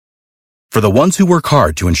For the ones who work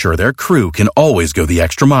hard to ensure their crew can always go the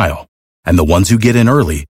extra mile, and the ones who get in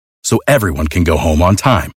early so everyone can go home on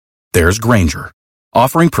time, there's Grainger,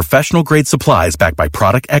 offering professional-grade supplies backed by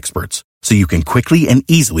product experts so you can quickly and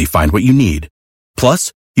easily find what you need.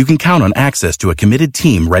 Plus, you can count on access to a committed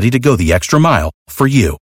team ready to go the extra mile for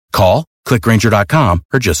you. Call, click Grainger.com,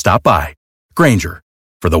 or just stop by. Grainger,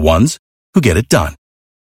 for the ones who get it done.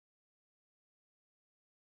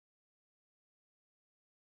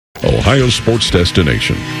 Ohio sports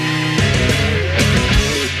destination.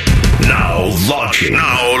 Now launching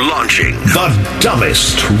the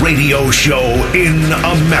dumbest radio show in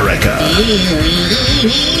America.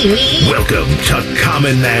 Welcome to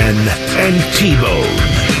Common Man and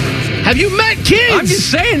T-Bone. Have you met kids? I'm just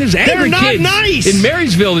saying, there's angry kids. They're not nice. In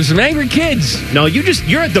Marysville, there's some angry kids. No,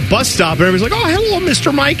 you're at the bus stop and everybody's like, oh, hello,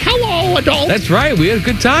 Mr. Mike. Hello, adult. That's right. We had a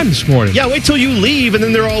good time this morning. Yeah, wait till you leave and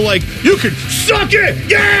then they're all like, you can suck it.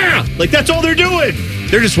 Yeah. Like, that's all they're doing.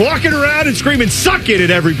 They're just walking around and screaming, suck it at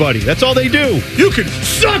everybody. That's all they do. You can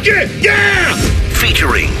suck it. Yeah.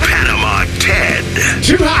 Featuring Panama Ted.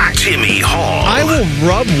 Too hot. Timmy Hall. I will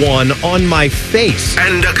rub one on my face.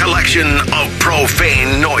 And a collection of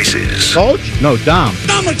profane noises. Coach? No, Dom.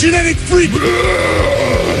 I'm a genetic freak.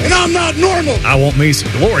 And I'm not normal. I want me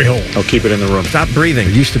some glory hole. I'll keep it in the room. Stop breathing.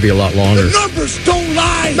 It used to be a lot longer. The numbers don't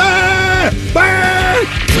lie. Bah! Bah!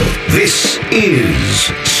 This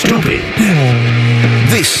is Stupid.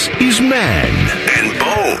 This is Man and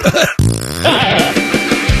Bone.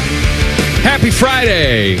 Happy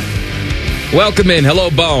Friday. Welcome in. Hello,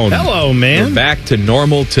 Bone. Hello, man. We're back to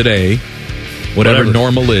normal today. Whatever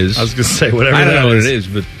normal is. I was going to say whatever I don't know is. what it is,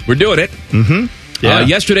 but we're doing it. Mm-hmm. Yeah.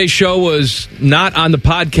 Yesterday's show was not on the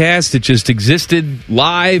podcast. It just existed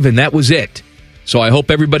live, and that was it. So I hope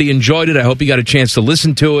everybody enjoyed it. I hope you got a chance to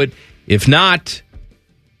listen to it. If not,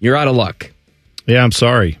 you're out of luck. Yeah, I'm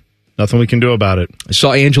sorry. Nothing we can do about it. I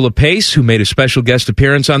saw Angela Pace, who made a special guest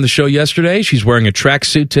appearance on the show yesterday. She's wearing a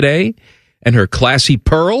tracksuit today and her classy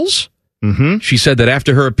pearls. Mm-hmm. She said that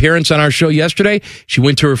after her appearance on our show yesterday, she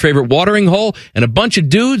went to her favorite watering hole, and a bunch of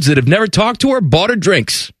dudes that have never talked to her bought her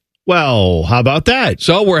drinks. Well, how about that?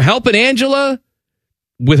 So we're helping Angela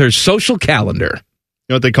with her social calendar. You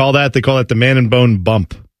know what they call that? They call that the Man and Bone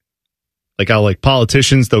bump. Like how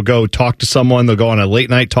politicians, they'll go talk to someone, they'll go on a late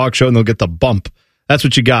night talk show, and they'll get the bump. That's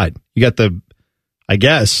what you got. You got the, I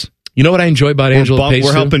guess. You know what I enjoy about Angela Pace?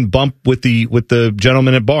 We're helping bump with the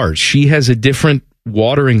gentlemen at bars. She has a different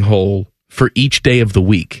watering hole for each day of the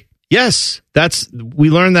week. Yes, we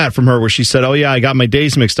learned that from her where she said, oh yeah, I got my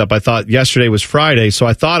days mixed up. I thought yesterday was Friday, so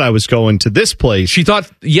I thought I was going to this place. She thought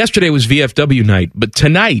yesterday was VFW night, but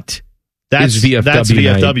tonight is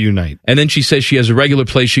VFW night. And then she says she has a regular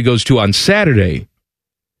place she goes to on Saturday.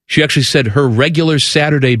 She actually said her regular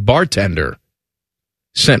Saturday bartender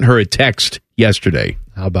sent her a text yesterday.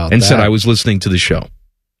 How about and that? said I was listening to the show.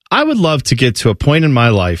 I would love to get to a point in my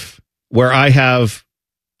life where I have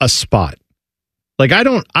a spot. Like I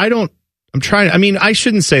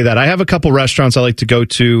shouldn't say that. I have a couple restaurants I like to go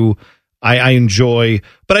to. I enjoy,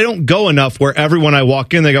 but I don't go enough where everyone I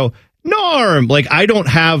walk in, they go, Norm. Like I don't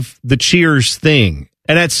have the Cheers thing.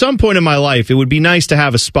 And at some point in my life, it would be nice to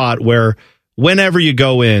have a spot where whenever you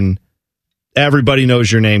go in, everybody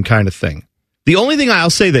knows your name kind of thing. The only thing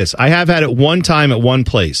I'll say this, I have had it one time at one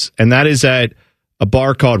place, and that is at a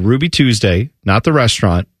bar called Ruby Tuesday, not the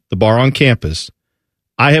restaurant, the bar on campus.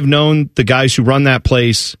 I have known the guys who run that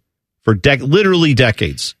place for literally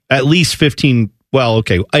decades, at least 15,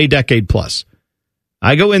 a decade plus.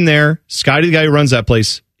 I go in there, Scotty, the guy who runs that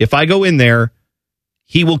place, if I go in there,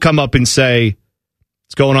 he will come up and say,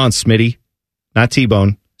 what's going on, Smitty? Not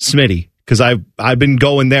T-Bone, Smitty, because I've been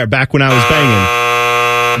going there back when I was banging.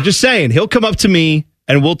 I'm just saying, he'll come up to me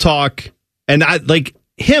and we'll talk. And I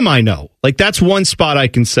know. Like, that's one spot I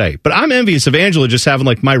can say. But I'm envious of Angela just having,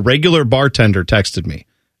 my regular bartender texted me.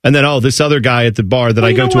 And then, this other guy at the bar that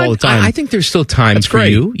I go to all the time. I think there's still time for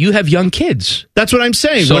you. You have young kids. That's what I'm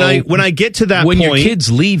saying. So when I get to that point. When your kids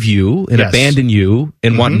leave you and abandon you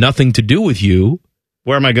and want nothing to do with you.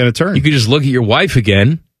 Where am I going to turn? You could just look at your wife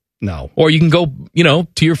again. No. Or you can go,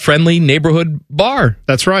 to your friendly neighborhood bar.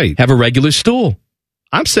 That's right. Have a regular stool.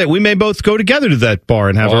 I'm saying we may both go together to that bar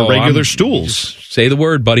and have our regular stools. Say the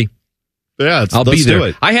word, buddy. Yeah, I'll be there. Do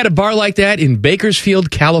it. I had a bar like that in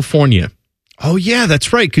Bakersfield, California. Oh, yeah,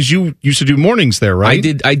 that's right, because you used to do mornings there, right?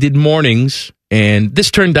 I did mornings, and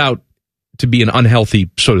this turned out to be an unhealthy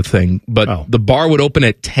sort of thing, but the bar would open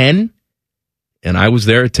at 10, and I was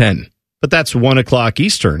there at 10. But that's 1 o'clock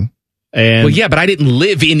Eastern. And well, yeah, but I didn't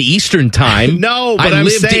live in Eastern time. No, but I I'm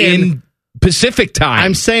lived saying, in Pacific time.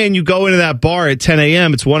 I'm saying you go into that bar at 10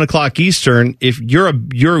 a.m. It's 1 o'clock Eastern. If you're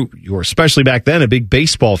especially back then a big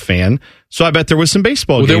baseball fan, so I bet there was some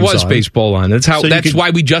baseball. Well, games there was on. baseball on. That's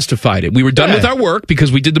why we justified it. We were done with our work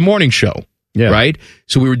because we did the morning show. Yeah. Right.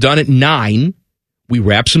 So we were done at 9. We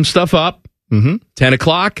wrapped some stuff up. 10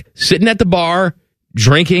 o'clock, sitting at the bar,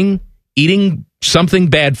 drinking, eating something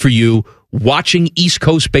bad for you, watching East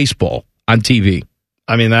Coast baseball on TV.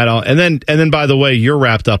 I mean that all, and then by the way, you're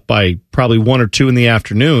wrapped up by probably 1 or 2 in the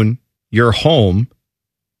afternoon. You're home,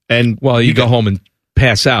 and you go home and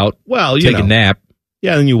pass out. Well, take a nap.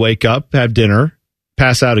 Yeah, then you wake up, have dinner,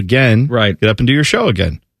 pass out again. Right, get up and do your show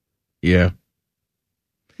again. Yeah.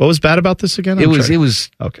 What was bad about this again? It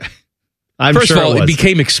was okay. First of all, it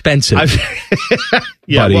became expensive.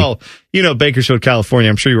 Yeah, buddy. well, Bakersfield, California.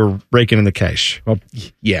 I'm sure you were raking in the cash. Well,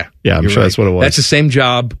 yeah, I'm sure that's what it was. That's the same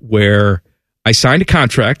job where I signed a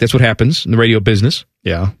contract. That's what happens in the radio business.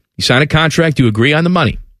 Yeah, you sign a contract, you agree on the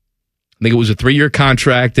money. I think it was a 3-year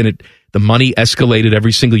contract, and the money escalated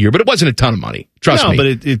every single year, but it wasn't a ton of money. Trust me. No, but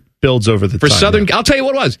it builds over the for time. Southern. Yeah. I'll tell you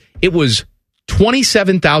what it was. It was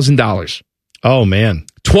 $27,000. Oh man,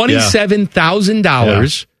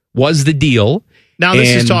 $27,000 was the deal. Now this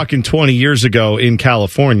is talking 20 years ago in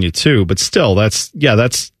California too, but still, that's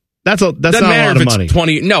not a lot of money.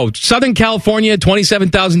 Southern California,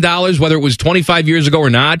 $27,000, whether it was 25 years ago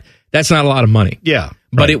or not, that's not a lot of money. Yeah,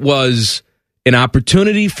 but it was an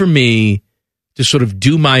opportunity for me to sort of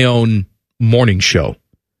do my own morning show,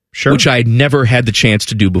 which I had never had the chance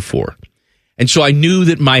to do before. And so I knew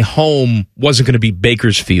that my home wasn't going to be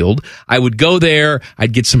Bakersfield. I would go there,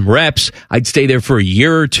 I'd get some reps, I'd stay there for a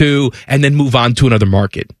year or 2, and then move on to another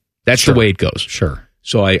market. That's the way it goes. Sure.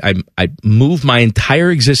 So I moved my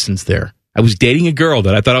entire existence there. I was dating a girl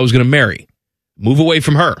that I thought I was going to marry. Move away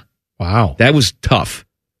from her. Wow. That was tough.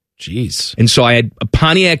 Jeez. And so I had a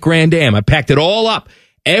Pontiac Grand Am. I packed it all up.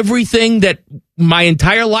 Everything that my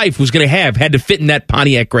entire life was going to have had to fit in that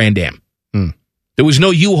Pontiac Grand Am. There was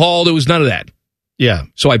no U-Haul. There was none of that. Yeah.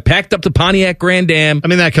 So I packed up the Pontiac Grand Am. I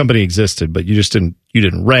mean, that company existed, but you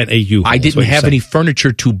didn't rent a U-Haul. I didn't have any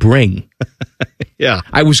furniture to bring. Yeah.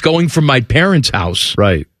 I was going from my parents' house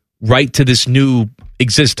right to this new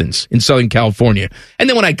existence in Southern California. And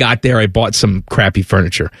then when I got there, I bought some crappy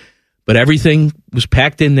furniture. But everything was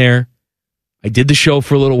packed in there. I did the show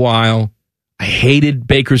for a little while. I hated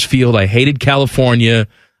Bakersfield. I hated California.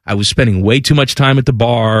 I was spending way too much time at the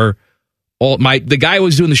bar. The guy I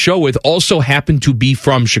was doing the show with also happened to be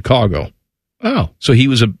from Chicago. Oh. So he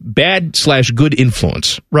was a bad/good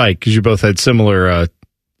influence. Right, because you both had similar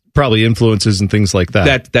probably influences and things like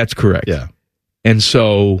that. That's correct. Yeah. And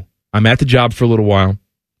so I'm at the job for a little while.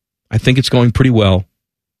 I think it's going pretty well.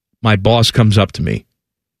 My boss comes up to me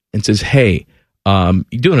and says, "Hey, you're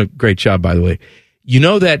doing a great job, by the way. You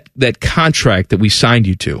know that contract that we signed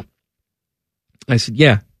you to?" I said,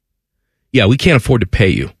 "Yeah. Yeah, we can't afford to pay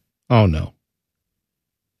you." Oh, no.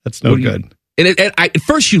 That's no good. At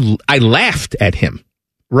first, I laughed at him.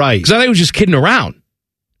 Right. Because I thought he was just kidding around.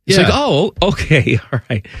 It's like, oh, okay, all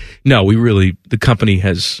right. No, the company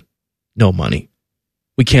has no money.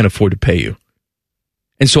 We can't afford to pay you.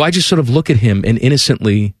 And so I just sort of look at him and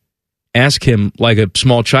innocently ask him, like a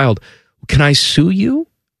small child, "Can I sue you?"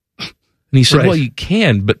 And he said, "Well, you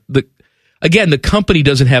can, but the company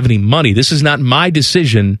doesn't have any money. This is not my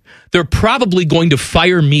decision. They're probably going to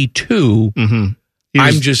fire me too. Mm-hmm.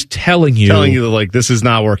 I'm just telling you like this is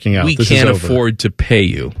not working out. We can't afford to pay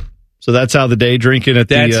you." So that's how the day drinking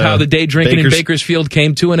in Bakersfield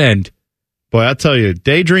came to an end. Boy, I tell you,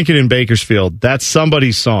 day drinking in Bakersfield, that's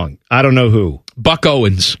somebody's song. I don't know who. Buck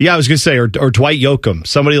Owens. Yeah, I was going to say, or Dwight Yoakam,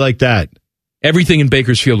 somebody like that. Everything in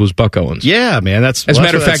Bakersfield was Buck Owens. Yeah, man. As a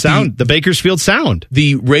matter of fact, the Bakersfield sound.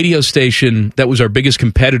 The radio station that was our biggest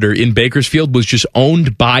competitor in Bakersfield was just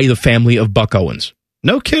owned by the family of Buck Owens.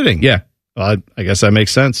 No kidding. Yeah. Well, I guess that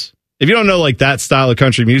makes sense. If you don't know like that style of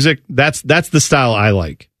country music, that's the style I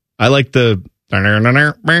like. I like the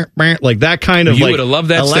like that kind of you would have loved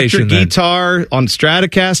that electric station, guitar on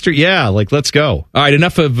Stratocaster. Yeah, like let's go. All right,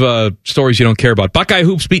 enough of stories you don't care about. Buckeye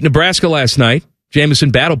Hoops beat Nebraska last night.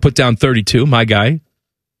 Jamison Battle put down 32. My guy,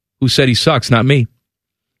 who said he sucks, not me.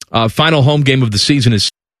 Final home game of the season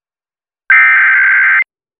is.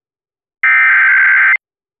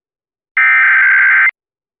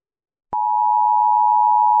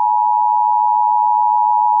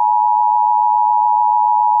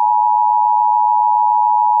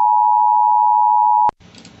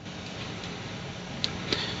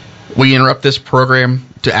 We interrupt this program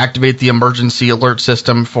to activate the emergency alert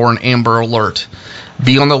system for an Amber Alert.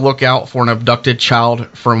 Be on the lookout for an abducted child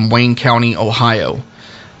from Wayne County, Ohio.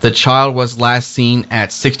 The child was last seen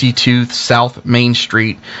at 62 South Main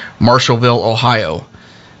Street, Marshallville, Ohio.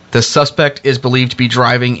 The suspect is believed to be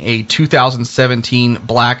driving a 2017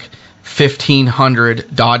 black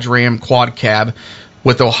 1500 Dodge Ram quad cab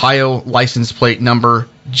with Ohio license plate number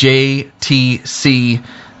JTC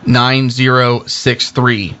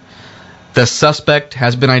 9063. The suspect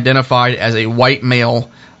has been identified as a white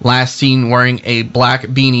male, last seen wearing a black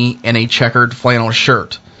beanie and a checkered flannel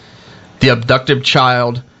shirt. The abducted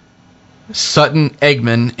child, Sutton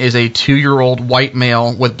Eggman, is a 2-year-old white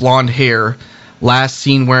male with blonde hair, last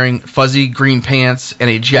seen wearing fuzzy green pants and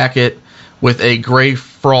a jacket with a gray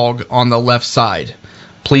frog on the left side.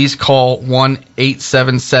 Please call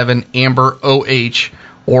 1-877-AMBER-OH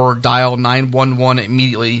or dial 911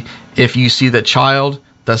 immediately if you see the child,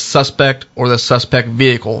 the suspect, or the suspect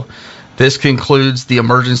vehicle. This concludes the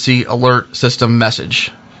emergency alert system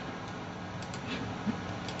message.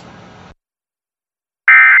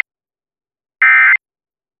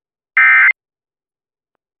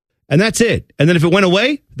 And that's it. And then if it went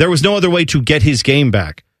away, there was no other way to get his game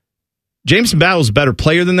back. Jameson Battle's a better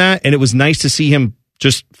player than that, and it was nice to see him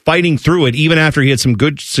just fighting through it, even after he had some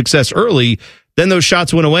good success early. Then those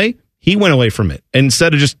shots went away. He went away from it. And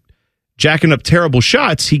instead of just jacking up terrible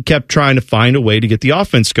shots, he kept trying to find a way to get the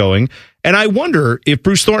offense going. And I wonder if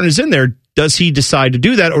Bruce Thornton is in there, does he decide to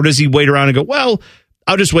do that, or does he wait around and go, well,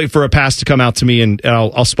 I'll just wait for a pass to come out to me and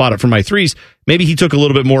I'll spot it for my threes. Maybe he took a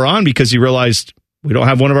little bit more on because he realized we don't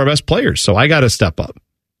have one of our best players, so I got to step up.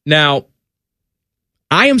 Now,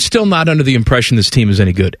 I am still not under the impression this team is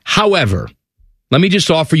any good. However, let me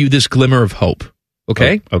just offer you this glimmer of hope,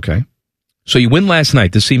 okay? Oh, okay. So you win last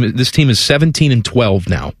night. This team is 17-12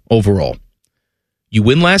 now overall. You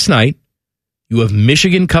win last night. You have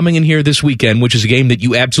Michigan coming in here this weekend, which is a game that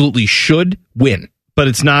you absolutely should win. But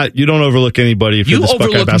it's not, you don't overlook anybody if you're this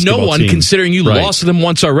Buckeye basketball team. You overlook no one considering you lost to them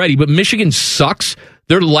once already, but Michigan sucks.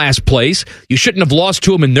 They're last place. You shouldn't have lost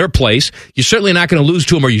to them in their place. You're certainly not going to lose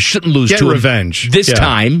to them, or you shouldn't lose to revenge. them this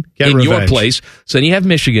time in revenge. your place. So then you have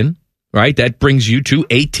Michigan, right? That brings you to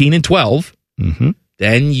 18-12. Mm-hmm.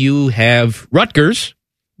 Then you have Rutgers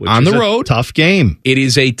on the road. Tough game. It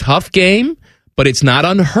is a tough game, but it's not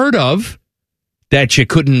unheard of that you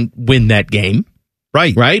couldn't win that game.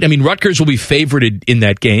 Right. Right? I mean, Rutgers will be favorited in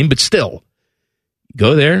that game, but still,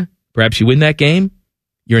 go there. Perhaps you win that game.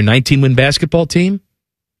 You're a 19-win basketball team.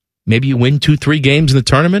 Maybe you win 2-3 games in the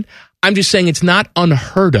tournament. I'm just saying it's not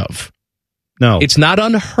unheard of. No. It's not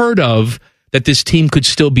unheard of that this team could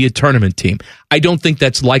still be a tournament team. I don't think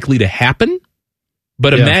that's likely to happen,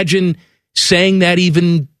 but imagine saying that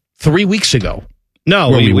even 3 weeks ago.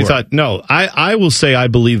 No, we thought, no. I will say I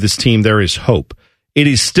believe this team, there is hope. It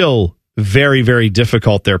is still very, very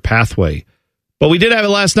difficult, their pathway. But we did have it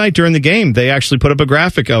last night during the game. They actually put up a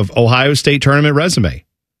graphic of Ohio State tournament resume.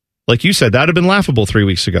 Like you said, that would have been laughable 3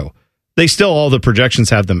 weeks ago. They still, all the projections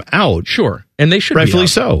have them out. Sure. And they should rightfully be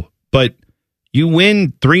so. But you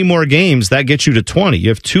win 3 more games, that gets you to 20. You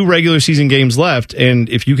have 2 regular season games left, and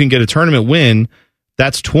if you can get a tournament win,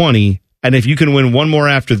 that's 20. And if you can win 1 more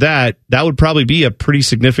after that, that would probably be a pretty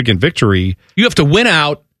significant victory. You have to win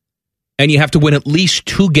out, and you have to win at least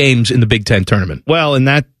 2 games in the Big Ten tournament. Well, and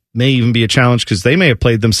that may even be a challenge because they may have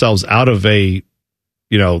played themselves out of a,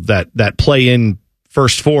 that play-in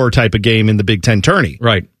first 4 type of game in the Big Ten tourney.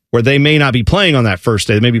 Right. Where they may not be playing on that first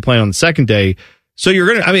day. They may be playing on the second day. So you're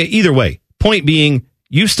going to, either way, point being,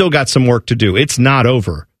 you've still got some work to do. It's not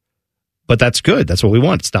over. But that's good. That's what we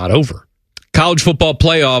want. It's not over. College football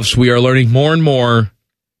playoffs, we are learning more and more.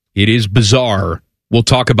 It is bizarre. We'll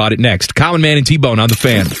talk about it next. Common Man and T-Bone on the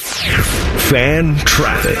Fan. Fan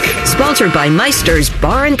Traffic. Sponsored by Meister's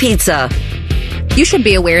Bar and Pizza. You should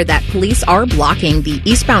be aware that police are blocking the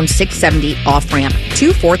eastbound 670 off-ramp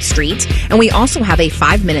to 4th Street, and we also have a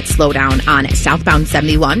 5-minute slowdown on southbound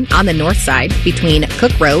 71 on the north side between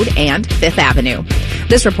Cook Road and 5th Avenue.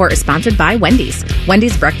 This report is sponsored by Wendy's.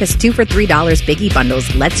 Wendy's Breakfast 2 for $3 Biggie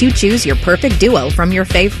Bundles lets you choose your perfect duo from your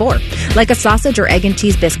fave 4, like a sausage or egg and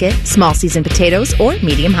cheese biscuit, small seasoned potatoes, or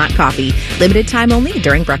medium hot coffee. Limited time only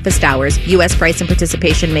during breakfast hours. U.S. price and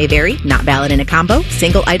participation may vary. Not valid in a combo.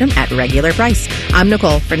 Single item at regular price. I'm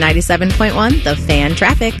Nicole for 97.1 The Fan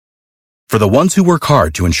Traffic. For the ones who work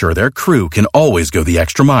hard to ensure their crew can always go the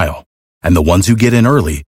extra mile, and the ones who get in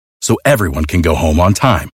early so everyone can go home on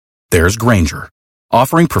time, there's Grainger,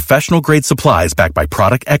 offering professional-grade supplies backed by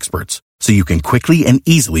product experts so you can quickly and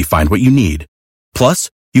easily find what you need. Plus,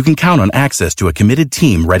 you can count on access to a committed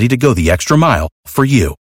team ready to go the extra mile for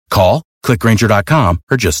you. Call, click Grainger.com,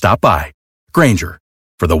 or just stop by. Grainger,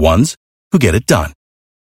 for the ones who get it done.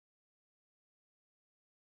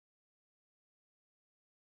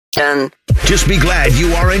 Just be glad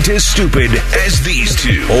you aren't as stupid as these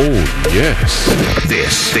two. Oh, yes.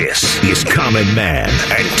 This is Common Man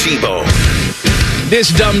and T-Bone.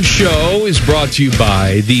 This dumb show is brought to you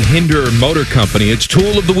by the Hinder Motor Company. It's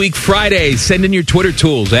Tool of the Week Friday. Send in your Twitter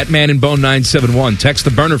tools at Man and Bone 971. Text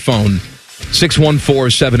the burner phone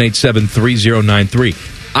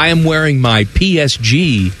 614-787-3093. I am wearing my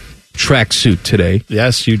PSG tracksuit today.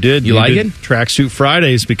 Yes, you did. You like it? Tracksuit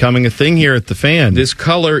Friday is becoming a thing here at the Fan. This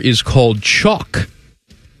color is called chalk.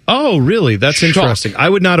 Oh, really? That's Chalk. interesting. I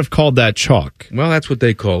would not have called that chalk. Well, that's what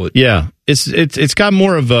they call it. Yeah, it's got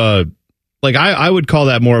more of a I would call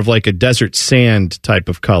that more of like a desert sand type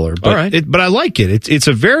of color. But all right, but I like it. It's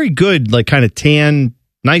a very good kind of tan,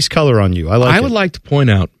 nice color on you. I would like to point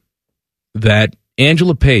out that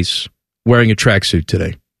Angela Pace wearing a tracksuit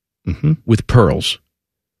today with pearls.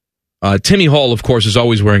 Timmy Hall, of course, is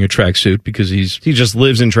always wearing a tracksuit because he just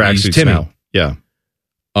lives in tracksuits now. Yeah.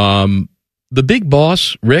 The big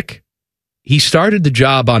boss, Rick, he started the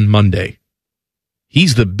job on Monday.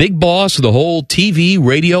 He's the big boss of the whole TV,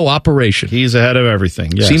 radio operation. He's ahead of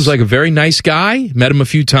everything. Yes. Seems like a very nice guy. Met him a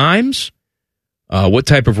few times. What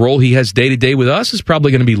type of role he has day to day with us is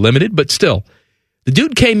probably going to be limited, but still. The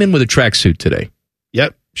dude came in with a tracksuit today.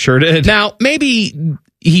 Yep, sure did. Now, maybe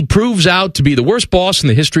he proves out to be the worst boss in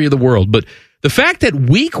the history of the world, but the fact that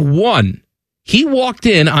week one, he walked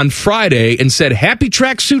in on Friday and said, "Happy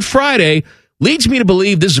Tracksuit Friday," leads me to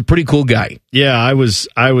believe this is a pretty cool guy. Yeah, I was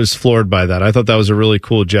floored by that. I thought that was a really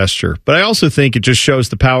cool gesture. But I also think it just shows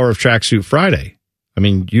the power of Tracksuit Friday. I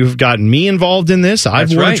mean, you've gotten me involved in this.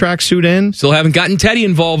 I've worn a tracksuit in. Still haven't gotten Teddy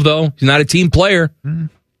involved, though. He's not a team player.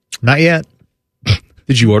 Not yet.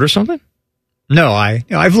 Did you order something? No,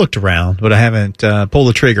 I've looked around, but I haven't pulled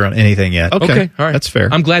the trigger on anything yet. Okay, all right, that's fair.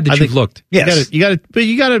 I'm glad that you've looked. Yes, you got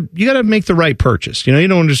to make the right purchase. You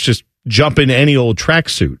don't want to just jump into any old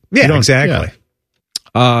tracksuit. Yeah, exactly.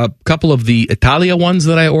 A couple of the Italia ones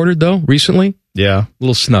that I ordered though recently. Yeah, a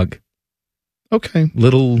little snug. Okay,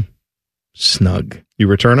 little snug. You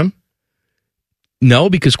return them? No,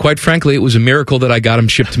 because quite frankly, it was a miracle that I got them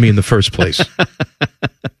shipped to me in the first place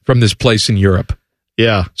from this place in Europe.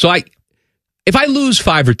 Yeah. So if I lose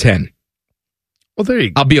 5 or 10, well, there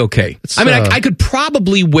you go. I'll be okay. I could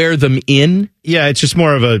probably wear them in. Yeah, it's just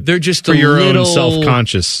more of a. They're just for a your little, own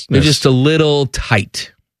self-consciousness. They're just a little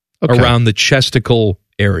tight around the chesticle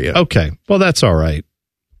area. Okay, well that's all right.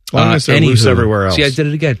 As long as they're loose everywhere else. See, I did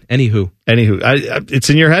it again. Anywho, it's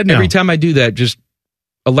in your head now. Every time I do that, just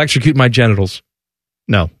electrocute my genitals.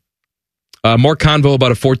 No. More convo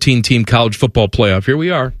about a 14-team college football playoff. Here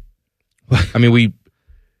we are. I mean,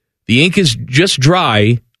 the ink is just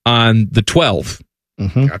dry on the 12.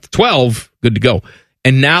 Got the 12, good to go.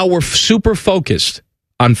 And now we're super focused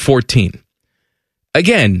on 14.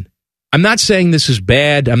 Again, I'm not saying this is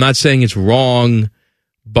bad. I'm not saying it's wrong.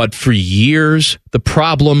 But for years, the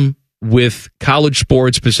problem with college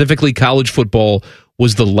sports, specifically college football,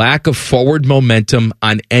 was the lack of forward momentum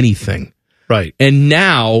on anything. Right. And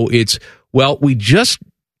now it's, we just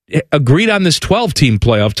agreed on this 12-team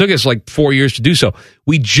playoff. Took us like 4 years to do so.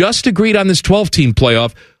 We just agreed on this 12-team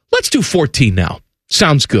playoff. Let's do 14 now.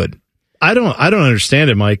 Sounds good. I don't understand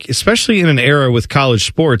it, Mike, especially in an era with college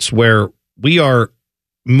sports where we are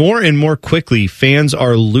more and more quickly, fans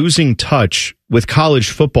are losing touch with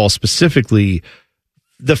college football, specifically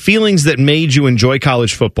the feelings that made you enjoy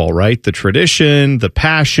college football, right? The tradition, the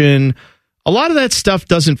passion. A lot of that stuff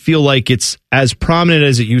doesn't feel like it's as prominent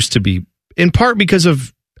as it used to be, in part because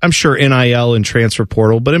of, I'm sure, NIL and transfer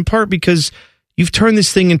portal, but in part because you've turned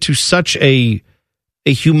this thing into such a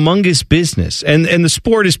humongous business. And the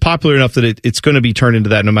sport is popular enough that it's going to be turned into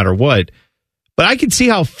that no matter what. But I can see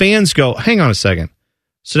how fans go, hang on a second.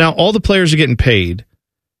 So now all the players are getting paid.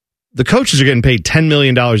 The coaches are getting paid $10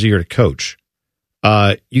 million a year to coach.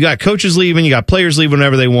 You got coaches leaving. You got players leaving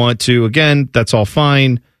whenever they want to. Again, that's all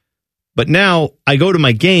fine. But now I go to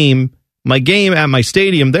my game at my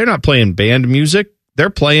stadium, they're not playing band music. They're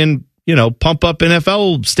playing, pump up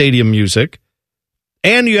NFL stadium music.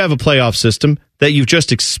 And you have a playoff system that you've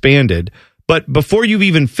just expanded. But before you've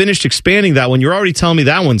even finished expanding that one, you're already telling me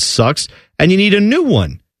that one sucks and you need a new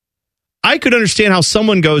one. I could understand how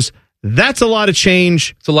someone goes, that's a lot of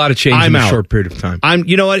change. It's a lot of change in a short period of time.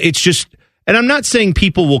 You know what? It's just, and I'm not saying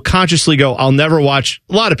people will consciously go, I'll never watch.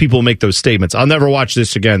 A lot of people will make those statements. I'll never watch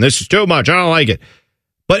this again. This is too much. I don't like it.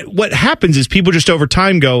 But what happens is people just over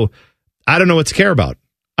time go, I don't know what to care about.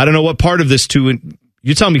 I don't know what part of this to.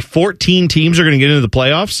 You tell me 14 teams are going to get into the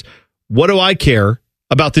playoffs. What do I care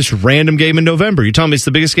about this random game in November? You tell me it's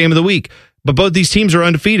the biggest game of the week, but both these teams are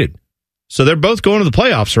undefeated. So they're both going to the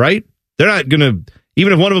playoffs, right? They're not going to,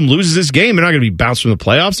 Even if one of them loses this game, they're not going to be bounced from the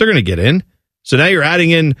playoffs. They're going to get in. So now you're adding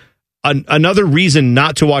in another reason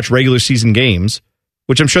not to watch regular season games,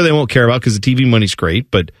 which I'm sure they won't care about because the TV money's great.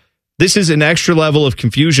 But this is an extra level of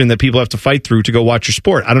confusion that people have to fight through to go watch your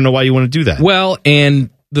sport. I don't know why you want to do that. Well, and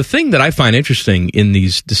the thing that I find interesting in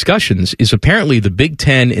these discussions is apparently the Big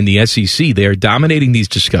Ten and the SEC, they are dominating these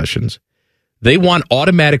discussions. They want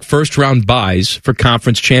automatic first-round buys for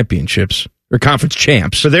conference championships or conference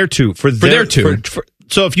champs. For their two.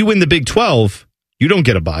 So if you win the Big 12, you don't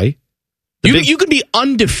get a bye. You could be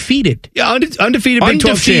undefeated. Yeah, undefeated Big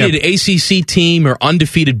 12 champ. ACC team or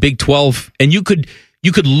undefeated Big 12, and you could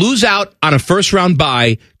lose out on a first-round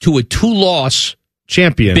bye to a two-loss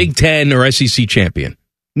champion, Big 10 or SEC champion.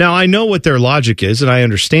 Now, I know what their logic is, and I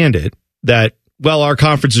understand it, that, well, our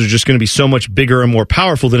conferences are just going to be so much bigger and more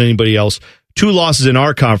powerful than anybody else. 2 losses in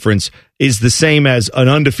our conference is the same as an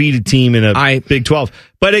undefeated team in a Big 12.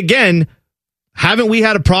 But again, haven't we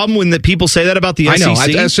had a problem when people say that about the SEC? I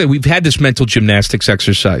know. I said we've had this mental gymnastics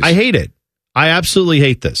exercise. I hate it. I absolutely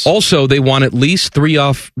hate this. Also, they want at least 3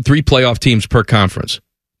 playoff teams per conference.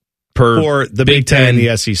 For the Big Ten and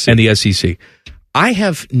the SEC. And the SEC. I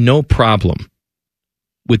have no problem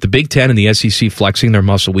with the Big Ten and the SEC flexing their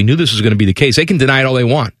muscle. We knew this was going to be the case. They can deny it all they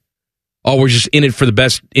want. Oh, we're just in it for the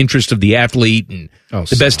best interest of the athlete and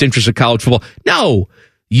the best interest of college football. No,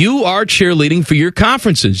 you are cheerleading for your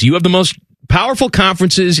conferences. You have the most powerful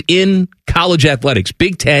conferences in college athletics,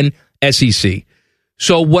 Big Ten, SEC.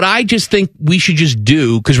 So what I just think we should just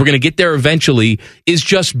do, because we're going to get there eventually, is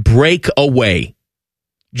just break away.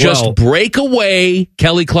 Break away,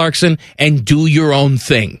 Kelly Clarkson, and do your own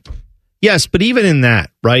thing. Yes, but even in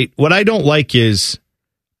that, right, what I don't like is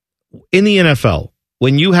in the NFL,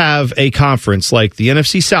 when you have a conference like the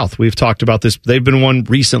NFC South, we've talked about this, they've been one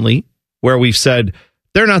recently where we've said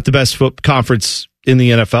they're not the best conference in the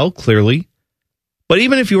NFL, clearly. But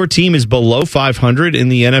even if your team is below 500 in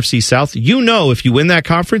the NFC South, you know if you win that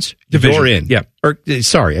conference, you're in. Yeah.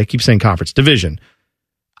 Sorry, I keep saying conference. Division.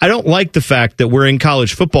 I don't like the fact that we're in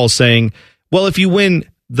college football saying, well, if you win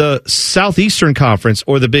the Southeastern Conference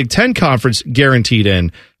or the Big Ten Conference, guaranteed in.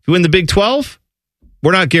 If you win the Big 12,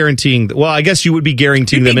 we're not guaranteeing. Well, I guess you would be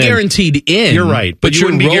guaranteeing them in. Guaranteed in. You're right. But your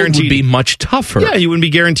road would be much tougher. Yeah, you wouldn't be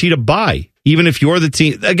guaranteed a bye. Even if you're the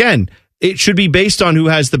team. Again, it should be based on who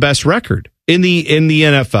has the best record. In the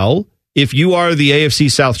NFL, if you are the AFC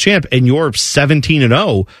South champ and you're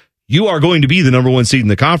 17-0, you are going to be the number 1 seed in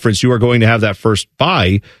the conference. You are going to have that first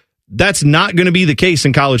bye. That's not going to be the case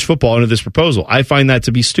in college football under this proposal. I find that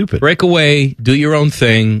to be stupid. Break away, do your own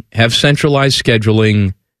thing, have centralized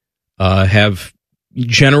scheduling, have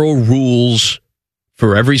general rules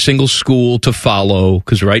for every single school to follow,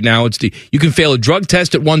 because right now you can fail a drug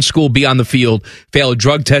test at one school, be on the field, fail a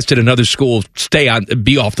drug test at another school,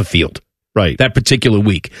 be off the field. Right. That particular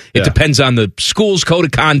week. It depends on the school's code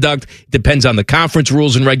of conduct, it depends on the conference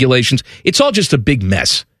rules and regulations. It's all just a big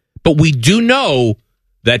mess. But we do know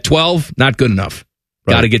that 12, not good enough.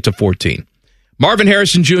 Right. Got to get to 14. Marvin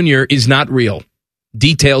Harrison Jr. is not real.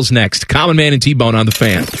 Details next. Common Man and T-Bone on the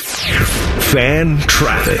Fan. Fan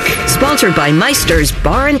Traffic. Sponsored by Meister's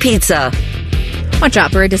Bar and Pizza. Watch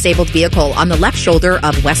out for a disabled vehicle on the left shoulder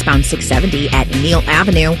of westbound 670 at Neal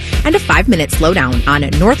Avenue and a 5-minute slowdown on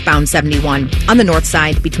northbound 71 on the north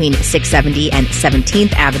side between 670 and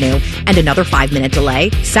 17th Avenue and another 5-minute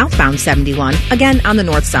delay southbound 71 again on the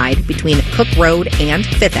north side between Cook Road and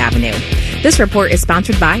 5th Avenue. This report is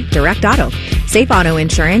sponsored by Direct Auto. Safe Auto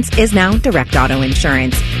Insurance is now Direct Auto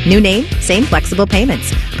Insurance. New name, same flexible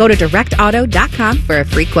payments. Go to directauto.com for a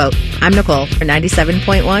free quote. I'm Nicole for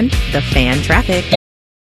 97.1 The Fan Traffic.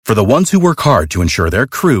 For the ones who work hard to ensure their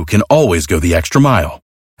crew can always go the extra mile,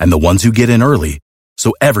 and the ones who get in early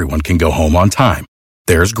so everyone can go home on time,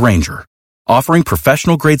 there's Grainger, offering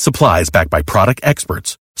professional-grade supplies backed by product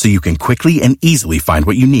experts so you can quickly and easily find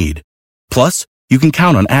what you need. Plus, you can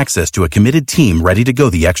count on access to a committed team ready to go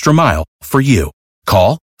the extra mile for you.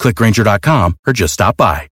 Call, click Grainger.com, or just stop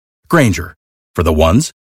by. Grainger, for the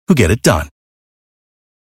ones who get it done.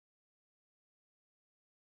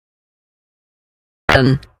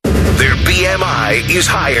 Their BMI is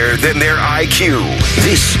higher than their IQ.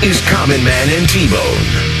 This is Common Man and T-Bone.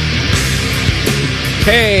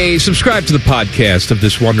 Hey, subscribe to the podcast of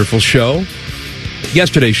this wonderful show.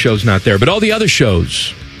 Yesterday's show's not there, but all the other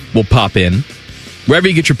shows will pop in. Wherever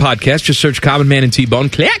you get your podcast, just search Common Man and T-Bone.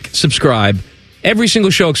 Click subscribe. Every single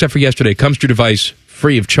show except for yesterday comes to your device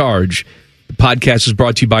free of charge. The podcast is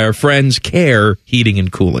brought to you by our friends, Care Heating and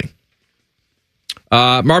Cooling.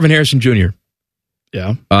 Marvin Harrison Jr.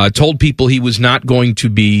 Told people he was not going to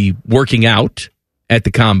be working out at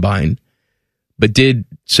the Combine, but did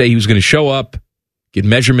say he was going to show up, get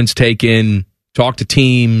measurements taken, talk to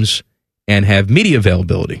teams, and have media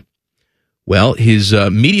availability. Well, his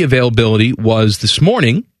media availability was this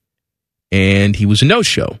morning, and he was a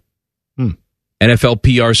no-show. NFL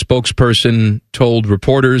PR spokesperson told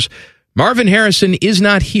reporters, Marvin Harrison is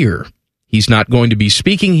not here. He's not going to be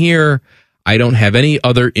speaking here. I don't have any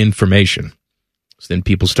other information. So then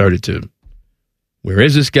people started to, where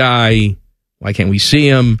is this guy? Why can't we see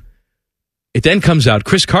him? It then comes out,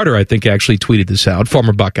 Chris Carter, I think, actually tweeted this out,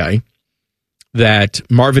 former Buckeye, that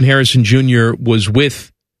Marvin Harrison Jr. was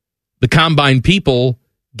with the Combine people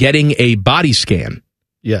getting a body scan.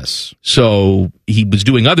 Yes. So he was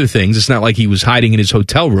doing other things. It's not like he was hiding in his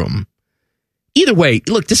hotel room. Either way,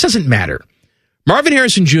 look, this doesn't matter. Marvin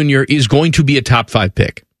Harrison Jr. is going to be a top 5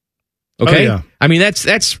 pick. Okay? Oh, yeah. I mean,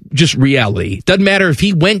 that's just reality. Doesn't matter if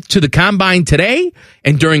he went to the Combine today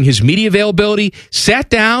and during his media availability, sat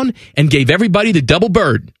down and gave everybody the double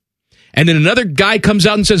bird. And then another guy comes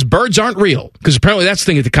out and says birds aren't real. Because apparently that's the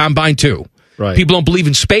thing at the Combine, too. Right. People don't believe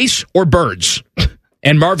in space or birds.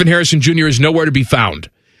 And Marvin Harrison Jr. is nowhere to be found.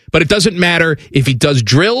 But it doesn't matter if he does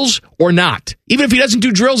drills or not. Even if he doesn't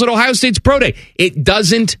do drills at Ohio State's Pro Day, it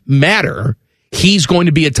doesn't matter. He's going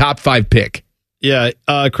to be a top 5 pick. Yeah,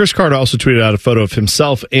 Chris Carter also tweeted out a photo of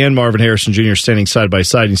himself and Marvin Harrison Jr. standing side by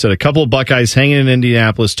side. He said, a couple of Buckeyes hanging in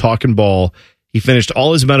Indianapolis talking ball. He finished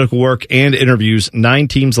all his medical work and interviews. 9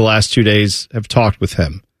 teams the last 2 days have talked with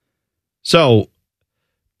him. So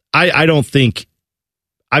I don't think,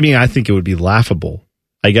 I think it would be laughable.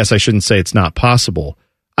 I guess I shouldn't say it's not possible.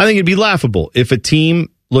 I think it'd be laughable if a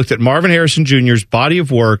team looked at Marvin Harrison Jr.'s body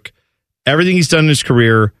of work, everything he's done in his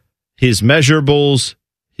career, his measurables,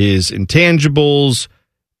 his intangibles,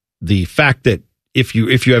 the fact that if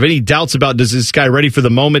you have any doubts about does this guy ready for the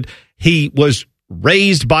moment, he was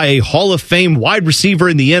raised by a Hall of Fame wide receiver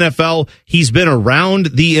in the NFL. He's been around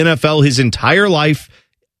the NFL his entire life.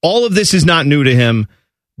 All of this is not new to him.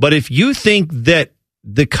 But if you think that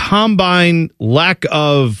the Combine lack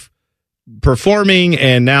of performing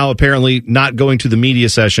and now apparently not going to the media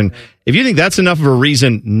session, if you think that's enough of a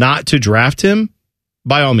reason not to draft him,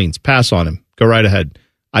 by all means, pass on him. Go right ahead.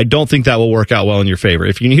 I don't think that will work out well in your favor.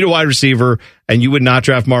 If you need a wide receiver and you would not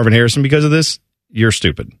draft Marvin Harrison because of this, you're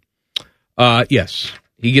stupid. Yes.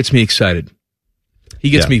 He gets me excited. He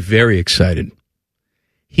gets me very excited.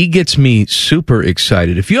 He gets me super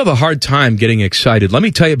excited. If you have a hard time getting excited, let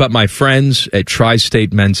me tell you about my friends at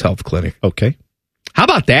Tri-State Men's Health Clinic. Okay. How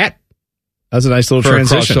about that? That's a nice little For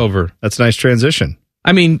transition. a crossover. That's a nice transition.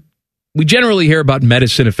 I mean, we generally hear about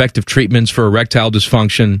medicine, effective treatments for erectile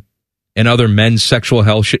dysfunction, and other men's sexual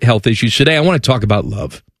health issues. Today, I want to talk about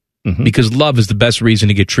love. Because love is the best reason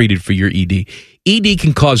to get treated for your ED. ED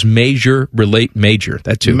can cause major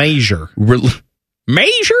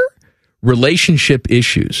relationship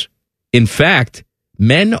issues. In fact,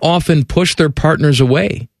 men often push their partners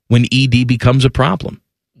away when ED becomes a problem.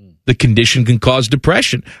 The condition can cause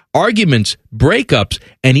depression, arguments, breakups,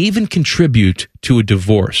 and even contribute to a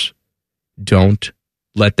divorce. Don't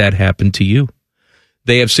let that happen to you.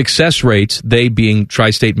 They have success rates, they being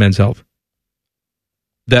Tri-State Men's Health,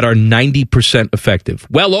 that are 90% effective,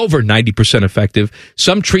 well over 90% effective.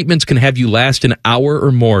 Some treatments can have you last an hour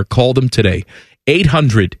or more. Call them today,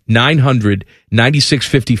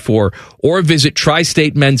 800-900-9654, or visit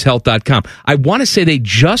tristatemenshealth.com. I want to say they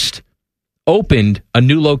just opened a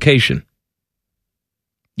new location.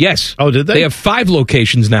 Yes. Oh, did they? They have 5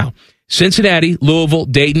 locations now. Cincinnati, Louisville,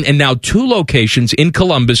 Dayton, and now 2 locations in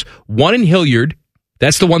Columbus, one in Hilliard.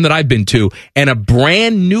 That's the one that I've been to, and a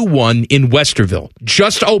brand new one in Westerville.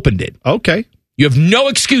 Just opened it. Okay. You have no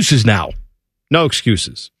excuses now. No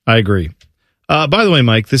excuses. I agree. By the way,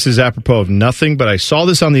 Mike, this is apropos of nothing, but I saw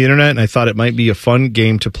this on the internet, and I thought it might be a fun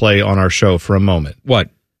game to play on our show for a moment. What?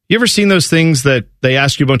 You ever seen those things that they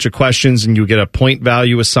ask you a bunch of questions and you get a point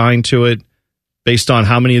value assigned to it based on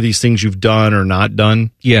how many of these things you've done or not done?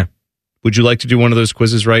 Yeah. Would you like to do one of those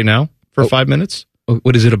quizzes right now for 5 minutes?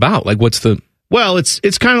 What is it about? Like, what's the... Well, it's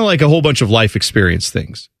kind of like a whole bunch of life experience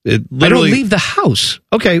things. I don't leave the house.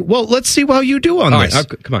 Okay, well, let's see how you do on this. All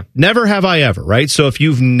right, come on. Never have I ever, right? So if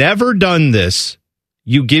you've never done this,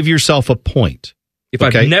 you give yourself a point. If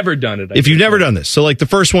I've never done it. If you've never done this. So like the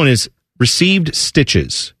first one is received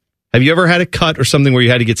stitches. Have you ever had a cut or something where you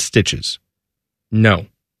had to get stitches? No.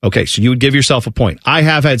 Okay, so you would give yourself a point. I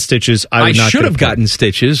have had stitches. I should have gotten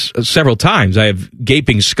stitches several times. I have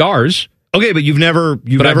gaping scars. Okay, but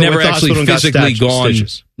I've never actually physically gone.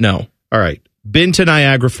 Stitches. No. All right. Been to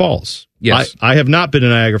Niagara Falls. Yes. I have not been to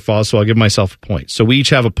Niagara Falls, so I'll give myself a point. So we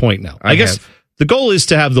each have a point now. I guess the goal is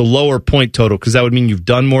to have the lower point total because that would mean you've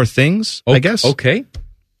done more things, I guess. Okay.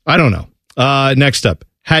 I don't know. Next up,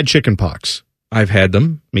 had chicken pox. I've had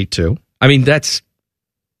them. Me too. I mean, that's...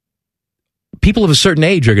 People of a certain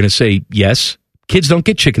age are going to say yes. Kids don't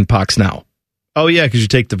get chicken pox now. Oh, yeah, because you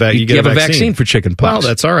take the vaccine. You have a vaccine for chicken pox. Well,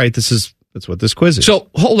 that's all right. That's what this quiz is. So,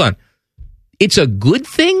 hold on. It's a good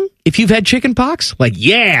thing if you've had chicken pox? Like,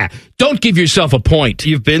 yeah, don't give yourself a point.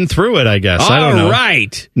 You've been through it, I guess. I don't know. All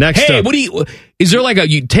right. Next hey, up. Is there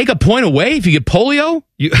you take a point away if you get polio?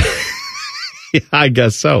 Yeah, I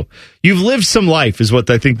guess so. You've lived some life is what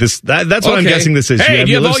I think that's what I'm guessing this is. Hey,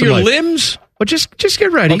 do you have all your limbs? Well, just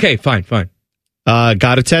get ready. Okay, fine.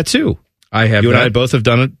 Got a tattoo. I have. You and I both have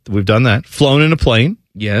done it. We've done that. Flown in a plane.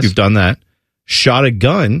 Yes. You've done that. Shot a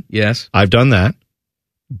gun. Yes. I've done that.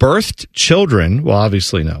 Birthed children. Well,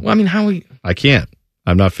 obviously no. Well, I mean, I can't.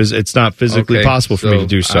 I'm not. It's not physically possible for me to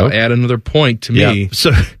do so. I'll add another point to me.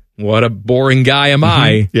 So, what a boring guy am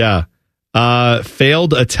I? Yeah.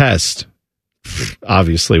 Failed a test.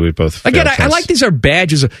 Obviously, we both again. I like these are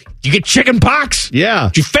badges. You get chicken pox. Yeah.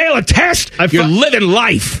 Did you fail a test? You're living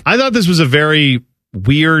life. I thought this was a very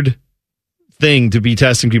weird thing to be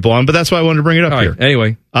testing people on, but that's why I wanted to bring it up here.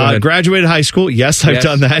 Anyway, graduated high school. Yes, I've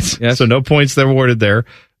done that. Yes. So no points there awarded there.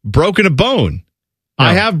 Broken a bone. No.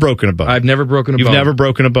 I have broken a bone. I've never broken a bone. You've never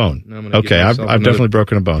broken a bone. No, okay, I've definitely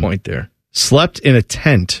broken a bone. Point there. Slept in a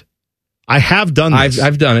tent. I have done this.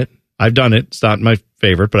 I've done it. I've done it. It's not my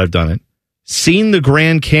favorite, but I've done it. Seen the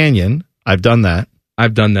Grand Canyon. I've done that.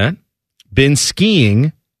 I've done that. Been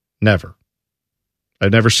skiing. Never.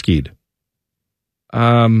 I've never skied.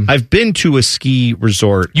 I've been to a ski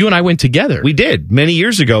resort. You and I went together. We did many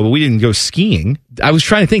years ago, but we didn't go skiing. I was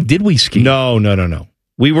trying to think. Did we ski? No.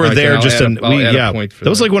 We were there just that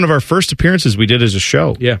was like one of our first appearances we did as a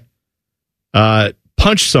show. Yeah.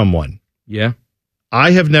 Punch someone. Yeah.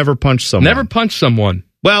 I have never punched someone. Never punched someone.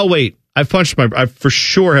 Well, wait. I for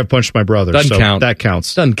sure have punched my brother. Doesn't count. That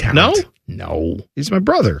counts. Doesn't count. No. He's my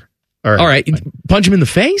brother. All right. Punch him in the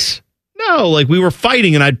face? No, like we were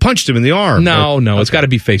fighting and I'd punched him in the arm. No, it's got to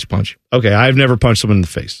be face punch. Okay, I've never punched someone in the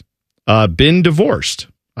face. Been divorced.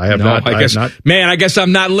 I have not. I guess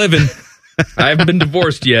I'm not living. I haven't been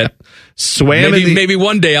divorced yet. Maybe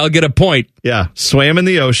one day I'll get a point. Yeah. Swam in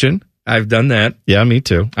the ocean. I've done that. Yeah, me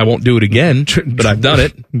too. I won't do it again, but I've done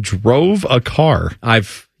it. Drove a car.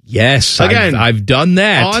 Again, I've done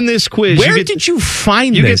that. On this quiz. Where did you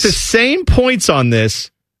find this? You get the same points on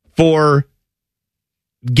this for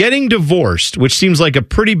getting divorced, which seems like a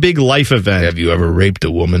pretty big life event. Have you ever raped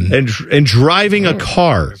a woman? And driving a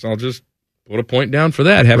car. I'll just put a point down for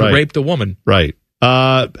that. Haven't raped a woman. Right.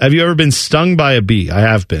 Have you ever been stung by a bee? I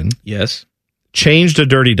have been. Yes. Changed a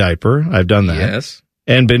dirty diaper? I've done that. Yes.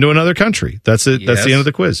 And been to another country. That's it. Yes. That's the end of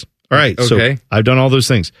the quiz. All right. Okay. So I've done all those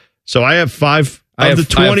things. So I have 5. I have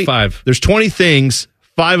 5. There's 20 things,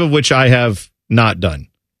 5 of which I have not done.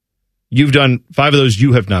 You've done 5 of those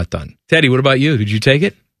you have not done. Teddy, what about you? Did you take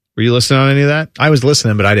it? Were you listening on any of that? I was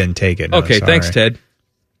listening, but I didn't take it. No, okay, thanks, Ted.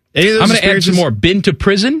 Any of those I'm going to add some more. Been to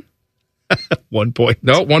prison? 1 point.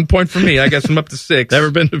 No, 1 point for me. I guess I'm up to 6.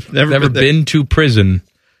 Never been to prison.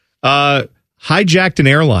 Hijacked an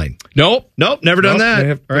airline. Nope. Never done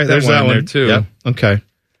that. All right, there's that one there too. Yep. Okay.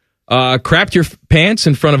 Crapped your pants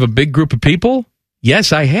in front of a big group of people?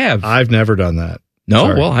 Yes, I have. I've never done that. No?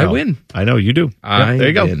 Sorry. Well, I win. I know you do. There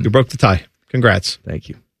you go. You broke the tie. Congrats. Thank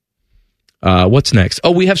you. What's next?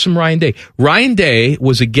 Oh, we have some Ryan Day. Ryan Day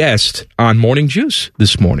was a guest on Morning Juice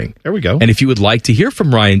this morning. There we go. And if you would like to hear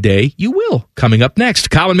from Ryan Day, you will. Coming up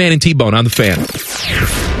next, Common Man and T-Bone on The Fan.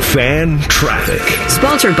 Fan Traffic.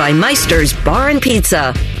 Sponsored by Meister's Bar and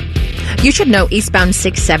Pizza. You should know eastbound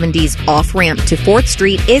 670's off-ramp to 4th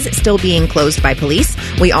Street is still being closed by police.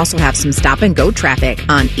 We also have some stop-and-go traffic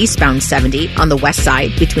on eastbound 70 on the west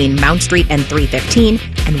side between Mount Street and 315.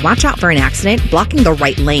 And watch out for an accident blocking the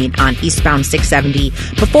right lane on eastbound 670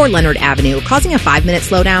 before Leonard Avenue, causing a 5-minute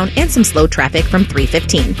slowdown and some slow traffic from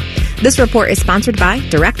 315. This report is sponsored by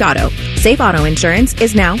Direct Auto. Safe Auto Insurance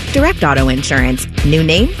is now Direct Auto Insurance. New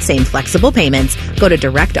name, same flexible payments. Go to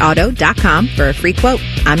directauto.com for a free quote.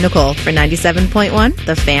 I'm Nicole for 97.1,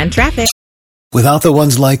 The Fan Traffic. Without the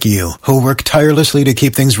ones like you, who work tirelessly to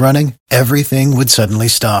keep things running, everything would suddenly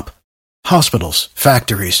stop. Hospitals,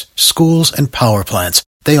 factories, schools, and power plants,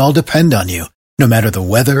 they all depend on you. No matter the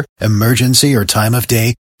weather, emergency, or time of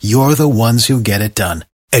day, you're the ones who get it done.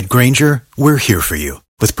 At Grainger, we're here for you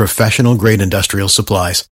with professional-grade industrial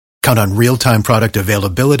supplies. Count on real-time product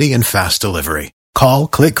availability and fast delivery. Call,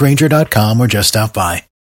 clickgrainger.com, or just stop by.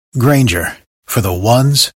 Grainger, for the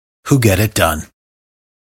ones who get it done.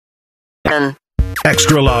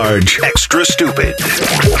 Extra large, extra stupid.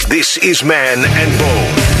 This is Man and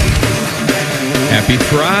Bone. Happy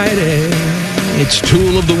Friday. It's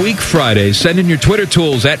Tool of the Week Friday. Send in your Twitter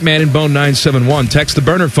tools at ManandBone971. Text the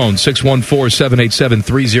burner phone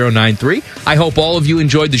 614-787-3093. I hope all of you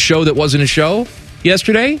enjoyed the show that wasn't a show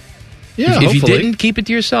yesterday. Yeah, if you hopefully. didn't, keep it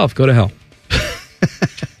to yourself. Go to hell.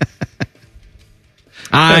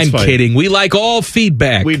 I'm kidding. We like all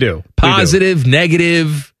feedback. We do. Positive,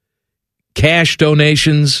 negative, cash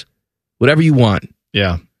donations, whatever you want.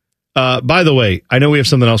 Yeah. By the way, I know we have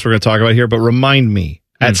something else we're going to talk about here, but remind me,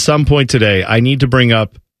 at some point today, I need to bring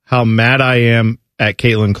up how mad I am at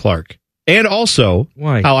Caitlin Clark. And also,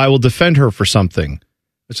 how I will defend her for something.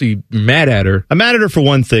 So you're mad at her? I'm mad at her for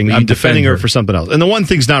one thing. I'm defending her for something else. And the one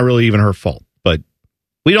thing's not really even her fault. But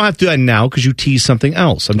we don't have to do that now because you tease something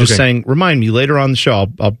else. I'm just saying, remind me later on the show,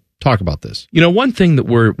 I'll talk about this. You know, one thing that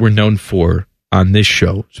we're known for on this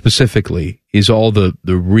show specifically is all the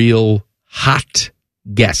real hot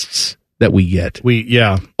guests that we get.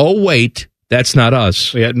 Oh, wait. That's not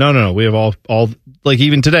us. No. We have all like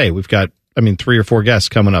even today, we've got, 3 or 4 guests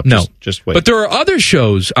coming up. No. Just wait. But there are other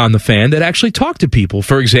shows on The Fan that actually talk to people.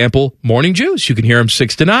 For example, Morning Juice. You can hear them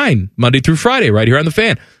 6 to 9, Monday through Friday, right here on The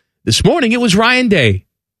Fan. This morning, it was Ryan Day.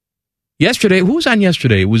 Yesterday, who was on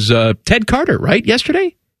yesterday? It was Ted Carter, right?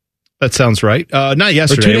 Yesterday? That sounds right. Not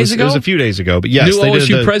yesterday. Or 2 days ago? It was a few days ago. But yes, New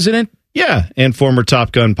OSU president? Yeah, and former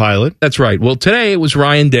Top Gun pilot. That's right. Well, today it was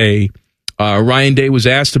Ryan Day. Ryan Day was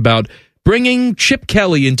asked about bringing Chip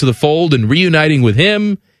Kelly into the fold and reuniting with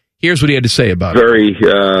him. Here's what he had to say about it. Very,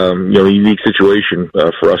 unique situation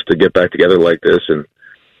for us to get back together like this. And,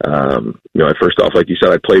 first off, like you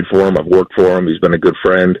said, I played for him. I've worked for him. He's been a good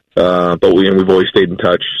friend. But we've always stayed in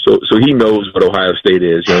touch. So he knows what Ohio State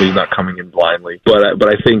is. He's not coming in blindly. But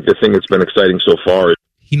I think the thing that's been exciting so far is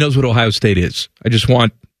he knows what Ohio State is. I just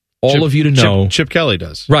want all of you to know. Chip Kelly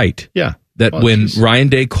does. Right. Yeah. That when Ryan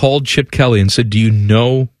Day called Chip Kelly and said, do you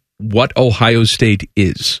know what Ohio State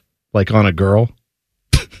is? Like on a girl?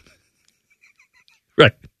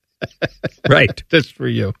 Right. Right. Just for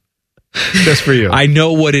you. Just for you. I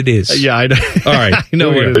know what it is. Yeah, I know. All right. I know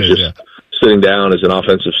what it is. Just sitting down as an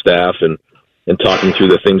offensive staff and talking through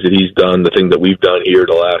the things that he's done, the thing that we've done here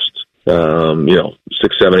the last,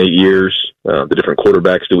 6, 7, 8 years, the different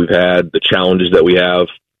quarterbacks that we've had, the challenges that we have,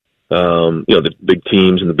 the big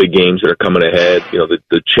teams and the big games that are coming ahead,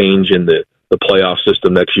 the change in the playoff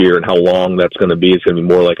system next year and how long that's going to be. It's going to be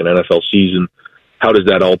more like an NFL season. How does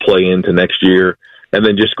that all play into next year? And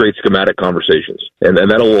then just great schematic conversations. And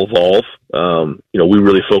that'll evolve. We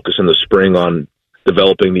really focus in the spring on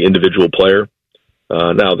developing the individual player.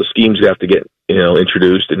 Now, the schemes have to get,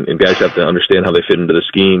 introduced, and guys have to understand how they fit into the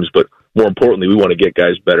schemes. But more importantly, we want to get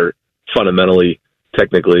guys better fundamentally,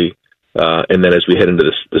 technically. And then as we head into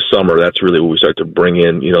the summer, that's really when we start to bring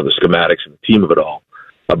in, the schematics and the team of it all.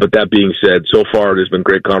 But that being said, so far there's been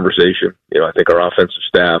great conversation. I think our offensive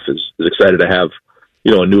staff is excited to have,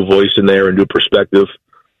 a new voice in there, a new perspective.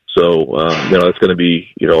 So, it's going to be,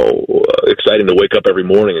 exciting to wake up every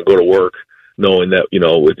morning and go to work knowing that,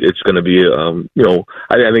 it's going to be, I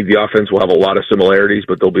think the offense will have a lot of similarities,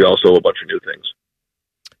 but there'll be also a bunch of new things.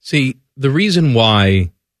 See, the reason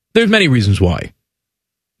why, there's many reasons why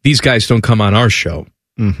these guys don't come on our show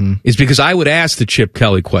is because I would ask the Chip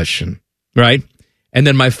Kelly question, right? And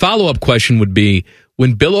then my follow-up question would be,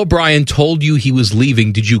 when Bill O'Brien told you he was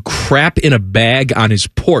leaving, did you crap in a bag on his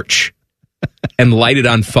porch and light it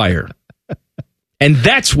on fire? And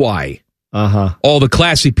that's why all the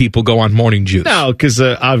classy people go on Morning Juice. No, because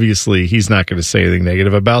obviously he's not going to say anything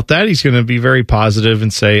negative about that. He's going to be very positive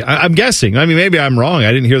and say, I'm guessing. Maybe I'm wrong.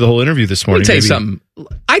 I didn't hear the whole interview this morning. Let me tell you something.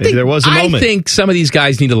 I think there was a moment. I think some of these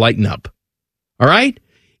guys need to lighten up. All right?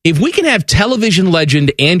 If we can have television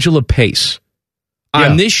legend Angela Pace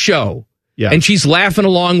on this show, and she's laughing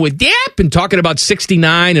along with Yep and talking about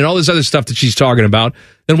 69 and all this other stuff that she's talking about,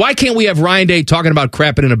 then why can't we have Ryan Day talking about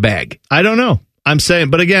crapping in a bag? I don't know. I'm saying,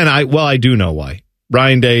 but again, I do know why.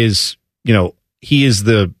 Ryan Day is, he is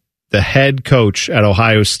the head coach at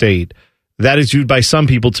Ohio State. That is viewed by some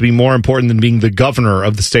people to be more important than being the governor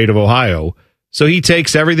of the state of Ohio. So he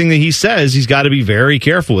takes everything that he says. He's got to be very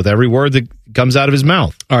careful with every word that comes out of his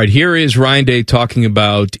mouth. All right, here is Ryan Day talking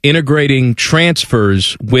about integrating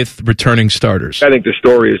transfers with returning starters. I think the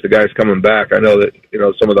story is the guys coming back. I know that,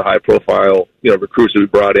 some of the high-profile, recruits that we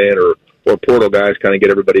brought in or portal guys kind of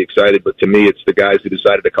get everybody excited. But to me, it's the guys who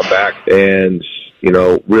decided to come back and,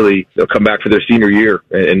 really come back for their senior year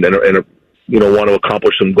and want to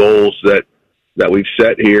accomplish some goals that we've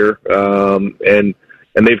set here.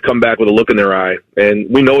 And they've come back with a look in their eye.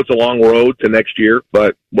 And we know it's a long road to next year,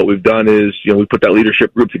 but what we've done is, we put that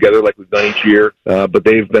leadership group together like we've done each year. But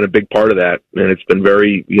they've been a big part of that. And it's been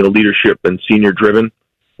very, leadership and senior driven.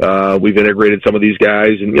 We've integrated some of these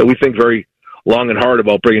guys and, we think very long and hard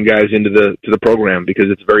about bringing guys into the program because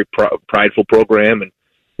it's a very prideful program, and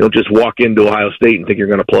you don't just walk into Ohio State and think you're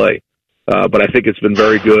going to play. But I think it's been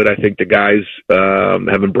very good. I think the guys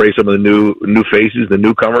have embraced some of the new faces, the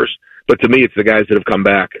newcomers. But to me, it's the guys that have come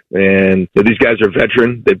back. And these guys are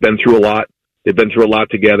veteran. They've been through a lot. They've been through a lot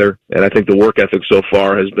together. And I think the work ethic so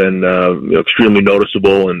far has been extremely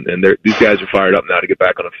noticeable. And these guys are fired up now to get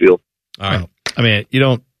back on the field. All right. I mean, you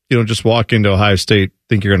don't just walk into Ohio State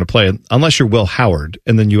think you're going to play unless you're Will Howard,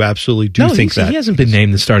 and then you absolutely do think that. He hasn't been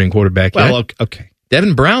named the starting quarterback yet. Well, okay.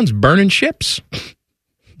 Devin Brown's burning ships.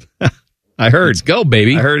 I heard. Let's go,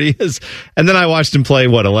 baby. I heard he is. And then I watched him play,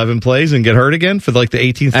 11 plays and get hurt again for the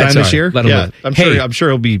 18th time this year? Let him live. I'm sure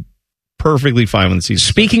he'll be perfectly fine when the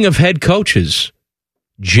season Speaking of head coaches,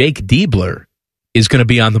 Jake Diebler is going to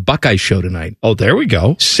be on the Buckeye Show tonight. Oh, there we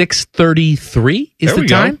go. 6:33 is the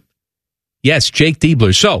time? Go. Yes, Jake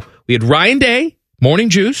Diebler. So we had Ryan Day, Morning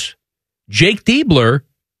Juice, Jake Diebler,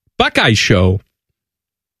 Buckeye Show.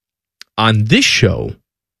 On this show,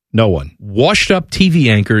 no one. Washed up TV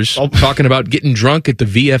anchors talking about getting drunk at the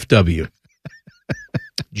VFW.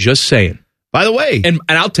 Just saying. By the way. And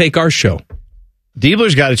I'll take our show.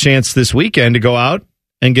 Diebler's got a chance this weekend to go out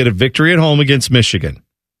and get a victory at home against Michigan.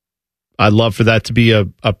 I'd love for that to be a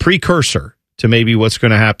precursor to maybe what's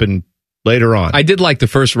going to happen later on. I did like the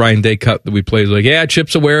first Ryan Day cut that we played. Like, yeah,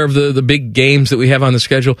 Chip's aware of the big games that we have on the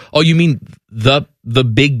schedule. Oh, you mean the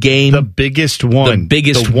big game? The biggest one. The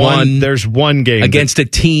biggest one. There's one game. Against a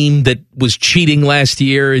team that was cheating last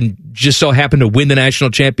year and just so happened to win the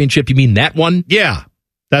national championship. You mean that one? Yeah,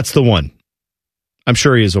 that's the one. I'm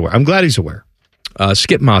sure he is aware. I'm glad he's aware.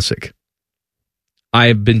 Skip Mossick. I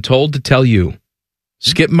have been told to tell you,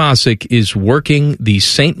 Skip Mossick is working the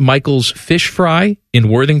St. Michael's fish fry in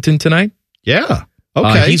Worthington tonight. Yeah.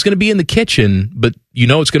 Okay. He's going to be in the kitchen, but you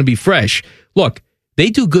know it's going to be fresh. Look, they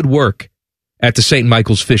do good work at the St.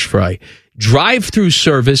 Michael's fish fry. Drive-through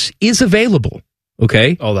service is available.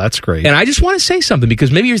 Okay? Oh, that's great. And I just want to say something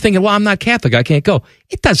because maybe you're thinking, well, I'm not Catholic. I can't go.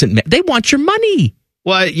 It doesn't matter. They want your money.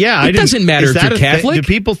 Well, yeah. It doesn't matter if you're Catholic. Do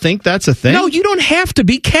people think that's a thing? No, you don't have to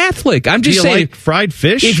be Catholic. I'm just saying. Like fried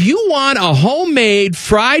fish? If you want a homemade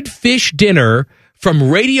fried fish dinner from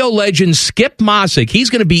radio legend Skip Mossick, he's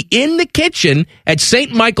going to be in the kitchen at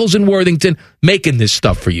St. Michael's in Worthington making this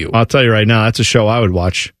stuff for you. I'll tell you right now, that's a show I would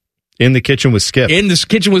watch. In the Kitchen with Skip. In the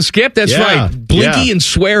Kitchen with Skip? That's right. Blinky and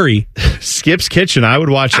sweary. Skip's Kitchen. I would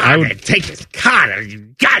watch. I would take this. God,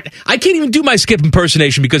 I can't even do my Skip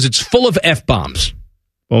impersonation because it's full of F-bombs.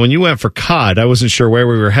 Well, when you went for cod, I wasn't sure where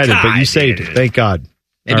we were headed, but you saved it. Thank God.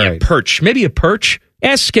 Maybe a perch. Maybe a perch.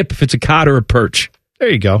 Ask Skip if it's a cod or a perch. There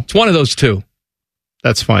you go. It's one of those two.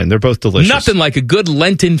 That's fine. They're both delicious. Nothing like a good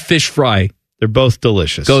Lenten fish fry. They're both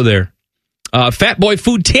delicious. Go there. Fat Boy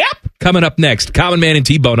Food Tip coming up next. Common Man and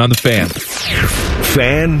T-Bone on the Fan.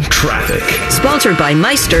 Fan Traffic. Sponsored by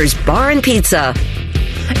Meister's Bar and Pizza.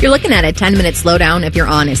 You're looking at a 10-minute slowdown if you're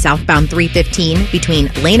on a southbound 315 between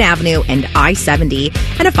Lane Avenue and I-70,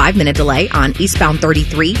 and a 5-minute delay on eastbound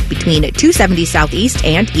 33 between 270 Southeast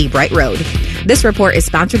and Ebright Road. This report is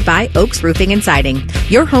sponsored by Oaks Roofing and Siding.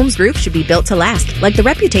 Your home's roof should be built to last, like the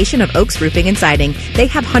reputation of Oaks Roofing and Siding. They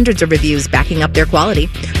have hundreds of reviews backing up their quality.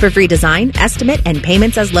 For free design, estimate, and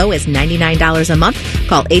payments as low as $99 a month,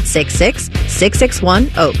 call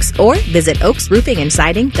 866-661-OAKS or visit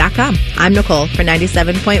oaksroofingandsiding.com. I'm Nicole for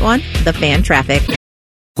 97.1 The Fan Traffic.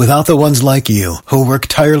 Without the ones like you, who work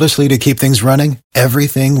tirelessly to keep things running,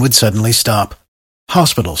 everything would suddenly stop.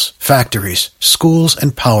 Hospitals, factories, schools,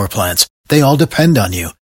 and power plants, they all depend on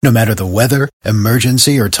you. No matter the weather,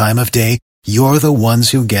 emergency, or time of day, you're the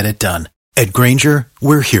ones who get it done. At Grainger,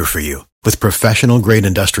 we're here for you with professional-grade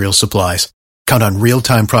industrial supplies. Count on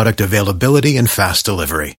real-time product availability and fast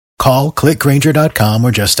delivery. Call, clickgrainger.com,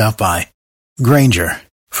 or just stop by. Grainger,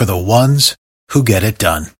 for the ones who get it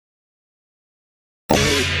done.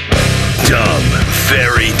 Dumb.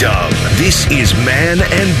 Very dumb. This is Man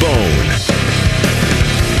and Bone.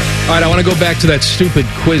 All right, I want to go back to that stupid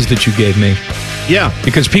quiz that you gave me. Yeah.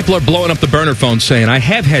 Because people are blowing up the burner phone saying, I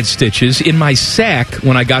have had stitches in my sack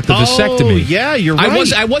when I got the vasectomy. Oh, yeah, you're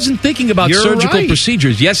right. I wasn't thinking about surgical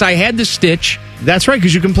procedures. Yes, I had the stitch. That's right,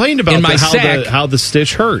 because you complained about in my sack, how the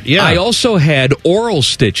stitch hurt. Yeah. I also had oral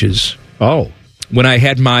stitches. Oh. When I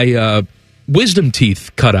had my wisdom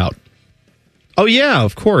teeth cut out. Oh, yeah,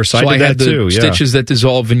 of course. So I did had that too. Stitches that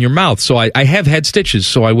dissolve in your mouth. So I have had stitches,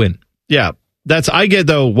 so I win. Yeah. I get,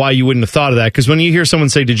 though, why you wouldn't have thought of that. Because when you hear someone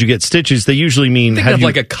say, did you get stitches, they usually mean...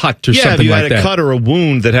 like a cut or something like that. Yeah, if you had a cut or a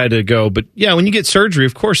wound that had to go. But, yeah, when you get surgery,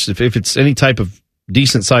 of course, if it's any type of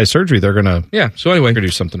decent-sized surgery, they're going to... Yeah, so anyway, do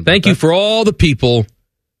something about thank you for all the people,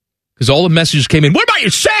 because all the messages came in, what about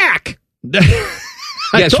your sack?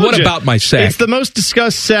 Yes, what about my sack? It's the most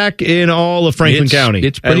discussed sack in all of Franklin County.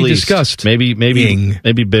 It's pretty discussed. Maybe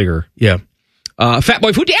bigger. Yeah. Fat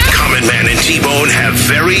Boy Food. Yeah. Common Man and T-Bone have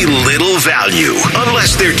very little value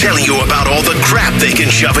unless they're telling you about all the crap they can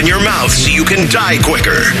shove in your mouth so you can die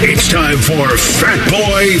quicker. It's time for Fat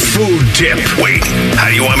Boy Food Tip. Wait, how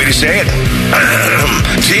do you want me to say it?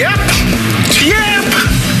 Tip?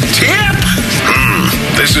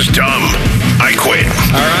 This is dumb. I quit.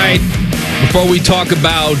 All right. Before we talk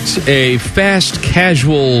about a fast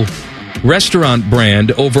casual restaurant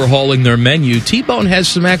brand overhauling their menu, T-Bone has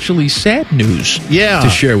some actually sad news to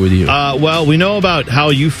share with you. Well, we know about how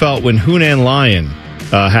you felt when Hunan Lion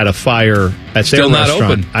had a fire at Still their not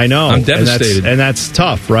restaurant. open. I know. I'm devastated. And that's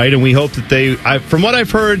tough, right? And we hope that from what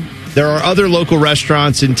I've heard, there are other local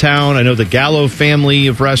restaurants in town. I know the Gallo family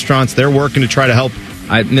of restaurants, they're working to try to help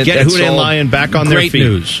get Hunan Lion back on their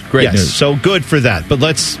feet. Great news. So good for that. But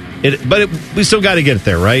we still got to get it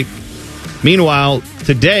there, right? Meanwhile,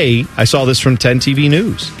 today, I saw this from 10 TV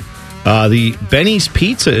News. The Benny's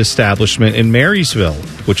Pizza establishment in Marysville,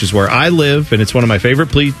 which is where I live, and it's one of my favorite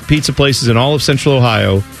pizza places in all of Central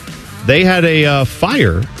Ohio, they had a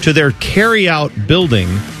fire to their carry-out building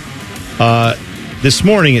this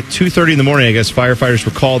morning at 2:30 in the morning. I guess firefighters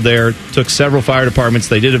were called there, took several fire departments.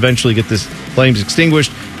 They did eventually get this flames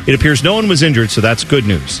extinguished. It appears no one was injured, so that's good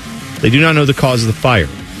news. They do not know the cause of the fire.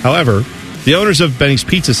 However, the owners of Benny's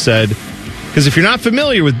Pizza said, because if you're not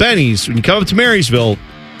familiar with Benny's, when you come up to Marysville,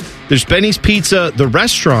 there's Benny's Pizza, the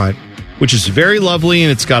restaurant, which is very lovely,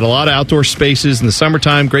 and it's got a lot of outdoor spaces in the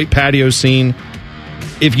summertime, great patio scene.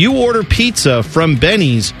 If you order pizza from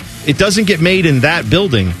Benny's, it doesn't get made in that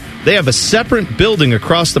building. They have a separate building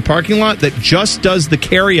across the parking lot that just does the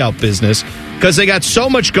carry-out business because they got so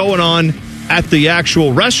much going on at the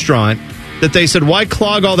actual restaurant that they said, why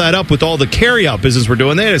clog all that up with all the carry-out business we're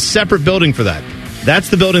doing? They had a separate building for that. That's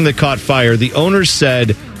the building that caught fire. The owners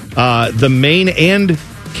said the main and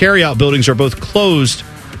carry-out buildings are both closed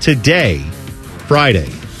today, Friday.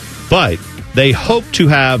 But they hope to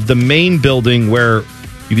have the main building where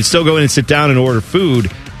you can still go in and sit down and order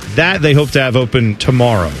food. That they hope to have open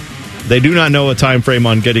tomorrow. They do not know a time frame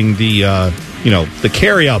on getting the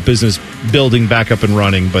carry-out business building back up and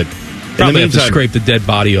running, but probably have to scrape the dead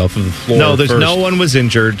body off of the floor. No, first. No one was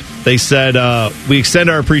injured. They said we extend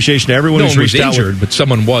our appreciation to everyone who's reached out. But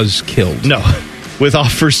someone was killed. No, with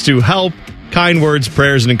offers to help, kind words,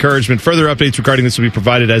 prayers, and encouragement. Further updates regarding this will be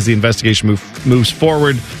provided as the investigation moves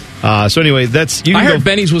forward. So anyway, I heard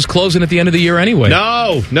Benny's was closing at the end of the year anyway.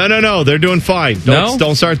 No. They're doing fine.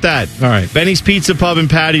 Don't start that. All right. Benny's Pizza Pub and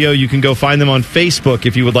Patio. You can go find them on Facebook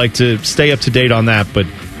if you would like to stay up to date on that. But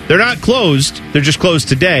they're not closed. They're just closed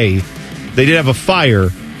today. They did have a fire,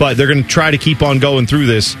 but they're going to try to keep on going through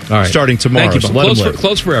this starting tomorrow. Thank you. So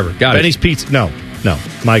close forever. Got Benny's Pizza. No,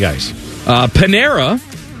 my guys. Panera,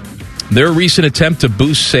 their recent attempt to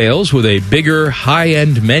boost sales with a bigger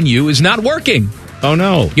high-end menu is not working. Oh,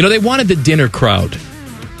 no. They wanted the dinner crowd.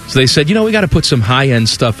 So they said, we got to put some high-end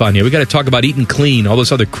stuff on here. We got to talk about eating clean, all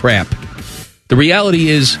this other crap. The reality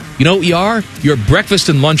is, what you are? You're a breakfast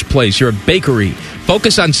and lunch place. You're a bakery.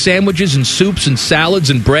 Focus on sandwiches and soups and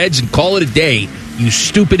salads and breads and call it a day, you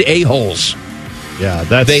stupid a-holes. Yeah,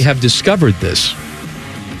 They have discovered this.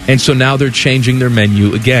 And so now they're changing their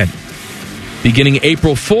menu again. Beginning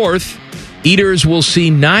April 4th, eaters will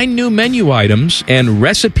see 9 new menu items and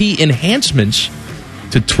recipe enhancements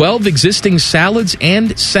to 12 existing salads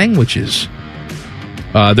and sandwiches.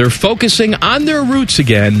 They're focusing on their roots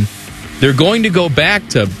again. They're going to go back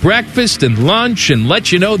to breakfast and lunch and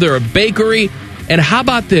let you know they're a bakery. And how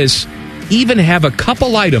about this? Even have a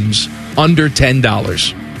couple items under $10.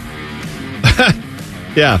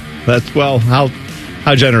 Yeah,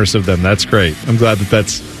 how generous of them. That's great. I'm glad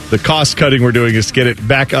that's the cost cutting we're doing is to get it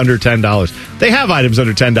back under $10. They have items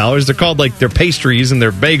under $10. They're called their pastries and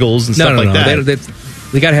their bagels and stuff like that.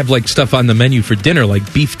 They got to have stuff on the menu for dinner,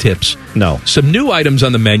 like beef tips. No. Some new items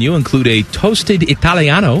on the menu include a toasted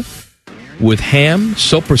Italiano with ham,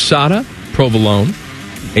 soppressata, provolone,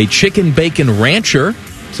 a chicken bacon rancher.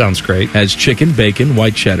 Sounds great. Has chicken, bacon,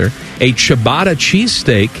 white cheddar, a ciabatta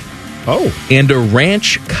cheesesteak, and a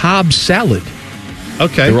ranch Cobb salad.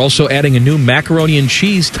 Okay. They're also adding a new macaroni and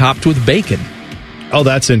cheese topped with bacon. Oh,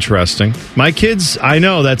 that's interesting. My kids, I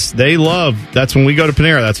know, that's when we go to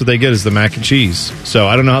Panera, that's what they get is the mac and cheese. So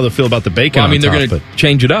I don't know how they'll feel about the bacon. Well, they're going to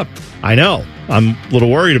change it up. I know. I'm a little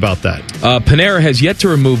worried about that. Panera has yet to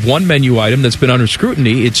remove one menu item that's been under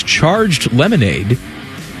scrutiny. It's charged lemonade.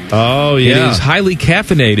 Oh, yeah. It is highly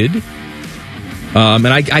caffeinated. And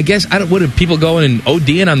I guess, what are people going and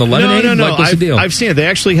ODing on the lemonade? No. Like, what's the deal? I've seen it. They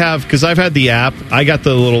actually have, because I've had the app. I got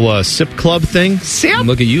the little Sip Club thing. Sip?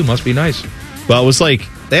 Look at you. Must be nice. Well, it was like,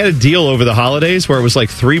 they had a deal over the holidays where it was like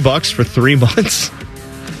 $3 for 3 months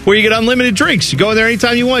where you get unlimited drinks. You go in there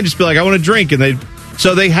anytime you want. Just be like, I want a drink. And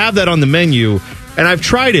so they have that on the menu. And I've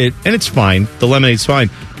tried it, and it's fine. The lemonade's fine.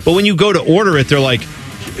 But when you go to order it, they're like,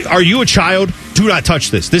 are you a child? Do not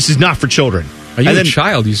touch this. This is not for children. Are you a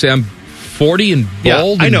child? You say I'm 40 and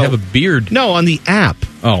bald and have a beard. No, on the app.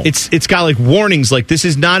 Oh. It's got like warnings like this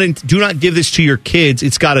is not do not give this to your kids.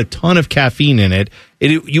 It's got a ton of caffeine in it.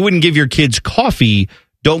 You wouldn't give your kids coffee.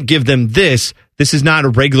 Don't give them this. This is not a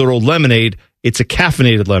regular old lemonade. It's a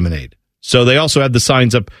caffeinated lemonade. So they also have the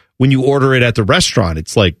signs up when you order it at the restaurant.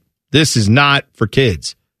 It's like, this is not for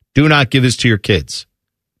kids. Do not give this to your kids.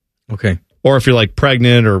 Okay. Or if you're like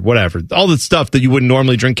pregnant or whatever. All the stuff that you wouldn't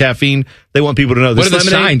normally drink caffeine, they want people to know. This What are the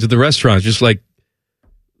signs at the restaurants? Just like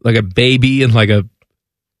a baby and like a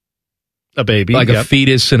baby. Like a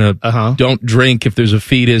fetus and a don't drink if there's a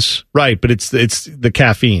fetus. Right, but it's the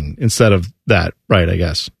caffeine instead of that. Right, I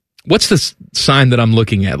guess. What's the sign that I'm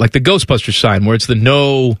looking at? Like the Ghostbusters sign where it's the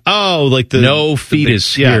no. Oh, like the no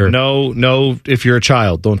fetus here. No. If you're a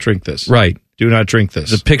child, don't drink this. Right. Do not drink this.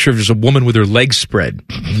 There's a picture of just a woman with her legs spread.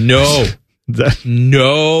 No.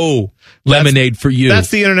 No lemonade for you. That's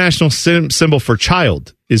the international symbol for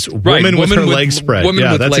child. Is woman with her legs spread.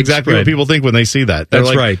 Yeah, that's exactly what people think when they see that. They're that's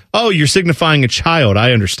like, right. Oh, you're signifying a child.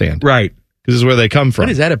 I understand. Right. Because this is where they come from.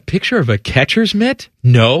 What is that? A picture of a catcher's mitt?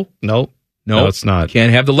 No. No, it's not.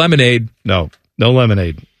 Can't have the lemonade. No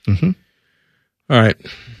lemonade. Mm-hmm. All right.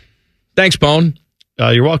 Thanks, Bone.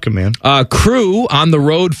 You're welcome, man. Crew on the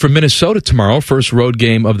road for Minnesota tomorrow, first road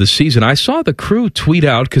game of the season. I saw the Crew tweet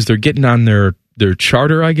out because they're getting on their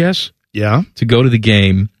charter, I guess. Yeah. To go to the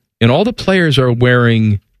game. And all the players are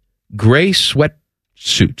wearing gray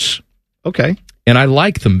sweatsuits. Okay. And I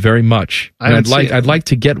like them very much. I'd like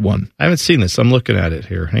to get one. I haven't seen this. I'm looking at it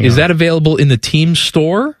here. Is that available in the team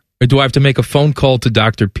store? Or do I have to make a phone call to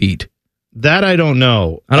Dr. Pete? That I don't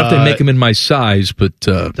know. I don't know if they make them in my size, but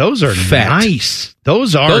those are fat. Nice.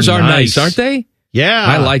 Those are nice, aren't they? Yeah,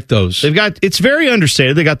 I like those. It's very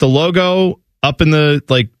understated. They got the logo up in the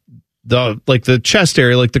chest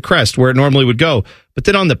area, like the crest where it normally would go. But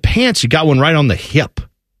then on the pants, you got one right on the hip.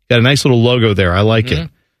 Got a nice little logo there. I like it.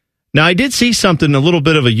 Now I did see something, a little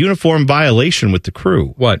bit of a uniform violation with the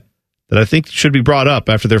Crew. What? That I think should be brought up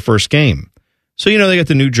after their first game. So, they got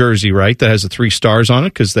the New Jersey, right, that has the 3 stars on it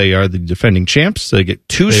because they are the defending champs. So they get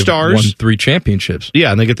 2 stars. Won 3 championships. Yeah,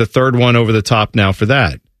 and they get the third one over the top now for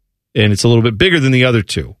that. And it's a little bit bigger than the other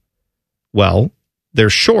 2. Well, their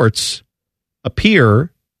shorts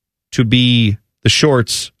appear to be the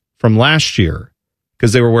shorts from last year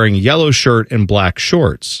because they were wearing a yellow shirt and black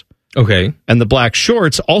shorts. Okay. And the black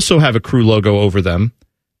shorts also have a Crew logo over them.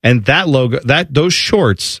 And that logo, those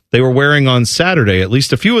shorts they were wearing on Saturday, at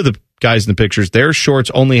least a few of the guys in the pictures, their shorts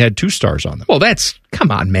only had 2 stars on them. Well, come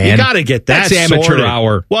on, man. You got to get that. That's amateur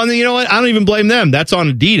hour. Well, and you know what? I don't even blame them. That's on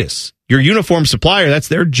Adidas. Your uniform supplier, that's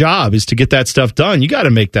their job is to get that stuff done. You got to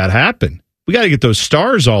make that happen. We got to get those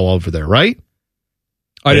stars all over there, right?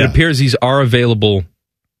 It appears these are available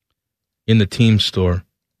in the team store.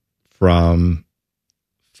 From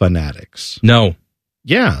Fanatics. No.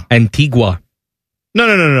 Yeah. Antigua.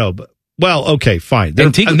 No. Well, okay, fine.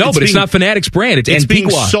 Antigua. No, but it's not Fanatics brand. It's Antigua.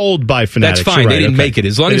 Being sold by Fanatics. That's fine. Right, they didn't make it.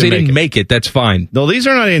 As long as they didn't make it, that's fine. No, these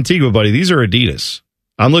are not Antigua, buddy. These are Adidas.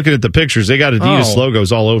 I'm looking at the pictures. They got Adidas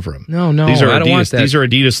logos all over them. No, these are I Adidas. don't want that. These are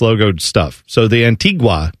Adidas logoed stuff. So the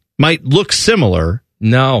Antigua might look similar.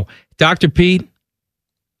 No. Dr. Pete,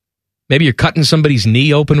 maybe you're cutting somebody's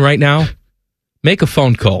knee open right now. Make a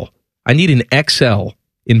phone call. I need an XL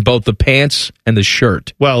in both the pants and the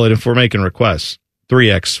shirt. Well, and if we're making requests,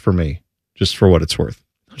 3X for me, just for what it's worth.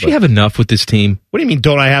 Don't you have enough with this team? What do you mean,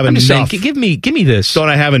 don't I have enough? Saying, give me this. Don't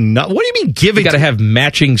I have enough? What do you mean giving? You got to have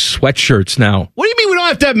matching sweatshirts now. What do you mean we don't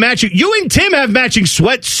have to have matching? You and Tim have matching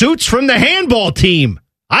sweatsuits from the handball team.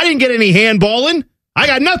 I didn't get any handballing. I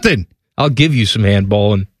got nothing. I'll give you some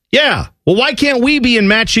handballing. Yeah. Well, why can't we be in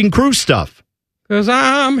matching Crew stuff? Because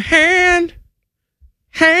I'm handballing.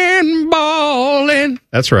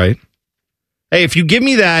 That's right. Hey, if you give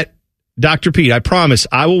me that, Dr. Pete, I promise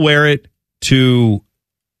I will wear it to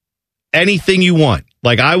anything you want.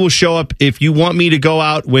 Like, I will show up if you want me to go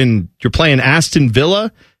out when you're playing Aston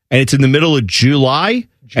Villa and it's in the middle of July.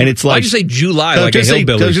 And it's like, why'd you say July like a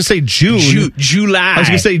hillbilly? I was just say June. July. I was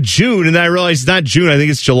going to say June, and then I realized it's not June. I think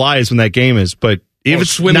it's July is when that game is. But if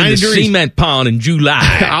it's swimming in the cement pond in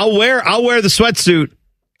July, I'll wear the sweatsuit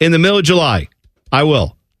in the middle of July. I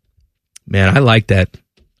will. Man, I like that.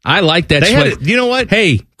 I like that sweat. You know what?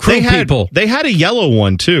 Hey, crew people. They had a yellow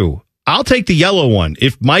one, too. I'll take the yellow one.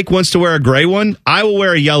 If Mike wants to wear a gray one, I will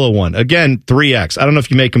wear a yellow one. Again, 3X. I don't know if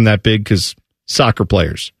you make them that big because soccer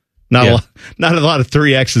players. Not a lot of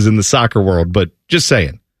 3Xs in the soccer world, but just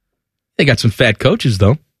saying. They got some fat coaches,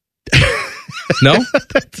 though. No?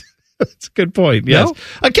 That's a good point. Yes.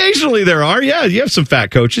 No? Occasionally there are. Yeah, you have some fat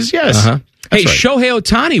coaches. Yes. Uh-huh. Hey, right. Shohei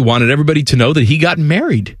Ohtani wanted everybody to know that he got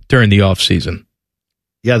married during the offseason.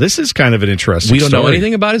 Yeah, this is kind of an interesting We don't story. know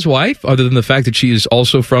anything about his wife other than the fact that she is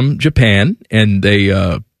also from Japan, and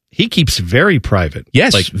he keeps very private.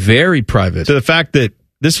 Yes, very private. To the fact that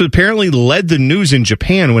this apparently led the news in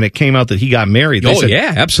Japan when it came out that he got married.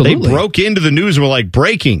 Yeah, absolutely. They broke into the news and were like,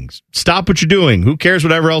 breaking, stop what you're doing. Who cares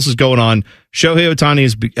whatever else is going on? Shohei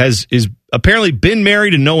Ohtani is apparently been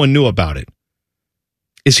married and no one knew about it.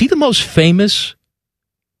 Is he the most famous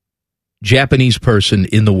Japanese person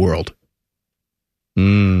in the world?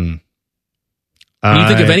 When you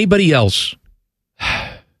think of anybody else?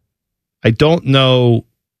 I don't know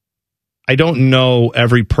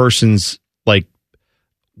every person's, like,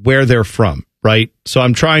 where they're from, right? So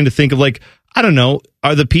I'm trying to think of, like, I don't know,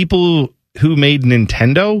 are the people who made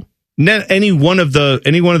Nintendo, any one of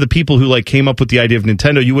the people who, like, came up with the idea of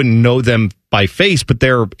Nintendo, you wouldn't know them by face, but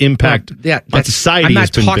their impact on society I'm not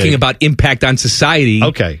has been talking big. about impact on society.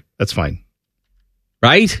 Okay, that's fine.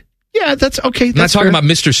 Right? Yeah, that's okay. I'm not talking about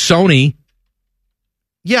Mr. Sony.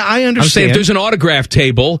 Yeah, I understand. I'm saying if there's an autograph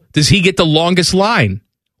table, does he get the longest line?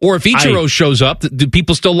 Or if Ichiro shows up, do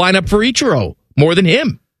people still line up for Ichiro more than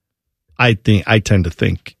him? I tend to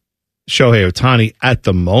think Shohei Ohtani at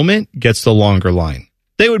the moment gets the longer line.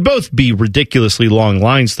 They would both be ridiculously long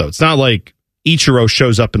lines, though. It's not like Ichiro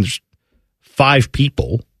shows up and there's 5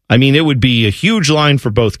 people. I mean, it would be a huge line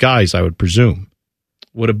for both guys, I would presume.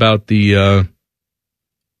 What about the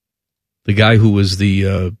guy who was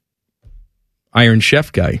the Iron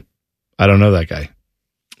Chef guy? I don't know that guy.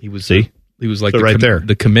 He was like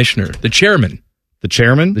the commissioner, the chairman. The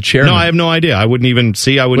chairman? The chairman. No, I have no idea. I wouldn't even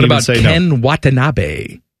say What no. about Ken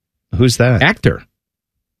Watanabe? Who's that? Actor.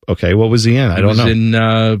 Okay, what was he in? I don't know. He was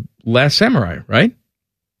in Last Samurai, right?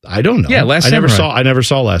 I don't know. Yeah, Last Samurai. I never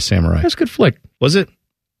saw Last Samurai. That's a good flick. Was it? Is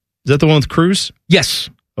that the one with Cruz?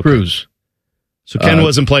 Yes, okay. Cruz. So Ken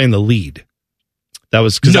wasn't playing the lead. That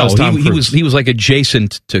was because that was Tom Cruise. He was like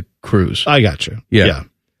adjacent to Cruz. I got you. Yeah.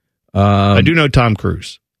 I do know Tom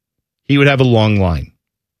Cruise. He would have a long line.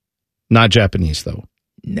 Not Japanese, though.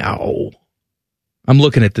 No. I'm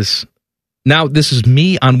looking at this. Now, this is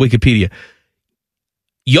me on Wikipedia.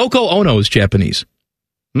 Yoko Ono is Japanese.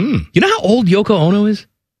 You know how old Yoko Ono is?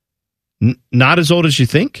 Not as old as you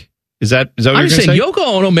think? Is that what I'm you're saying? Yoko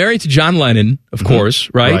Ono married to John Lennon, of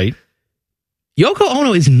course, right? Right. Yoko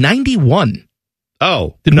Ono is 91.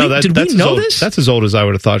 Oh. Did we know this? That's as old as I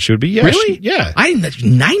would have thought she would be. Yeah, really? Yeah. I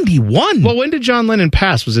didn't. 91. Well, when did John Lennon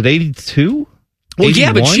pass? Was it 82? Well, 81?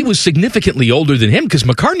 Yeah, but she was significantly older than him because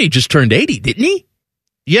McCartney just turned 80, didn't he?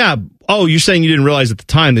 Yeah. Oh, you're saying you didn't realize at the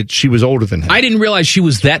time that she was older than him? I didn't realize she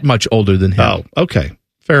was that much older than him. Oh, okay.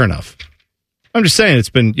 Fair enough. I'm just saying it's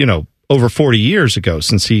been, over 40 years ago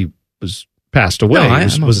since he was passed away.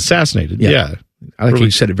 No, was assassinated. Yeah. I like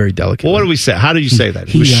you said it very delicately. Well, what did we say? How did you say that?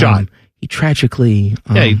 He was shot. He tragically...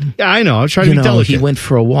 yeah, I know. I was trying to be delicate. He went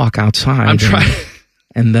for a walk outside. I'm trying...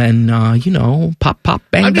 And then, pop, pop,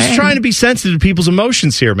 bang, I'm just trying to be sensitive to people's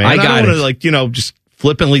emotions here, man. I don't want to, just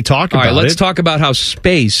flippantly talk about it. All right, let's talk about how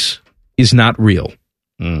space is not real.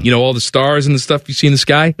 All the stars and the stuff you see in the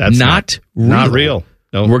sky? That's not real. Not real.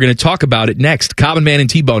 No. We're going to talk about it next. Common Man and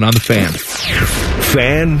T-Bone on the Fan.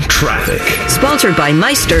 Fan Traffic. Sponsored by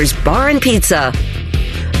Meister's Bar and Pizza.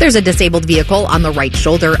 There's a disabled vehicle on the right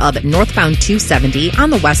shoulder of northbound 270 on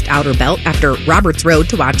the west outer belt after Roberts Road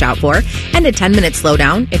to watch out for, and a 10-minute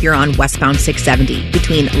slowdown if you're on westbound 670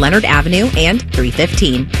 between Leonard Avenue and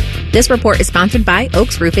 315. This report is sponsored by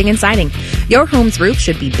Oaks Roofing and Siding. Your home's roof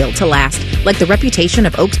should be built to last. Like the reputation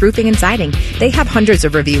of Oaks Roofing and Siding, they have hundreds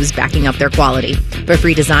of reviews backing up their quality. For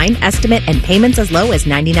free design, estimate, and payments as low as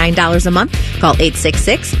 $99 a month, call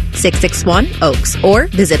 866-661-OAKS or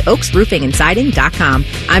visit oaksroofingandsiding.com.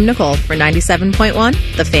 I'm Nicole for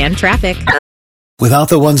 97.1, The Fan Traffic. Without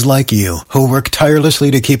the ones like you, who work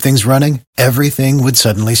tirelessly to keep things running, everything would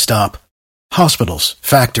suddenly stop. Hospitals,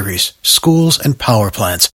 factories, schools, and power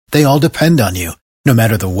plants, they all depend on you. No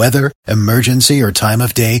matter the weather, emergency, or time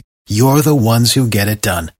of day, you're the ones who get it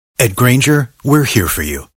done. At Grainger, we're here for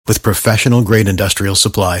you with professional-grade industrial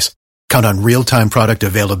supplies. Count on real-time product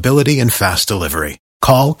availability and fast delivery.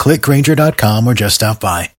 Call, click Grainger.com, or just stop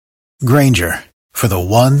by. Grainger, for the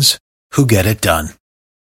ones who get it done.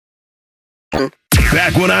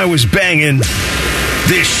 Back when I was banging,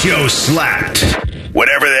 This show slapped.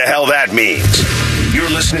 Whatever the hell that means. You're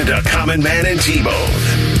listening to Common Man and T-Bone.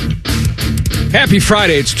 Happy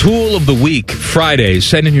Friday. It's Tool of the Week Fridays.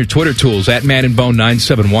 Send in your Twitter tools at Man and Bone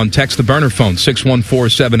 971. Text the burner phone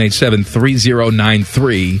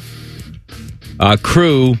 614-787-3093.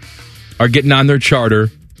 Crew are getting on their charter,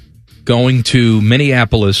 going to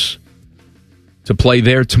Minneapolis to play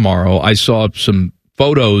there tomorrow. I saw some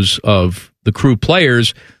photos of the Crew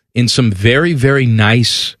players in some very, very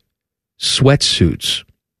nice sweatsuits.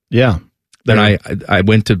 Yeah. And I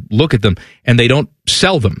went to look at them, and they don't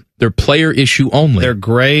sell them. They're player issue only. They're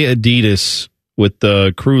gray Adidas with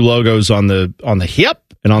the Crew logos on the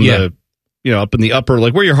hip and on the, up in the upper,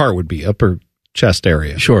 like where your heart would be, upper chest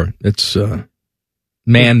area. Sure. It's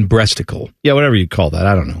man breasticle. Yeah, whatever you call that.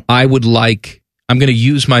 I don't know. I'm going to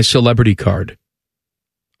use my celebrity card. Okay.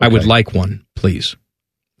 I would like one, please.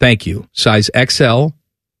 Thank you. Size XL.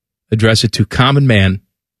 Address it to Common Man,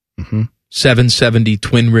 770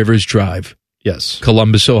 Twin Rivers Drive. Yes.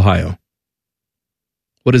 Columbus, Ohio.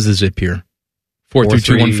 What is the zip here?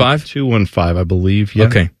 43215? 215, I believe. Yeah.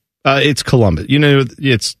 Okay. It's Columbus.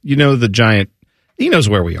 The giant. He knows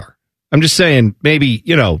where we are. I'm just saying, maybe,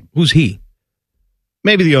 Who's he?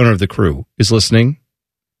 Maybe the owner of the Crew is listening.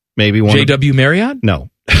 Maybe one. J.W. Marriott? No.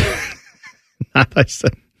 I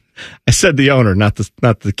said the owner, not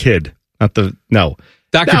the kid. No.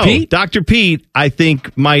 Dr. Pete? Dr. Pete, I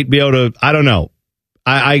think, might be able to, I don't know.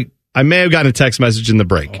 I may have gotten a text message in the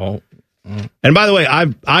break. Oh. And by the way,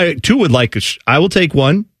 I too would like I will take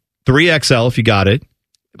one, 3XL if you got it.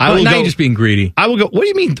 You're just being greedy. I will go, what do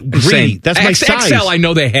you mean greedy? That's my size. XL I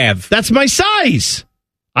know they have. That's my size.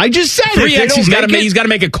 I just said 3X, he's got to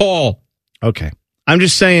make a call. Okay. I'm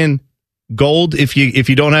just saying gold, if you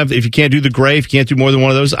can't do the gray, if you can't do more than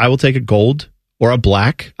one of those, I will take a gold or a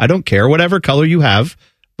black. I don't care, whatever color you have.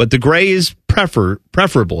 But the gray is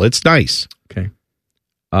preferable. It's nice. Okay.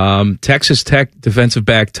 Texas Tech defensive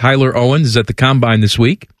back Tyler Owens is at the Combine this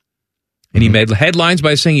week. And he made headlines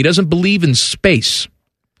by saying he doesn't believe in space.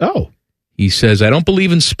 Oh. He says, I don't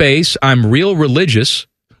believe in space. I'm real religious.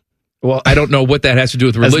 Well, I don't know what that has to do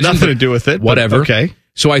with religion. Has nothing to do with it. Whatever. Okay.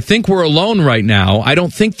 So I think we're alone right now. I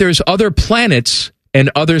don't think there's other planets and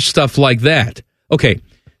other stuff like that. Okay.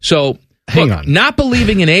 So hang on. Not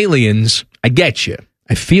believing in aliens, I get you.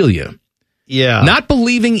 I feel you. Yeah. Not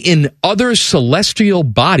believing in other celestial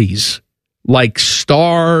bodies like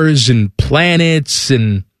stars and planets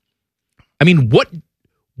and I mean, what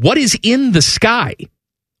is in the sky?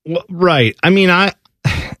 Well, right. I mean, I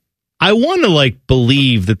want to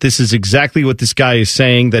believe that this is exactly what this guy is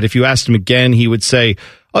saying, that if you asked him again, he would say,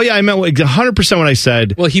 oh yeah, I meant 100% what I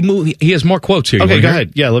said. Well, he has more quotes here. Okay, go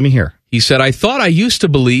ahead. Yeah, let me hear. He said, I thought I used to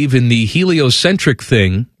believe in the heliocentric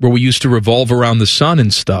thing where we used to revolve around the sun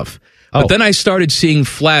and stuff. But then I started seeing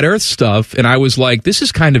flat earth stuff, and I was like, this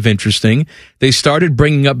is kind of interesting. They started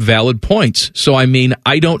bringing up valid points. So, I mean,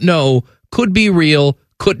 I don't know. Could be real,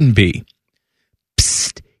 couldn't be.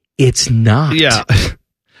 Psst, it's not. Yeah.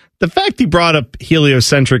 The fact he brought up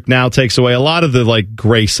heliocentric now takes away a lot of the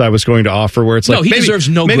grace I was going to offer, where it's no, he deserves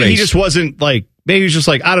no maybe grace. He just wasn't maybe he's just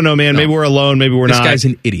I don't know, man. No. Maybe we're alone. Maybe we're not. This guy's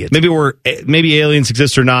an idiot. Maybe aliens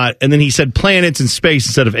exist or not. And then he said planets and space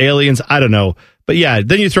instead of aliens. I don't know. But yeah,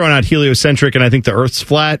 then you're throwing out heliocentric and I think the Earth's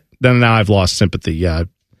flat. Then now I've lost sympathy. Yeah.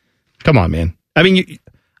 Come on, man. I mean,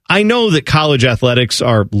 I know that college athletics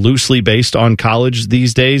are loosely based on college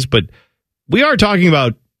these days, but we are talking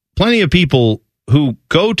about plenty of people who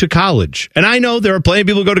go to college. And I know there are plenty of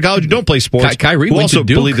people who go to college who don't play sports. Kyrie who went also to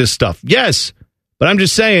Duke. believe this stuff. Yes. But I'm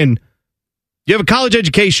just saying, you have a college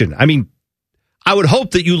education. I mean, I would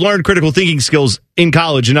hope that you learned critical thinking skills in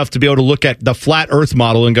college enough to be able to look at the flat earth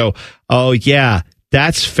model and go, oh, yeah,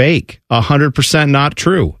 that's fake. 100% not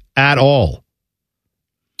true at all.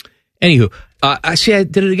 Anywho, I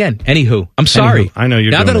did it again. Anywho, I'm sorry. Anywho, I know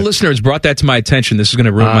you're now doing that a it. listener has brought that to my attention, this is going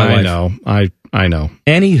to ruin my life. I know.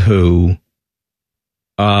 Anywho,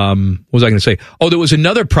 what was I going to say? Oh, there was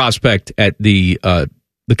another prospect at the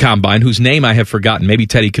Combine whose name I have forgotten. Maybe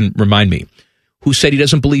Teddy can remind me. Who said he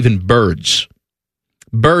doesn't believe in birds.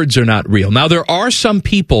 Birds are not real. Now, there are some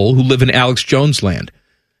people who live in Alex Jones land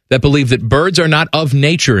that believe that birds are not of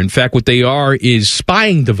nature. In fact, what they are is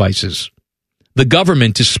spying devices. The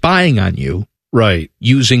government is spying on you, right,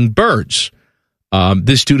 using birds.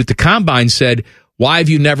 This dude at the Combine said, why have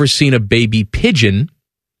you never seen a baby pigeon?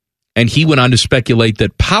 And he went on to speculate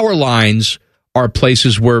that power lines are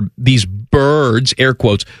places where these birds, air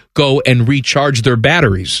quotes, go and recharge their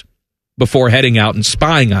batteries before heading out and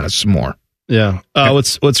spying on us some more. Yeah.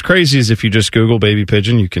 What's crazy is if you just Google baby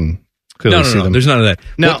pigeon, you can clearly see them. There's none of that.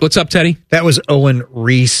 No. What's up, Teddy? That was Owen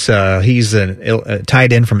Reese. He's a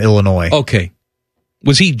tight end from Illinois. Okay.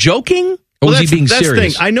 Was he joking? Or was he being that's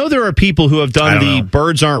serious? The thing. I know there are people who have done the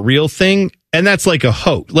birds aren't real thing, and that's like a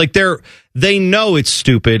hoax. Like they know it's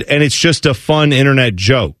stupid, and it's just a fun internet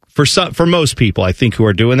joke for most people, I think, who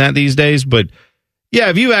are doing that these days. But yeah,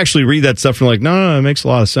 if you actually read that stuff and you're like, no, it makes a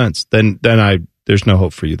lot of sense, then there's no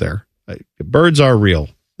hope for you there. Birds are real.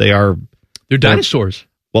 They're dinosaurs.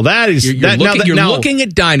 Well, that is you're looking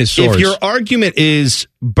at dinosaurs. If your argument is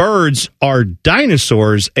birds are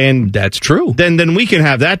dinosaurs, and that's true, then we can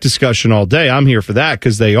have that discussion all day. I'm here for that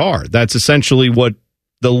because they are. That's essentially what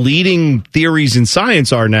the leading theories in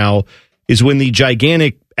science are now. Is when the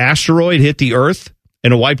gigantic asteroid hit the Earth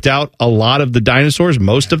and wiped out a lot of the dinosaurs,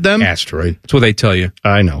 most of them. Asteroid. That's what they tell you.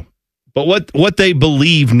 I know, but what they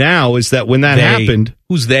believe now is that when that happened,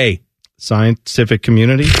 who's they? Scientific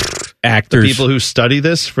community. Actors. The people who study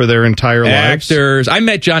this for their entire lives. Actors. I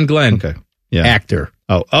met John Glenn. Okay. Yeah. Actor.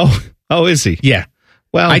 Oh, is he? Yeah.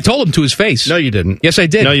 Well, I told him to his face. No, you didn't. Yes, I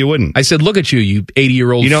did. No, you wouldn't. I said, look at you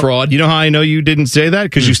 80-year-old fraud. You know how I know you didn't say that?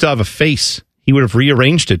 Because you still have a face. He would have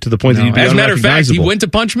rearranged it to the point that you'd be As a matter of fact, he unrecognizable. went to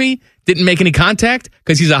punch me, didn't make any contact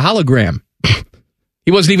because he's a hologram.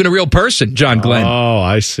 He wasn't even a real person, John Glenn. Oh,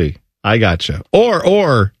 I see. I gotcha.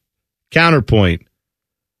 Or counterpoint.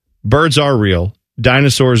 Birds are real.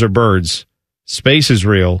 Dinosaurs are birds. Space is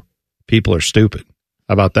real. People are stupid.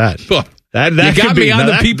 How about that? That you got could be, me on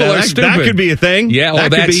the people are stupid. That could be a thing. Yeah, well,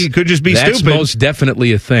 that could just be that's stupid. most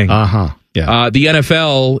definitely a thing. Yeah. The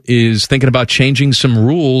NFL is thinking about changing some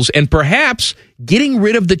rules and perhaps getting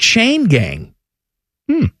rid of the chain gang.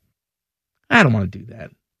 I don't want to do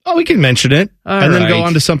that. Oh, we can mention it and then go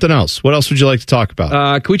on to something else. What else would you like to talk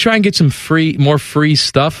about? Can we try and get some more free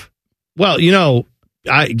stuff? Well,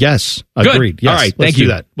 yes, Good. agreed. Yes, all right, let's thank do you.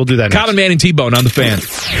 that. We'll do that. Common Man and T-Bone on the Fan.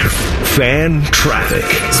 Fan traffic.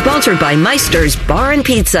 Sponsored by Meister's Bar and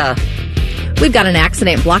Pizza. We've got an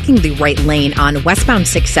accident blocking the right lane on westbound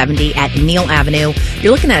 670 at Neal Avenue.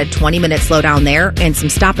 You're looking at a 20-minute slowdown there and some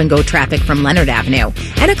stop-and-go traffic from Leonard Avenue.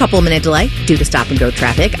 And a couple-minute delay due to stop-and-go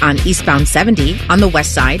traffic on eastbound 70 on the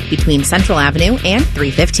west side between Central Avenue and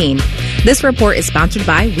 315. This report is sponsored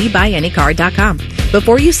by WeBuyAnyCar.com.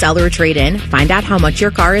 Before you sell or trade in, find out how much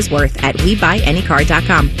your car is worth at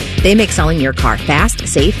WeBuyAnyCar.com. They make selling your car fast,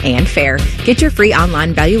 safe, and fair. Get your free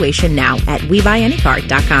online valuation now at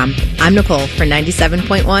WeBuyAnyCar.com. I'm Nicole for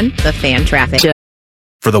 97.1 The Fan Traffic.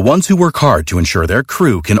 For the ones who work hard to ensure their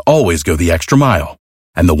crew can always go the extra mile,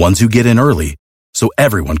 and the ones who get in early so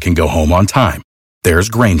everyone can go home on time, there's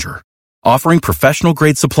Grainger, offering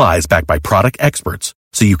professional-grade supplies backed by product experts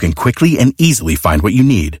so you can quickly and easily find what you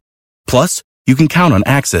need. Plus, you can count on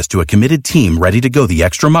access to a committed team ready to go the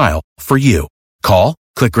extra mile for you. Call,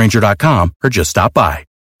 click Grainger.com, or just stop by.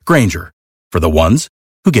 Grainger, for the ones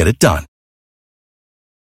who get it done.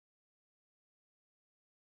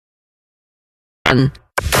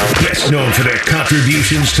 Best known for their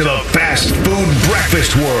contributions to the fast food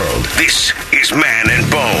breakfast world. This is Man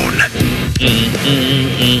and Bone.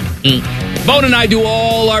 Bone and I do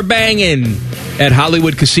all our banging at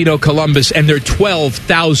Hollywood Casino Columbus and their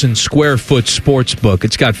 12,000 square foot sports book.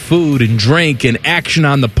 It's got food and drink and action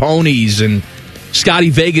on the ponies, and Scotty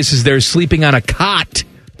Vegas is there sleeping on a cot.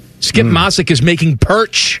 Skip Mosick is making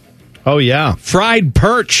perch. Oh, yeah. Fried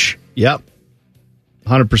perch. Yep.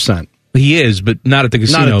 100%. He is, but not at the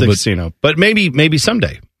casino. Not at the casino. But maybe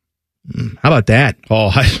someday. How about that?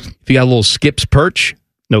 Oh, if you got a little Skip's perch.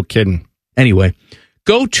 No kidding. Anyway,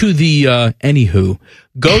 go to the,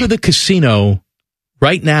 go to the casino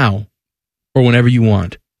right now or whenever you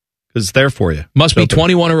want. Because it's there for you. Must be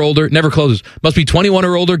 21 or older. Never closes. Must be 21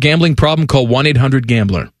 or older. Gambling problem. Call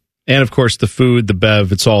 1-800-GAMBLER. And, of course, the food, the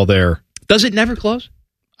bev, it's all there. Does it never close?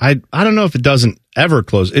 I don't know if it doesn't ever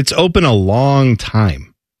close. It's open a long time.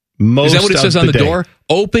 Is that what it says on the door?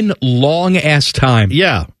 Open long-ass time.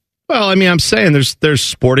 Yeah. Well, I mean, I'm saying there's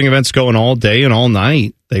sporting events going all day and all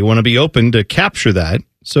night. They want to be open to capture that.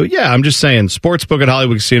 So, yeah, I'm just saying, Sportsbook at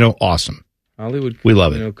Hollywood Casino, awesome. Hollywood we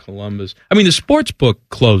love Casino, Columbus. I mean, the Sportsbook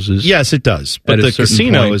closes. Yes, it does. But the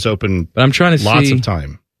casino is open but I'm trying to lots of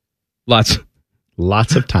time. Lots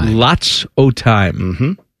of time. Lots of time.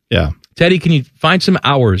 Mm-hmm. Yeah. Teddy, can you find some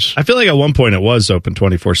hours? I feel like at one point it was open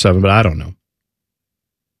 24/7, but I don't know.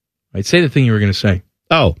 Right, say the thing you were going to say.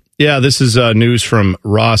 Oh, yeah, this is news from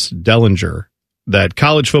Ross Dellinger that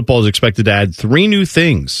college football is expected to add 3 new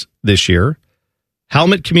things this year.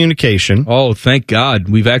 Helmet communication. Oh, thank God.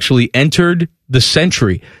 We've actually entered the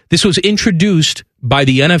century. This was introduced by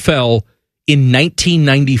the NFL in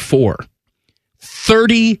 1994.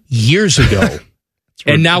 30 years ago.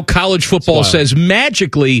 And now college football says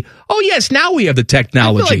magically, oh, yes, now we have the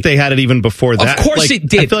technology. I feel like they had it even before that. Of course it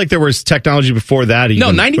did. I feel like there was technology before that.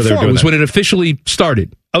 No, 94 was when it officially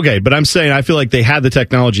started. Okay, but I'm saying I feel like they had the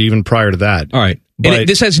technology even prior to that. All right. But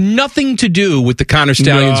this has nothing to do with the Connor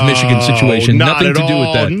Stallions Michigan situation. Nothing to do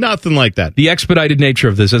with that. Nothing like that. The expedited nature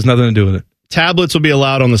of this has nothing to do with it. Tablets will be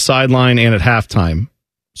allowed on the sideline and at halftime.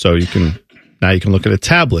 So you can look at a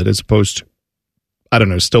tablet as opposed to, I don't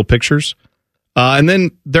know, still pictures. And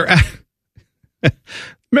then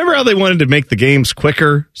remember how they wanted to make the games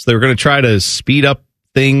quicker? So they were going to try to speed up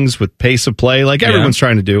things with pace of play, like everyone's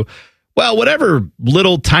trying to do. Well, whatever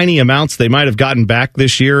little tiny amounts they might have gotten back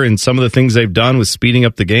this year and some of the things they've done with speeding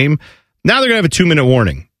up the game, now they're going to have a 2-minute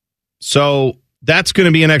warning. So that's going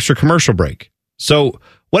to be an extra commercial break. So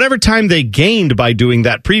whatever time they gained by doing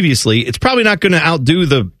that previously, it's probably not going to outdo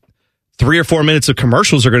the 3 or 4 minutes of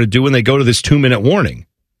commercials they're going to do when they go to this 2-minute warning.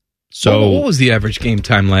 So what was the average game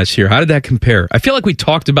time last year? How did that compare? I feel like we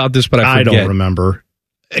talked about this, but I forget. I don't remember.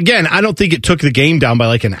 Again, I don't think it took the game down by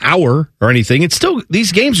like an hour or anything. It's still,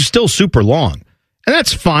 these games are still super long. And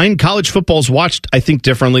that's fine. College football's watched, I think,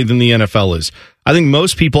 differently than the NFL is. I think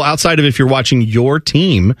most people, outside of if you're watching your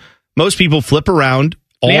team, most people flip around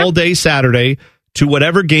all day Saturday to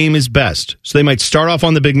whatever game is best. So they might start off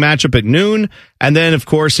on the big matchup at noon, and then, of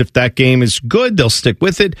course, if that game is good, they'll stick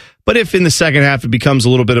with it. But if in the second half it becomes a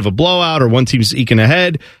little bit of a blowout or one team's eking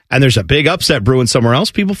ahead and there's a big upset brewing somewhere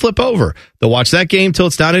else, people flip over. They'll watch that game till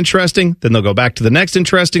it's not interesting, then they'll go back to the next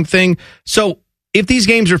interesting thing. So if these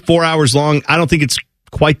games are 4 hours long, I don't think it's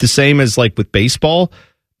quite the same as like with baseball,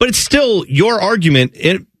 but it's still your argument.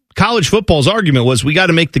 College football's argument was we got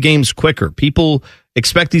to make the games quicker. People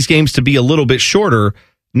expect these games to be a little bit shorter.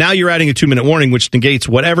 Now you're adding a 2-minute warning, which negates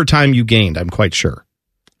whatever time you gained, I'm quite sure.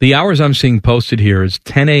 The hours I'm seeing posted here is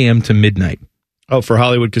 10 a.m. to midnight. Oh, for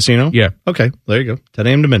Hollywood Casino? Yeah. Okay, there you go. 10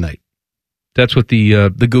 a.m. to midnight. That's what the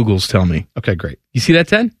Googles tell me. Okay, great. You see that,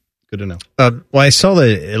 Ted? Good to know. Well, I saw that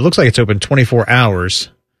it looks like it's open 24 hours.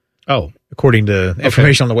 Oh. According to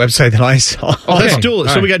information on the website that I saw. Oh, that's dual.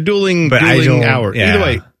 So we got dueling hour. Yeah. Either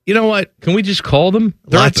way, you know what? Can we just call them?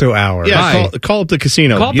 Lots of hours. Yeah, call up the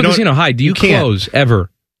casino. Call up the casino. Hi, do you close ever?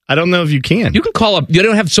 I don't know if you can. You can call up. You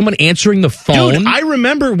don't have someone answering the phone. Dude, I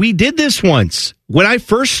remember we did this once. When I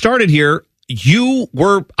first started here,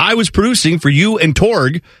 I was producing for you and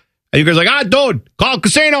Torg. And you guys were like, dude, call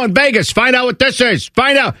casino in Vegas. Find out what this is.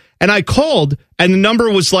 Find out. And I called, and the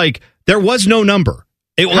number was like, there was no number.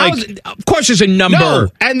 Of course there's a number. No.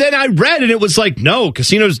 And then I read, and it was like, no,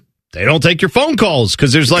 casinos, they don't take your phone calls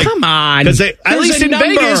because there's like, come on, because at least in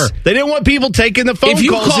Vegas they didn't want people taking the phone calls. If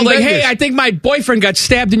you call like, Vegas. hey, I think my boyfriend got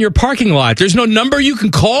stabbed in your parking lot, there's no number you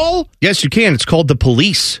can call. Yes, you can. It's called the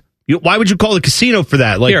police. Why would you call the casino for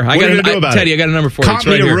that? Like, here, what are you going to do about Teddy, it? I got a number for you. Cop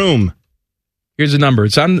me a room. Here's the number.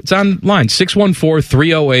 It's online.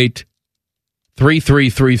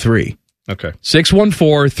 614-308-3333. Okay.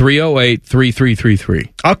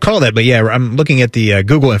 614-308-3333. I'll call that, but yeah, I'm looking at the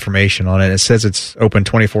Google information on it. It says it's open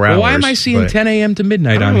 24 hours. Well, why am I seeing 10 a.m. to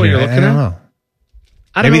midnight on here? You're looking I don't know.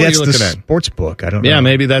 Maybe that's the sports book. I don't know. Yeah,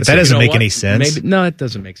 maybe that's that doesn't make any sense. No, it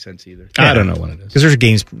doesn't make sense either. I don't know what it is. Because there's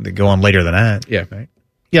games that go on later than that. Yeah. Right?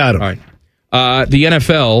 Yeah, I don't know. All right. The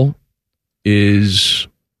NFL is,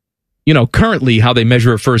 currently how they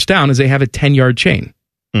measure a first down is they have a 10-yard chain,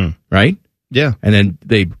 right? Yeah. And then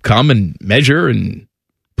they come and measure and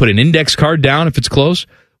put an index card down if it's close.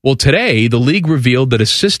 Well, today, the league revealed that a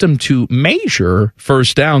system to measure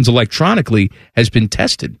first downs electronically has been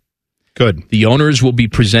tested. Good. The owners will be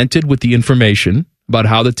presented with the information about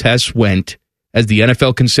how the tests went as the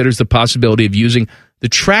NFL considers the possibility of using the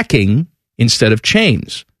tracking instead of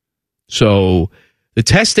chains. So the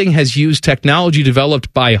testing has used technology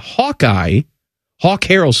developed by Hawk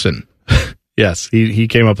Harrelson. Yes, he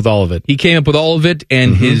came up with all of it. He came up with all of it,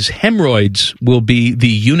 and his hemorrhoids will be the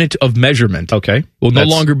unit of measurement. Okay. Will no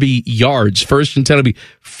longer be yards. First and 10 will be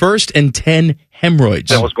first and 10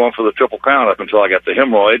 hemorrhoids. I was going for the triple count up until I got the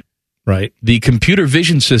hemorrhoid. Right. The computer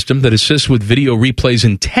vision system that assists with video replays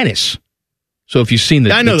in tennis. So if you've seen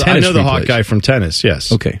the I know tennis the replays. Hawk guy from tennis,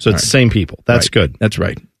 yes. Okay. So it's the same people. That's good. That's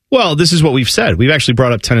right. Well, this is what we've said. We've actually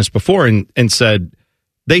brought up tennis before and said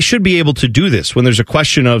they should be able to do this when there's a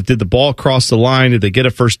question of did the ball cross the line, did they get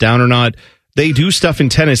a first down or not. They do stuff in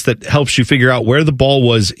tennis that helps you figure out where the ball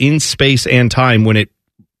was in space and time when it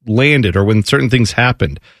landed or when certain things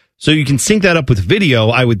happened. So you can sync that up with video,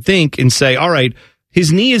 I would think, and say, all right,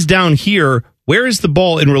 his knee is down here. Where is the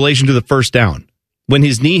ball in relation to the first down? When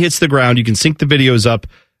his knee hits the ground, you can sync the videos up.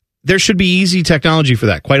 There should be easy technology for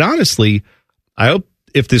that. Quite honestly, I hope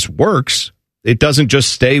if this works, it doesn't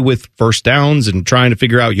just stay with first downs and trying to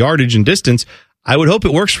figure out yardage and distance. I would hope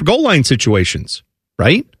it works for goal line situations,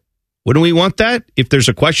 right? Wouldn't we want that? If there's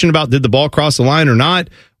a question about did the ball cross the line or not,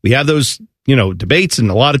 we have those, debates, and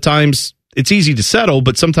a lot of times it's easy to settle,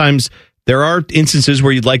 but sometimes there are instances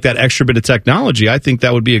where you'd like that extra bit of technology. I think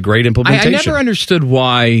that would be a great implementation. I never understood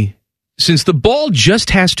why, since the ball just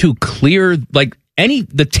has to clear,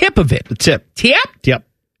 the tip of it. The tip. Yep.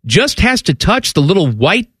 Just has to touch the little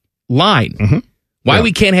white line. Mm-hmm. Why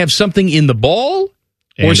we can't have something in the ball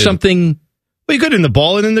or something... Well, you could in the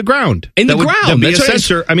ball and in the ground. In the ground. That's a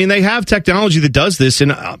sensor. I mean, they have technology that does this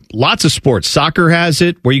in lots of sports. Soccer has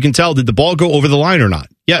it, where you can tell, did the ball go over the line or not?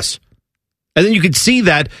 Yes. And then you can see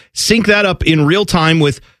that, sync that up in real time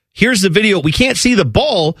with, here's the video. We can't see the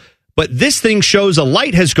ball, but this thing shows a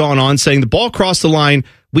light has gone on saying the ball crossed the line.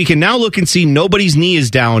 We can now look and see nobody's knee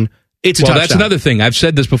is down. It's a touchdown. That's another thing. I've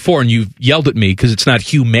said this before, and you've yelled at me because it's not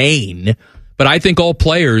humane, but I think all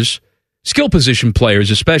players... skill position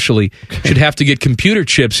players especially should have to get computer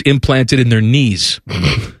chips implanted in their knees.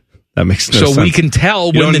 That makes no sense. So we can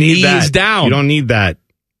tell when the knee is down. You don't need that.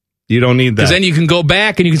 Because then you can go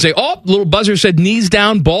back and you can say, little buzzer said knees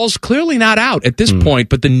down, ball's clearly not out at this point,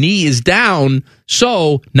 but the knee is down,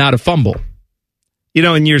 so not a fumble.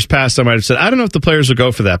 In years past, I might have said, I don't know if the players will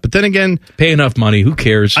go for that. But then again... pay enough money, who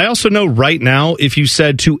cares? I also know right now, if you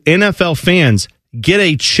said to NFL fans... get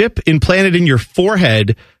a chip implanted in your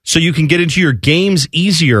forehead so you can get into your games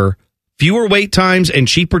easier, fewer wait times, and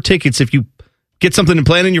cheaper tickets if you get something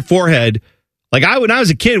implanted in your forehead. When I was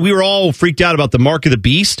a kid, we were all freaked out about the mark of the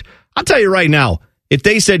beast. I'll tell you right now, if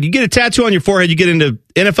they said you get a tattoo on your forehead, you get into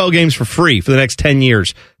NFL games for free for the next 10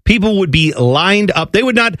 years, people would be lined up. They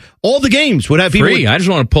would not, all the games would have people. Free? I just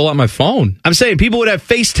want to pull out my phone. I'm saying people would have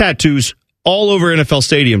face tattoos all over NFL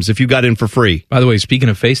stadiums if you got in for free. By the way, speaking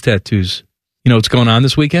of face tattoos, you know what's going on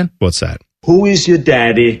this weekend? What's that? Who is your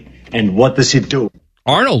daddy and what does he do?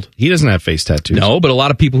 Arnold. He doesn't have face tattoos. No, but a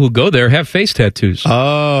lot of people who go there have face tattoos.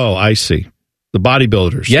 Oh, I see. The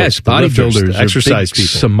bodybuilders. Yes, the bodybuilders. the exercise people.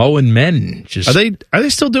 Samoan men. Are they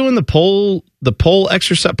still doing the pole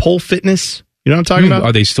exercise, pole fitness? You know what I'm talking about?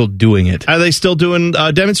 Are they still doing it? Are they still doing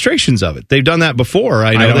demonstrations of it? They've done that before.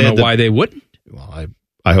 I don't know why they wouldn't. Well,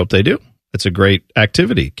 I hope they do. It's a great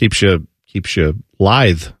activity. Keeps you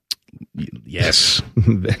lithe. Yes.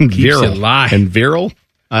 And virile. And virile?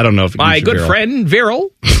 I don't know if it my keeps you good virile. friend,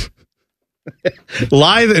 virile.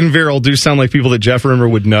 Lithe and virile do sound like people that Jeff Rimmer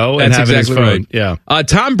would know. That's and have exactly in his phone. right. Yeah.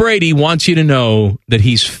 Tom Brady wants you to know that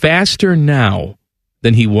he's faster now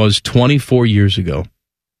than he was 24 years ago.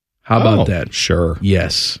 How about that? Sure.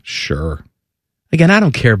 Yes. Sure. Again, I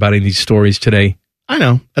don't care about any of these stories today. I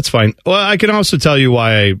know. That's fine. Well, I can also tell you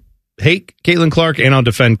why I hate Caitlin Clark, and I'll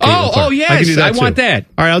defend Caitlin Clark. Oh, yes. I can do that want that.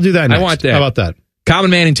 All right, I'll do that next. I want that. How about that? Common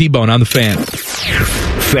Man and T-Bone on the Fan.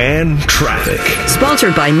 Fan traffic.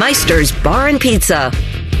 Sponsored by Meister's Bar and Pizza.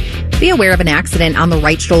 Be aware of an accident on the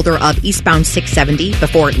right shoulder of eastbound 670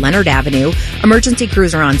 before Leonard Avenue. Emergency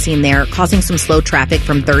crews are on scene there, causing some slow traffic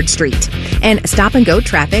from 3rd Street. And stop-and-go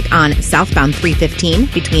traffic on southbound 315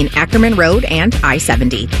 between Ackerman Road and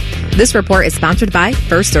I-70. This report is sponsored by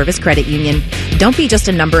First Service Credit Union. Don't be just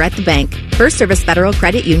a number at the bank. First Service Federal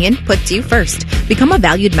Credit Union puts you first. Become a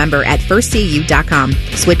valued member at firstcu.com.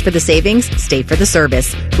 Switch for the savings, stay for the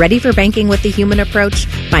service. Ready for banking with the human approach?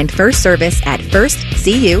 Find First Service at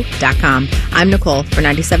firstcu.com. I'm Nicole for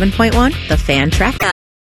 97.1, The Fan Traffic.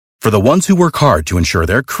 For the ones who work hard to ensure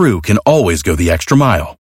their crew can always go the extra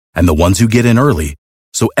mile, and the ones who get in early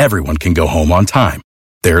so everyone can go home on time,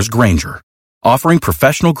 there's Grainger, offering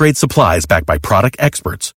professional-grade supplies backed by product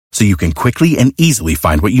experts so you can quickly and easily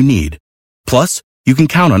find what you need. Plus, you can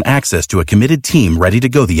count on access to a committed team ready to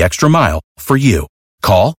go the extra mile for you.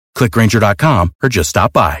 Call, click Grainger.com, or just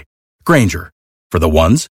stop by. Grainger, for the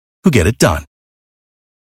ones who get it done.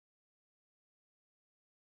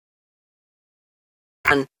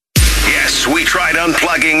 Yes, we tried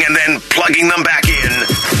unplugging and then plugging them back in.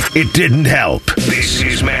 It didn't help. This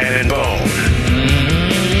is Man and Bone.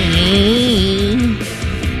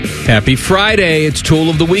 Happy Friday. It's Tool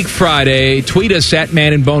of the Week Friday. Tweet us at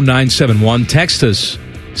Man and Bone 971. Text us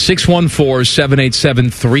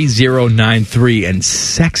 614-787-3093 and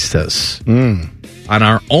sext us on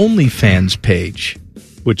our OnlyFans page.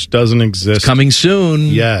 Which doesn't exist. It's coming soon.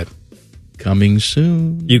 Yet. Coming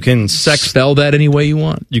soon. You can spell that any way you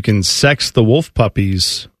want. You can sex the wolf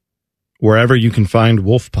puppies wherever you can find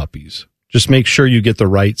wolf puppies. Just make sure you get the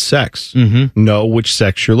right sex. Mm-hmm. Know which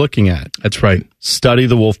sex you're looking at. That's right. Study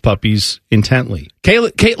the wolf puppies intently.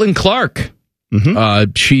 Caitlin Clark.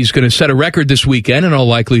 Mm-hmm. She's going to set a record this weekend in all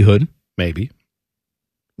likelihood. Maybe.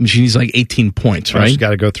 She needs like 18 points, right? She's got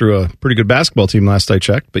to go through a pretty good basketball team last I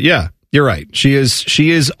checked. But yeah, You're right. She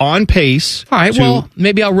is on pace. All right, well,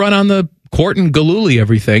 maybe I'll run on the court and Galooly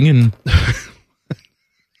everything, and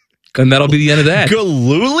that'll be the end of that.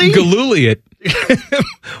 Galooly? Galooly it.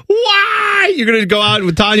 Why? You're going to go out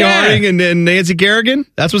with Tanya Harding and Nancy Kerrigan?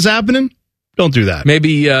 That's what's happening? Don't do that.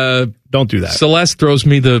 Maybe don't do that. Celeste throws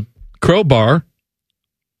me the crowbar.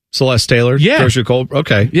 Celeste Taylor? Yeah. Throws you a cold?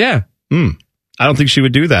 Okay. Yeah. I don't think she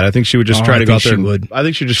would do that. I think she would just try to go out there. I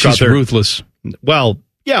think she would just go out She's there. ruthless. Well,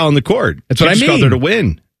 yeah, on the court. That's what I Just go out mean. there to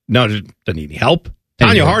win. No, doesn't need any help.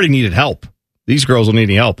 Tanya Harding needed help. These girls don't need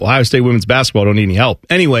any help. Ohio State women's basketball don't need any help.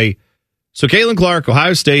 Anyway, so Caitlin Clark,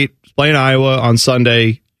 Ohio State, is playing Iowa on Sunday.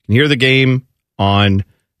 You can hear the game on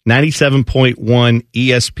 97.1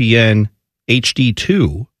 ESPN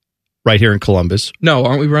HD2 right here in Columbus. No,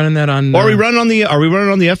 aren't we running that on? Or are we running on the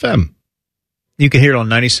FM? You can hear it on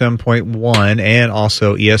 97.1 and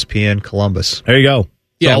also ESPN Columbus. There you go.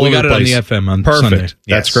 Yeah, we got it on the FM on Perfect. Sunday.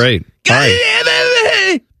 That's great. All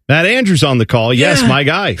right. Matt Andrews on the call. Yes, my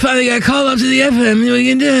guy. Finally got called up to the FM. We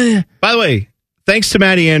can do it. By the way, thanks to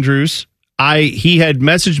Matty Andrews, he had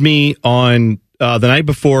messaged me on the night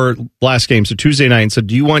before last game, so Tuesday night, and said,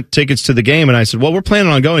 "Do you want tickets to the game?" And I said, "Well, we're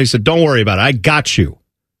planning on going." He said, "Don't worry about it. I got you."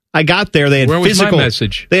 I got there. They had Where was physical my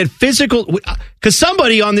message? They had physical, because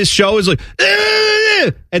somebody on this show is like,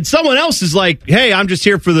 and someone else is like, "Hey, I'm just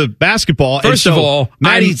here for the basketball." First of all,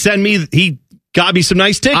 Matty sent me. He got me some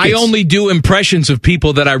nice tickets. I only do impressions of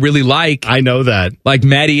people that I really like. I know that, like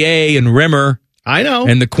Matty A. and Rimmer. I know,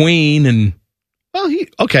 and the Queen and. Well,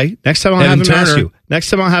 okay. Next time I'll have him ask you. Next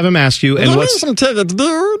time I'll have him ask you. And what's some tickets,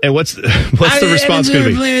 dude? And what's the response going to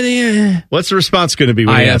be? What's the response going to be?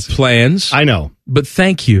 When I have plans. I know, but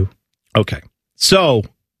thank you. Okay, so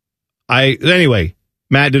anyway,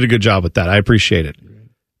 Matt did a good job with that. I appreciate it.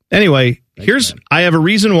 Anyway, I have a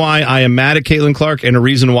reason why I am mad at Caitlin Clark and a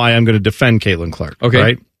reason why I'm going to defend Caitlin Clark. Okay,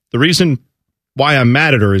 right? The reason why I'm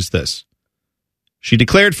mad at her is this: she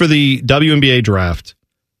declared for the WNBA draft.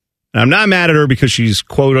 And I'm not mad at her because she's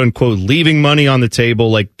quote unquote leaving money on the table.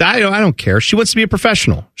 Like, I don't care. She wants to be a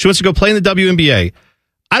professional. She wants to go play in the WNBA.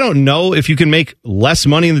 I don't know if you can make less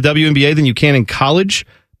money in the WNBA than you can in college,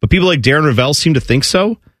 but people like Darren Ravel seem to think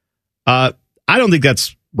so. I don't think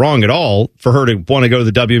that's wrong at all for her to want to go to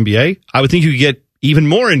the WNBA. I would think you could get even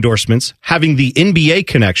more endorsements having the NBA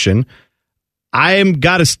connection. I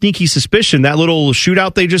got a sneaky suspicion that little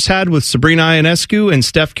shootout they just had with Sabrina Ionescu and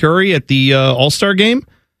Steph Curry at the All-Star game.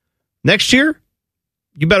 Next year,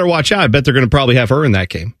 you better watch out. I bet they're going to probably have her in that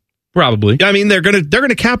game. Probably. I mean, they're going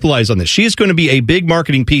to capitalize on this. She is going to be a big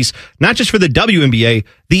marketing piece, not just for the WNBA.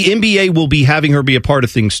 The NBA will be having her be a part of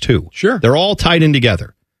things too. Sure. They're all tied in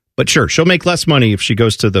together. But sure, she'll make less money if she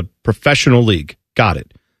goes to the professional league. Got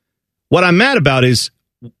it. What I'm mad about is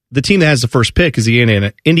the team that has the first pick is the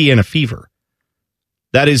Indiana Fever.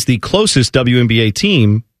 That is the closest WNBA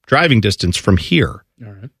team driving distance from here.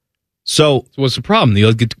 All right. So what's the problem?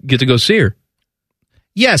 You'll get to go see her.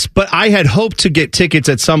 Yes, but I had hoped to get tickets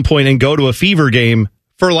at some point and go to a Fever game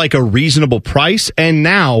for like a reasonable price. And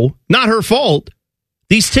now, not her fault,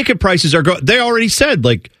 these ticket prices are they already said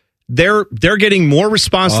like they're getting more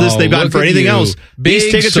response to this they've gotten for anything else. Big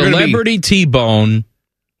These tickets celebrity T-Bone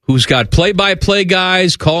who's got play-by-play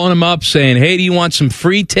guys calling him up saying, "Hey, do you want some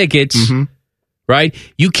free tickets?" Mm-hmm. Right?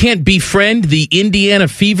 You can't befriend the Indiana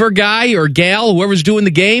Fever guy or gal, whoever's doing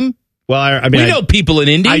the game. Well, I mean, we know people in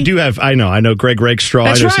Indy. I know Greg Rakestraw.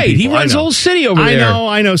 That's I know some right. people. He runs the whole city over there.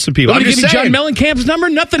 I know some people. I'm give you John Mellencamp's number.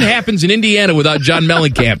 Nothing happens in Indiana without John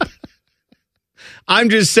Mellencamp. I'm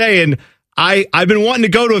just saying, I've been wanting to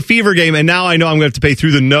go to a Fever game, and now I know I'm going to have to pay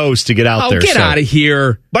through the nose to get out there. Get out of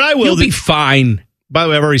here. But I will. You'll be fine. By the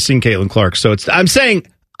way, I've already seen Caitlin Clark, so I'm saying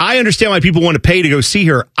I understand why people want to pay to go see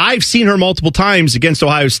her. I've seen her multiple times against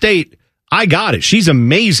Ohio State. I got it. She's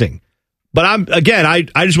amazing. But I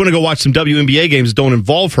just want to go watch some WNBA games that don't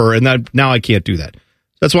involve her, and now I can't do that.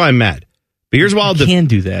 That's why I'm mad. But here's why you can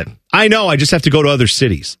do that. I know. I just have to go to other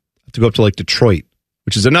cities. I have to go up to like Detroit,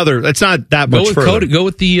 which is another. That's not that much further. Go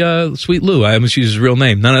with the Sweet Lou. I almost used his real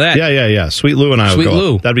name. None of that. Yeah. Sweet Lou and I will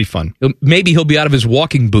go. That'd be fun. Maybe he'll be out of his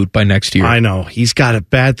walking boot by next year. I know. He's got a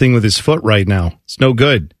bad thing with his foot right now. It's no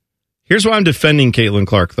good. Here's why I'm defending Caitlin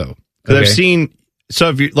Clark, though. Because I've seen.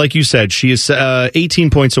 So, like you said, she is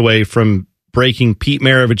 18 points away from breaking Pete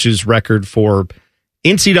Maravich's record for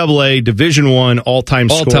NCAA Division I all-time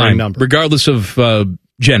scoring number. Regardless of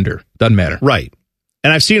gender. Doesn't matter. Right.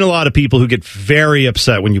 And I've seen a lot of people who get very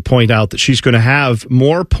upset when you point out that she's going to have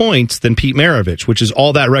more points than Pete Maravich, which is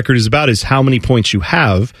all that record is about, is how many points you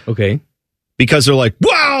have. Okay. Because they're like,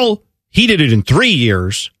 well, he did it in 3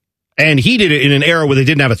 years, and he did it in an era where they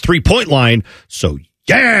didn't have a three-point line, so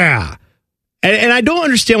yeah. And I don't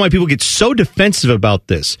understand why people get so defensive about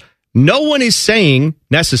this. No one is saying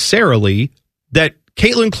necessarily that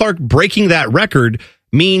Caitlin Clark breaking that record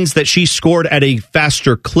means that she scored at a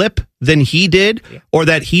faster clip than he did, or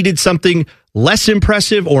that he did something less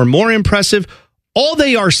impressive or more impressive. All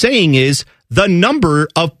they are saying is the number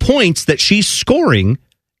of points that she's scoring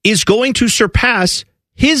is going to surpass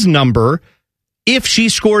his number if she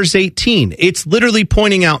scores 18. It's literally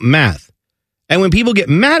pointing out math. And when people get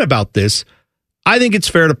mad about this, I think it's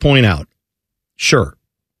fair to point out, sure,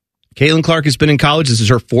 Caitlin Clark has been in college. This is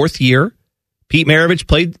her 4th year. Pete Maravich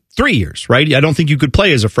played 3 years, right? I don't think you could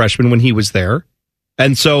play as a freshman when he was there.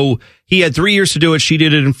 And so he had 3 years to do it. She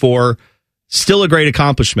did it in 4. Still a great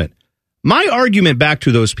accomplishment. My argument back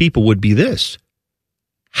to those people would be this.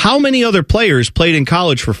 How many other players played in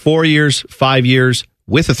college for 4 years, 5 years,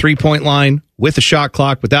 with a 3-point line, with a shot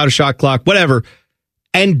clock, without a shot clock, whatever,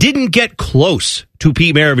 and didn't get close to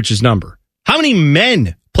Pete Maravich's number? How many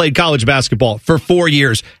men played college basketball for 4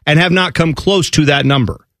 years and have not come close to that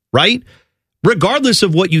number, right? Regardless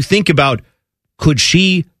of what you think about, could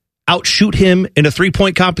she outshoot him in a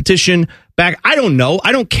 3-point competition back? I don't know.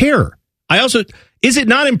 I don't care. Is it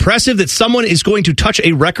not impressive that someone is going to touch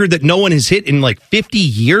a record that no one has hit in like 50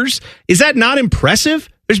 years? Is that not impressive?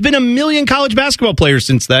 There's been a million college basketball players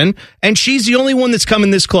since then, and she's the only one that's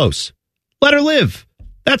coming this close. Let her live.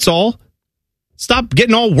 That's all. Stop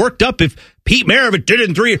getting all worked up if Pete Maravich did it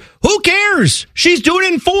in 3. Who cares? She's doing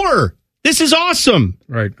it in 4. This is awesome.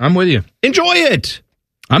 Right. I'm with you. Enjoy it.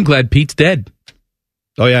 I'm glad Pete's dead.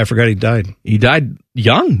 Oh, yeah. I forgot he died. He died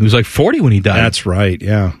young. He was like 40 when he died. That's right.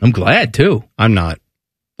 Yeah. I'm glad, too. I'm not.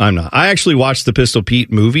 I actually watched the Pistol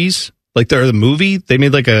Pete movies. Like, they're the movie. They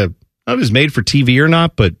made like I don't know if it was made for TV or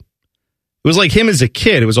not, but it was like him as a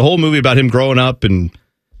kid. It was a whole movie about him growing up, and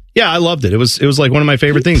yeah, I loved it. It was like one of my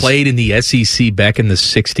favorite things. Played in the SEC back in the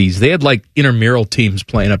 60s. They had like intramural teams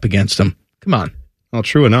playing up against him. Come on. Well,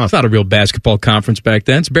 true enough. It's not a real basketball conference back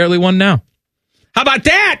then. It's barely one now. How about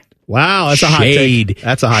that? Wow, that's a hot take.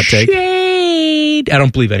 That's a hot take. Shade. I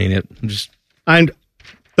don't believe any of it. And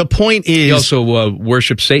the point is, he also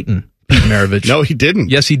worshipped Satan, Pete Maravich. No, he didn't.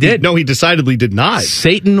 Yes, he did. No, he decidedly did not.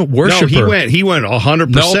 Satan worshiper. No, he went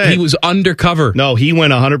 100%. No, he was undercover. No, he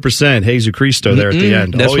went 100%. Jesus Cristo there at the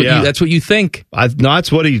end. That's what you think. No, that's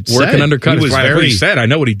what he said. Working undercover. He was that's what he said. I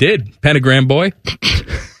know what he did. Pentagram boy.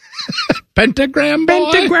 Pentagram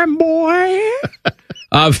boy. Pentagram boy.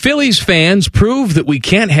 Phillies fans prove that we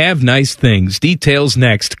can't have nice things. Details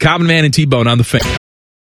next. Common Man and T-Bone on the Fan.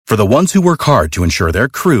 For the ones who work hard to ensure their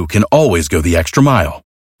crew can always go the extra mile,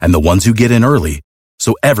 and the ones who get in early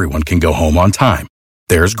so everyone can go home on time,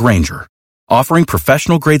 there's Grainger, offering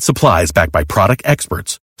professional-grade supplies backed by product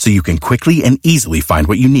experts so you can quickly and easily find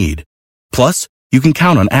what you need. Plus, you can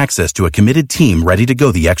count on access to a committed team ready to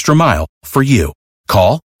go the extra mile for you.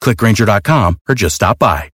 Call, click Grainger.com, or just stop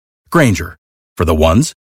by. Grainger, for the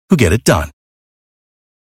ones who get it done.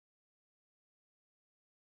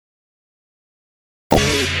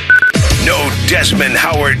 No Desmond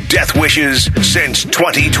Howard death wishes since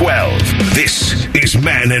 2012. This is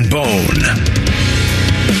Man and Bone.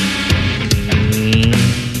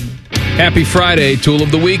 Happy Friday, Tool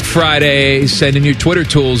of the Week Friday. Send in your Twitter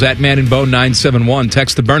tools at Man and Bone 971.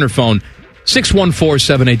 Text the burner phone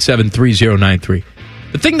 614-787-3093.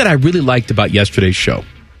 The thing that I really liked about yesterday's show,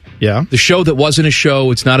 the show that wasn't a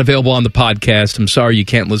show, it's not available on the podcast. I'm sorry you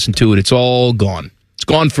can't listen to it. It's all gone. It's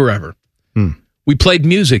gone forever. We played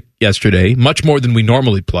music yesterday, much more than we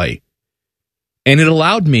normally play. And it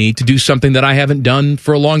allowed me to do something that I haven't done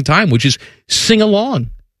for a long time, which is sing along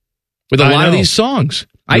with a lot of these songs.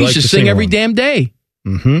 I used to sing every damn day.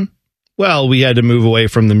 Mm-hmm. Well, we had to move away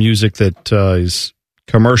from the music that is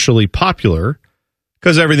commercially popular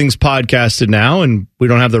because everything's podcasted now and we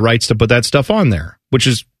don't have the rights to put that stuff on there, which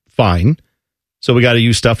is fine. So we got to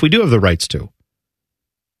use stuff we do have the rights to.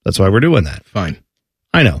 That's why we're doing that. Fine.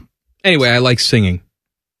 I know. Anyway, I like singing.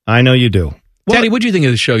 I know you do. Daddy, what did you think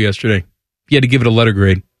of the show yesterday? You had to give it a letter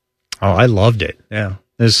grade. Oh, I loved it. Yeah.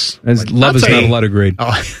 Love is not a letter grade.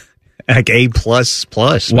 Oh, like A++.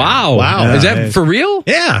 Wow. Is that for real?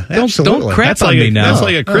 Yeah, don't crap on me now. That's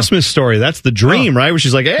like a Christmas story. That's the dream, right? Where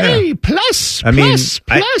she's like, hey, plus. I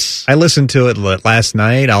listened to it last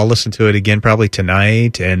night. I'll listen to it again probably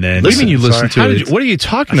tonight. And then what do you mean you listened to it? What are you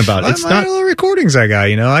talking about? It's not all the recordings I got.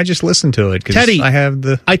 I just listened to it because Teddy, I have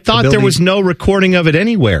the. I thought there was no recording of it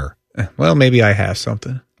anywhere. Well, maybe I have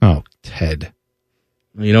something. Oh, Ted.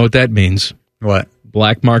 You know what that means? What?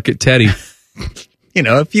 Black market Teddy.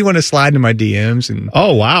 If you want to slide into my DMs and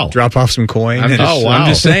drop off some coin. I'm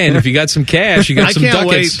just saying, if you got some cash, you got some ducats. I can't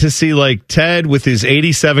wait to see like Ted with his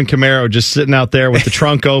 87 Camaro just sitting out there with the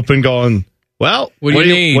trunk open going, Well, what do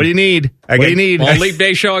you need? What do you need? What do you need? On Leap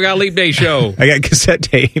Day Show, I got Leap Day Show. I got cassette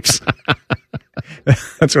tapes.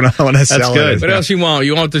 That's what I want to sell. Good. What else you want?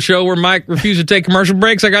 You want the show where Mike refused to take commercial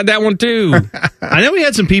breaks? I got that one too. I know we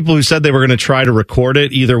had some people who said they were going to try to record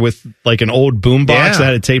it either with like an old boombox that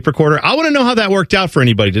had a tape recorder. I want to know how that worked out for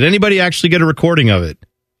anybody. Did anybody actually get a recording of it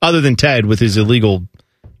other than Ted with his illegal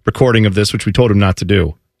recording of this, which we told him not to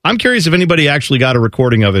do? I'm curious if anybody actually got a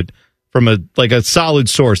recording of it from a solid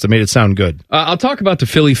source that made it sound good. I'll talk about the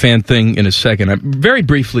Philly fan thing in a second. Very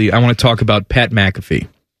briefly, I want to talk about Pat McAfee.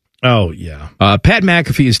 Oh, yeah. Pat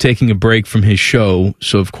McAfee is taking a break from his show,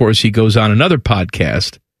 so of course he goes on another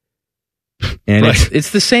podcast. And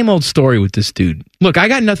it's the same old story with this dude. Look, I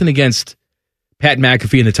got nothing against Pat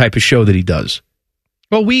McAfee and the type of show that he does.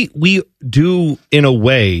 Well, we do, in a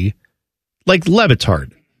way, like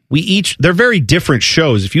Levitard. They're very different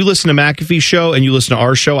shows. If you listen to McAfee's show and you listen to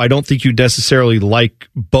our show, I don't think you necessarily like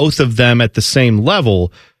both of them at the same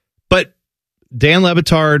level. But Dan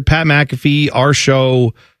Levitard, Pat McAfee, our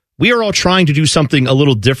show, we are all trying to do something a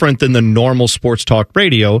little different than the normal sports talk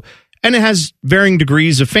radio. And it has varying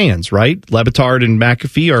degrees of fans, right? Levitard and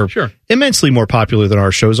McAfee are immensely more popular than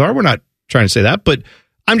our shows are. We're not trying to say that, but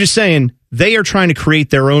I'm just saying they are trying to create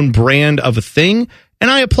their own brand of a thing.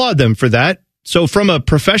 And I applaud them for that. So from a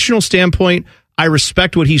professional standpoint, I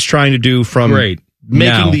respect what he's trying to do from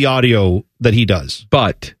making the audio that he does.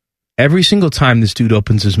 But every single time this dude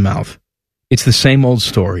opens his mouth, it's the same old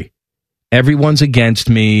story. Everyone's against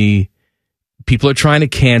me. People are trying to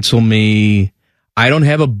cancel me. I don't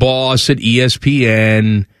have a boss at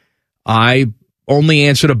ESPN. I only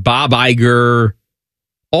answer to Bob Iger.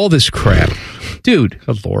 All this crap. Dude,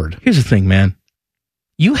 good Lord. Here's the thing, man.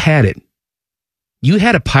 You had it. You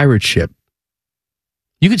had a pirate ship.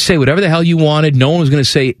 You could say whatever the hell you wanted. No one was going to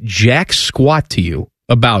say jack squat to you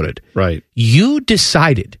about it. Right. You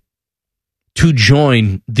decided to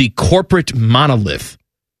join the corporate monolith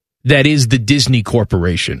that is the Disney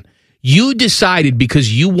Corporation. You decided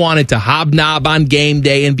because you wanted to hobnob on game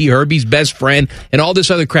day and be Herbie's best friend and all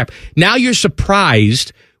this other crap. Now you're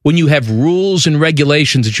surprised when you have rules and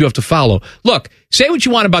regulations that you have to follow. Look, say what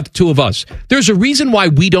you want about the two of us. There's a reason why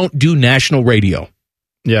we don't do national radio.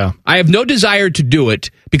 Yeah. I have no desire to do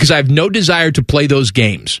it because I have no desire to play those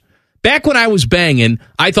games. Back when I was banging,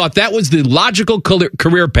 I thought that was the logical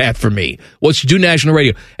career path for me, was to do national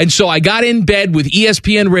radio. And so I got in bed with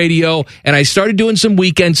ESPN radio, and I started doing some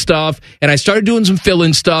weekend stuff, and I started doing some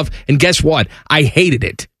fill-in stuff, and guess what? I hated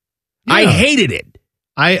it. Yeah. I hated it.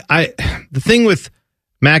 The thing with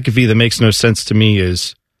McAfee that makes no sense to me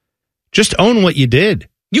is just own what you did.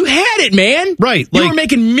 You had it, man. Right. You were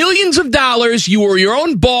making millions of dollars. You were your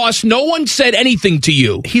own boss. No one said anything to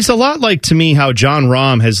you. He's a lot like, to me, how John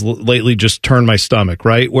Rahm has lately just turned my stomach,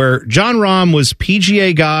 right? Where John Rahm was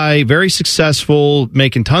PGA guy, very successful,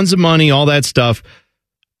 making tons of money, all that stuff.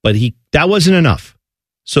 But that wasn't enough.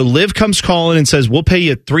 So Liv comes calling and says, we'll pay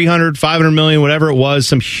you $300, $500 million, whatever it was,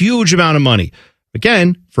 some huge amount of money.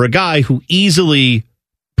 Again, for a guy who easily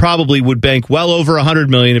probably would bank well over $100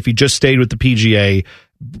 million if he just stayed with the PGA.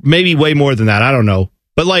 Maybe way more than that. I don't know.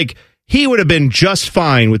 But he would have been just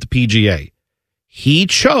fine with the PGA. He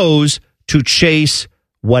chose to chase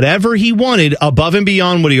whatever he wanted above and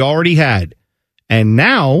beyond what he already had. And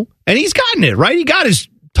he's gotten it, right? He got his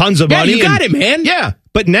tons of money. Yeah, you got it, man. Yeah.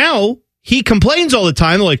 But now he complains all the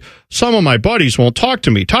time. Like, some of my buddies won't talk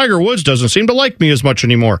to me. Tiger Woods doesn't seem to like me as much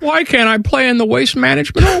anymore. Why can't I play in the Waste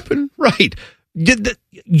Management Open? Right.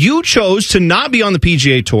 You chose to not be on the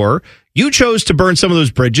PGA Tour. You chose to burn some of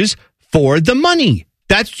those bridges for the money.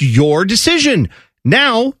 That's your decision.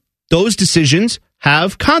 Now, those decisions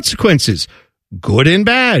have consequences, good and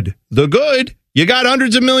bad. The good, you got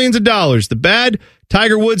hundreds of millions of dollars. The bad,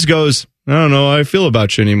 Tiger Woods goes, I don't know how I feel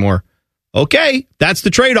about you anymore. Okay, that's the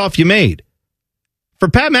trade-off you made. For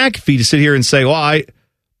Pat McAfee to sit here and say, well,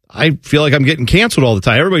 I feel like I'm getting canceled all the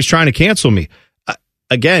time. Everybody's trying to cancel me.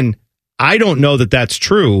 Again, I don't know that that's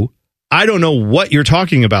true. I don't know what you're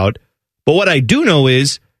talking about. But what I do know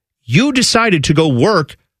is you decided to go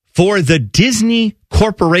work for the Disney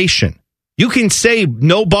Corporation. You can say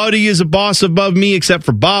nobody is a boss above me except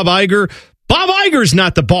for Bob Iger. Bob Iger's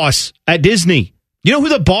not the boss at Disney. You know who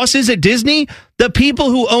the boss is at Disney? The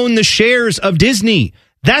people who own the shares of Disney.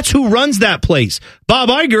 That's who runs that place. Bob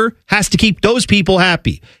Iger has to keep those people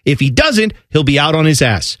happy. If he doesn't, he'll be out on his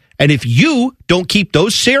ass. And if you don't keep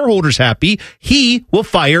those shareholders happy, he will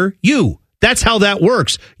fire you. That's how that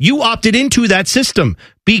works. You opted into that system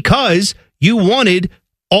because you wanted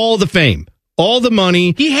all the fame, all the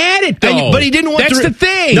money. He had it, though. But he didn't want the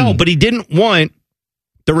thing. No, but he didn't want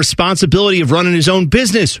the responsibility of running his own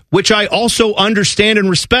business, which I also understand and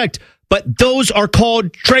respect. but those are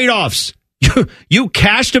called trade-offs. You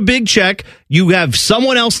cashed a big check. You have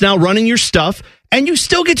someone else now running your stuff, and you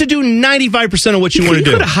still get to do 95% of what you want to do.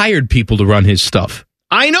 He could have hired people to run his stuff.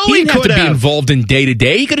 I know he didn't have could to be involved in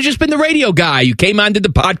day-to-day. He could have just been the radio guy. You came on, did the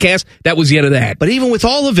podcast. That was the end of that. But even with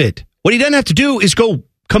all of it, what he doesn't have to do is go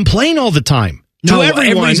complain all the time. No, to everyone.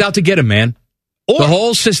 Everybody's out to get him, man. The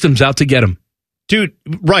whole system's out to get him. Dude,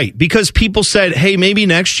 right. Because people said, hey, maybe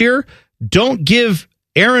next year, don't give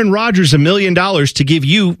Aaron Rodgers $1 million to give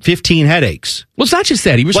you 15 headaches. Well, it's not just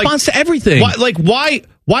that. He responds to everything.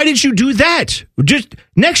 Why did you do that? Just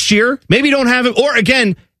next year, maybe don't have him. Or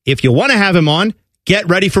again, if you want to have him on, get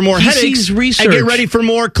ready for more headaches and get ready for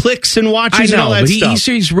more clicks and watches and all that stuff. He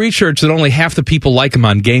sees research that only half the people like him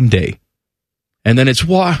on game day. And then it's,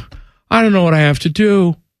 I don't know what I have to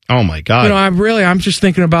do. Oh, my God. I'm just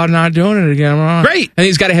thinking about not doing it again. Great. And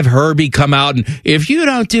he's got to have Herbie come out and, if you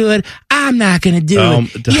don't do it, I'm not going to do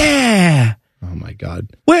it. Yeah. Oh, my God.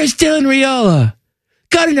 Where's Dylan Riola?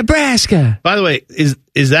 Go to Nebraska. By the way, is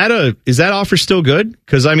that offer still good?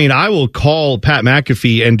 Because, I will call Pat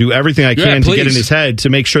McAfee and do everything I can to get in his head to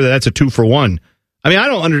make sure that's a 2-for-1. I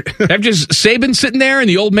don't Have just Saban sitting there and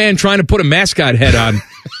the old man trying to put a mascot head on.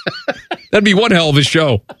 That'd be one hell of a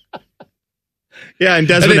show. Yeah, and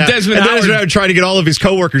Desmond Howard trying to get all of his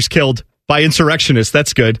coworkers killed by insurrectionists.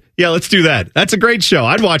 That's good. Yeah, let's do that. That's a great show.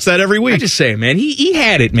 I'd watch that every week. I just say, man, he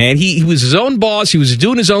had it, man. He was his own boss. He was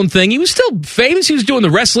doing his own thing. He was still famous. He was doing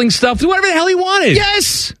the wrestling stuff, do whatever the hell he wanted.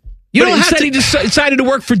 Yes. He decided to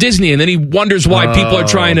work for Disney, and then he wonders why people are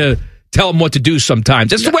trying to tell him what to do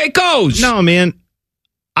sometimes. That's the way it goes. No, man.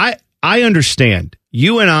 I understand.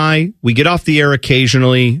 You and I, we get off the air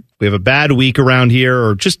occasionally. We have a bad week around here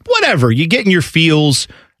or just whatever. You get in your feels,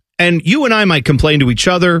 and you and I might complain to each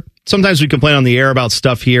other. Sometimes we complain on the air about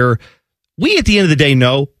stuff here. We, at the end of the day,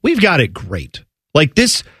 know we've got it great. Like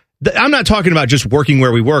this, I'm not talking about just working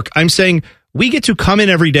where we work. I'm saying we get to come in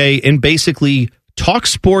every day and basically talk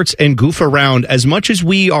sports and goof around as much as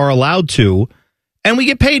we are allowed to, and we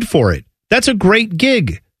get paid for it. That's a great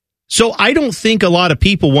gig. So I don't think a lot of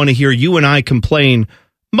people want to hear you and I complain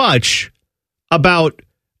much about,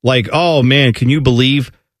 like, oh, man, can you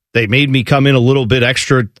believe they made me come in a little bit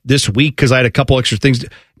extra this week because I had a couple extra things?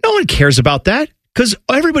 No one cares about that because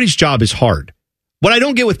everybody's job is hard. What I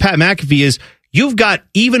don't get with Pat McAfee is you've got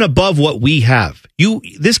even above what we have.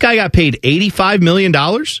 This guy got paid $85 million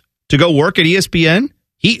to go work at ESPN.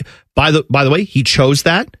 By the way, he chose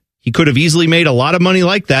that. He could have easily made a lot of money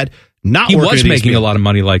like that. He was making a lot of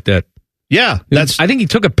money like that. Yeah. I think he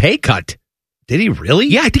took a pay cut. Did he really?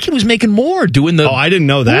 Yeah, I think he was making more doing the... Oh, I didn't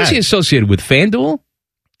know that. Who was he associated with? FanDuel?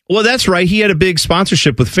 Well, that's right. He had a big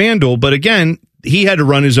sponsorship with FanDuel, but again, he had to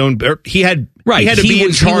run his own... He had to be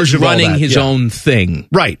in charge of running his own thing.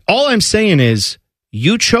 Right. All I'm saying is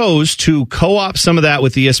you chose to co-op some of that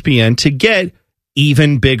with ESPN to get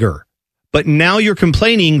even bigger. But now you're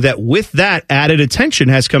complaining that with that added attention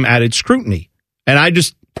has come added scrutiny. And I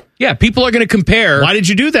just... Yeah, people are going to compare... Why did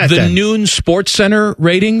you do that the then? Noon Sports Center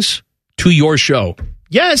ratings to your show.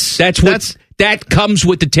 Yes. That comes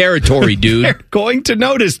with the territory, dude. They're going to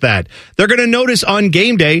notice that. They're going to notice on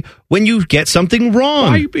game day when you get something wrong. Why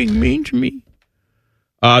are you being mean to me?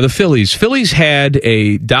 The Phillies. Phillies had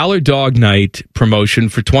a $1 dog night promotion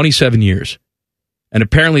for 27 years. And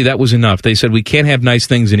apparently that was enough. They said, we can't have nice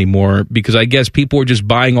things anymore because I guess people were just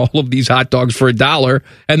buying all of these hot dogs for $1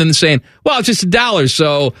 and then saying, well, it's just $1,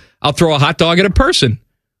 so I'll throw a hot dog at a person.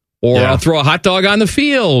 Or I'll throw a hot dog on the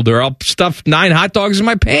field, or I'll stuff 9 hot dogs in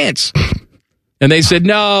my pants. And they said,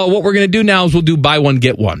 no, what we're going to do now is we'll do buy one,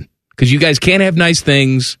 get one. Because you guys can't have nice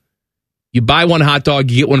things. You buy one hot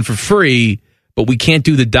dog, you get one for free, but we can't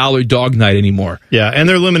do the $1 dog night anymore. Yeah, and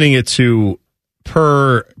they're limiting it to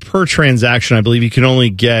per transaction. I believe you can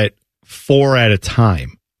only get 4 at a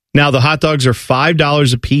time. Now, the hot dogs are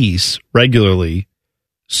 $5 a piece regularly.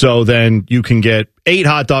 So then you can get 8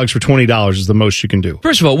 hot dogs for $20 is the most you can do.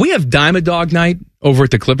 First of all, we have Diamond Dog Night over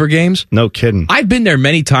at the Clipper games. No kidding. I've been there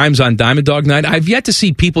many times on Diamond Dog Night. I've yet to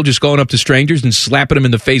see people just going up to strangers and slapping them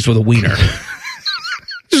in the face with a wiener.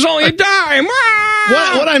 It's only a dime.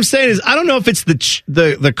 What I'm saying is, I don't know if it's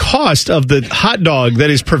the cost of the hot dog that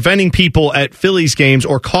is preventing people at Phillies games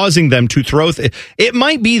or causing them to throw. It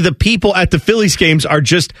might be the people at the Phillies games are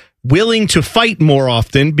just willing to fight more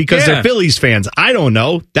often because they're Phillies fans. I don't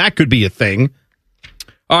know. That could be a thing.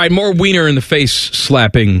 All right, more wiener in the face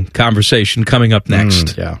slapping conversation coming up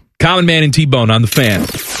next. Yeah. Common Man and T-Bone on the Fan.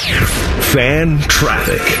 Fan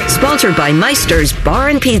Traffic. Sponsored by Meister's Bar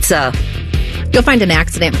and Pizza. You'll find an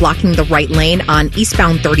accident blocking the right lane on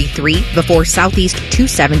eastbound 33 before southeast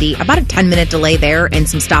 270. About a 10-minute delay there and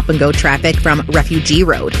some stop-and-go traffic from Refugee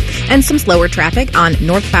Road. And some slower traffic on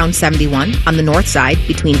northbound 71 on the north side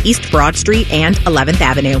between East Broad Street and 11th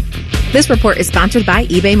Avenue. This report is sponsored by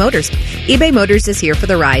eBay Motors. eBay Motors is here for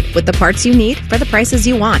the ride with the parts you need for the prices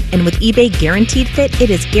you want. And with eBay Guaranteed Fit, it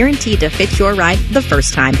is guaranteed to fit your ride the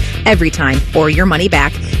first time, every time, or your money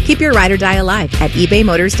back. Keep your ride or die alive at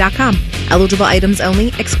ebaymotors.com. Eligible items only.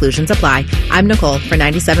 Exclusions apply. I'm Nicole for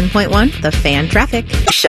 97.1 The Fan Traffic.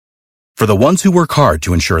 For the ones who work hard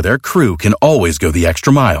to ensure their crew can always go the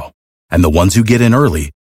extra mile, and the ones who get in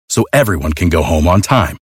early so everyone can go home on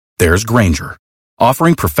time, there's Grainger,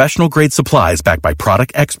 offering professional-grade supplies backed by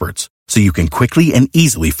product experts so you can quickly and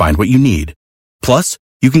easily find what you need. Plus,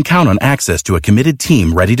 you can count on access to a committed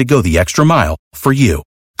team ready to go the extra mile for you.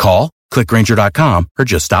 Call, click Grainger.com, or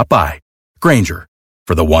just stop by. Grainger,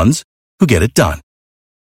 for the ones who get it done.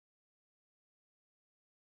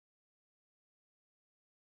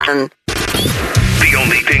 The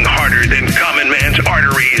only thing harder than common man's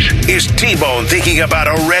arteries is T-Bone thinking about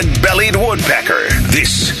a red-bellied woodpecker.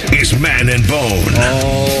 This is Man and Bone.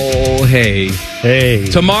 Oh, hey. Hey.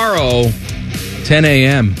 Tomorrow, 10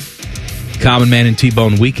 a.m., Common Man and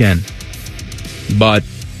T-Bone weekend. But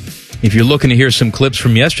if you're looking to hear some clips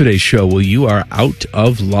from yesterday's show, well, you are out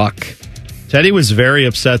of luck. Teddy was very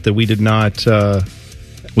upset that we did not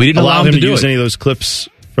we didn't allow him to use do any of those clips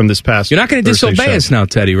from this past. You're not going to disobey us now,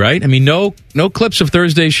 Teddy, right? I mean, no clips of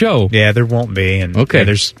Thursday's show. Yeah, there won't be. And okay,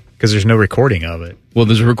 because there's no recording of it. Well,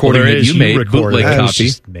 there's a recording that you made, bootleg I copy. was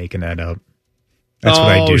just making that up. That's what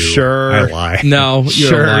I do. Sure. I lie. No,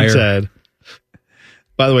 you're a liar. Ted.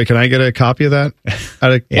 By the way, can I get a copy of that?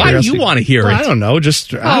 Why do you want to hear it? I don't know.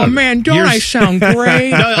 Man, don't I sound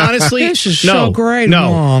great? No, honestly, this is so great.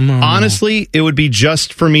 No, no, honestly, it would be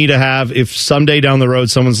just for me to have. If someday down the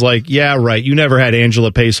road someone's like, "Yeah, right, you never had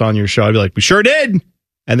Angela Pace on your show," I'd be like, "We sure did."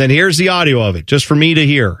 And then here's the audio of it, just for me to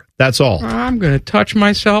hear. That's all. I'm going to touch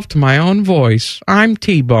myself to my own voice. I'm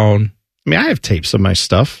T-Bone. I mean, I have tapes of my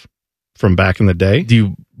stuff from back in the day. Do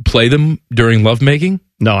you play them during lovemaking?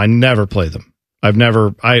 No, I never play them. I've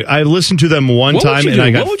never. I listened to them one time and I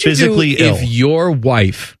got physically ill. If your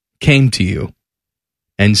wife came to you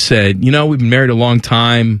and said, "You know, we've been married a long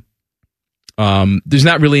time. There's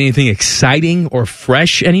not really anything exciting or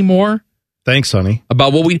fresh anymore." Thanks, honey.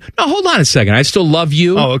 About what we. No, hold on a second. I still love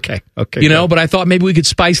you. Oh, okay. You know, but I thought maybe we could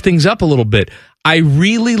spice things up a little bit. I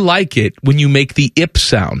really like it when you make the ip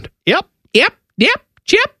sound. Yep.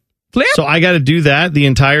 Chip, flip. So I got to do that the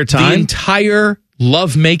entire time. The entire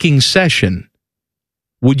lovemaking session.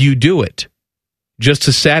 Would you do it just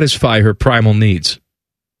to satisfy her primal needs?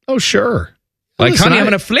 Oh, sure. Like, honey, I'm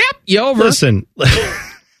going to flip you over. Listen. I'm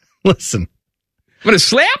going to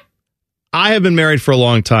slap. I have been married for a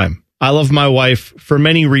long time. I love my wife for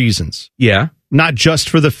many reasons. Yeah. Not just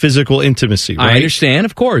for the physical intimacy, right? I understand,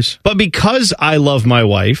 of course. But because I love my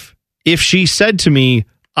wife, if she said to me,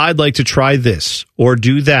 I'd like to try this or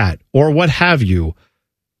do that or what have you,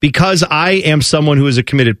 because I am someone who is a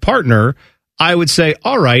committed partner, I would say,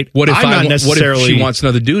 all right, what if I'm not necessarily... What if she wants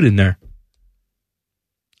another dude in there?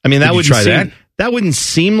 I mean, that that wouldn't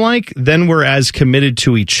seem like then we're as committed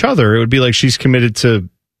to each other. It would be like she's committed to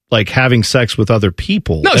like having sex with other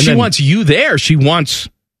people. No, she wants you there. She wants...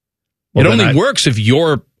 Well, it only works if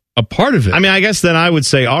you're a part of it. I mean, I guess then I would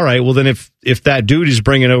say, all right, well then if that dude is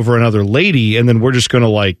bringing over another lady and then we're just going to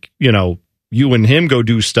like, you know, you and him go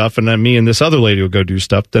do stuff and then me and this other lady will go do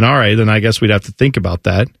stuff, then all right, then I guess we'd have to think about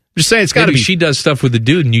that. I'm just saying it's got to be. She does stuff with the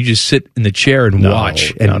dude and you just sit in the chair and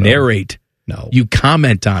watch and narrate. No. You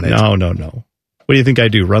comment on it. No. What do you think I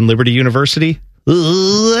do? Run Liberty University?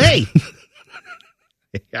 Hey.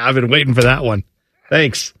 I've been waiting for that one.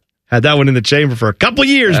 Thanks. Had that one in the chamber for a couple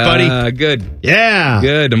years, buddy. Good. Yeah.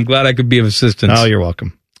 Good. I'm glad I could be of assistance. Oh, you're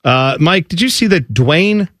welcome. Mike, did you see that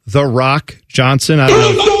Dwayne The Rock Johnson? I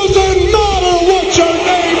don't know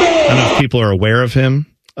if people are aware of him.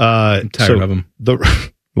 I'm tired of him.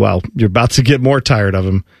 Well, you're about to get more tired of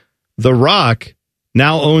him. The Rock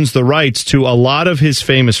now owns the rights to a lot of his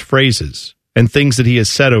famous phrases and things that he has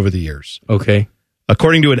said over the years. Okay.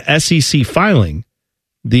 According to an SEC filing,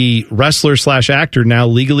 the wrestler/actor now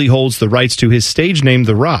legally holds the rights to his stage name,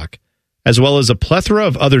 The Rock, as well as a plethora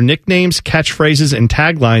of other nicknames, catchphrases, and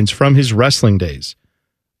taglines from his wrestling days.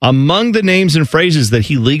 Among the names and phrases that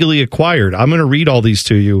he legally acquired, I'm going to read all these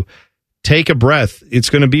to you. Take a breath. It's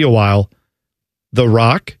going to be a while. The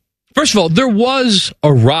Rock. First of all, there was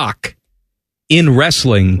a Rock in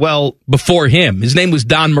wrestling before him. His name was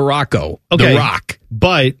Don Morocco. Okay, The Rock.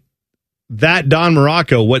 But that Don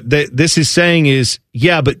Morocco, what this is saying is,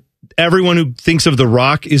 yeah, but everyone who thinks of The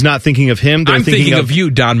Rock is not thinking of him. They're I'm thinking of you,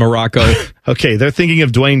 Don Morocco. Okay, they're thinking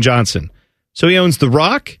of Dwayne Johnson. So he owns The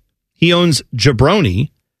Rock. He owns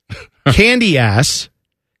Jabroni, Candy Ass,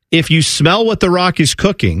 If You Smell What The Rock Is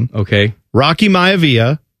Cooking. Okay. Rocky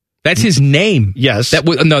Maivia. That's his name. Yes.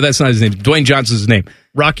 No, that's not his name. Dwayne Johnson's name.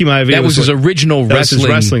 Rocky Maivia. That was his original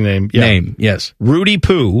wrestling name. Yeah. Name, yes. Rudy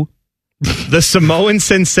Poo, the Samoan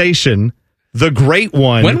Sensation, the Great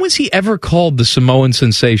One. When was he ever called the Samoan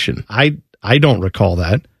Sensation? I don't recall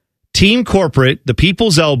that. Team Corporate, the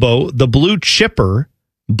People's Elbow, the Blue Chipper,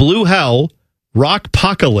 Blue Hell,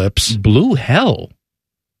 Rockpocalypse. Blue Hell?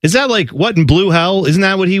 Is that like what in Blue Hell? Isn't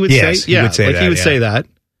that what he would say? He would say that. He would say that.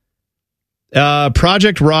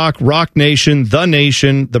 Project Rock, Rock Nation,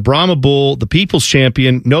 The Brahma Bull, the People's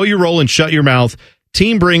Champion, Know Your Role and Shut Your Mouth,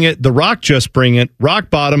 Team Bring It, The Rock Just Bring It, Rock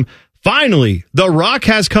Bottom. Finally, The Rock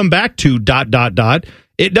has come back to ...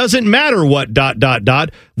 It doesn't matter what ... It doesn't matter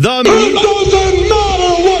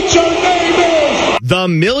what your name is. The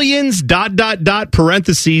Millions ...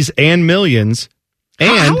 parentheses and Millions. And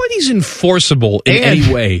how are these enforceable in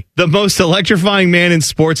any way? The most electrifying man in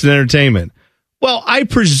sports and entertainment. Well, I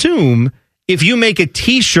presume if you make a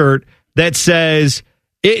T-shirt that says,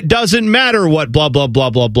 it doesn't matter what blah, blah, blah,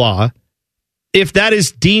 blah, blah, if that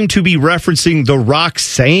is deemed to be referencing The Rock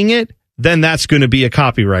saying it, then that's going to be a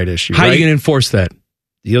copyright issue. How are you going to enforce that?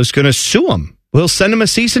 He's going to sue him. He'll send him a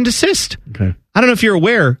cease and desist. Okay. I don't know if you're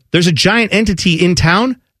aware, there's a giant entity in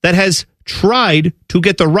town that has tried to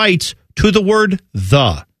get the rights to the word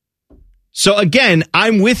the. So again,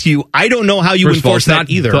 I'm with you. I don't know how you enforce that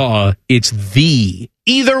either. The, it's the.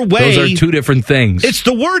 Either way. Those are two different things. It's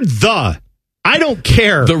the word the. I don't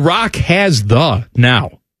care. The Rock has the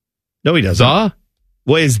now. No, he doesn't.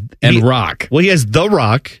 The Rock. Well, he has The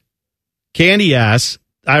Rock, Candy Ass.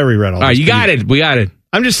 I already read all right, this. you got it. We got it.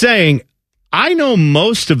 I'm just saying, I know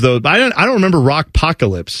most of those. I don't remember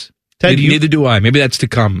Rockpocalypse. Ted, Neither do I. Maybe that's to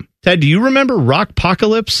come. Ted, do you remember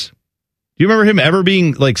Rockpocalypse? Do you remember him ever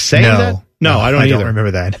being like saying that? No, I don't either. I don't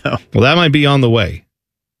remember that. No. Well, that might be on the way.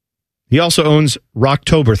 He also owns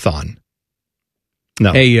Rocktoberthon.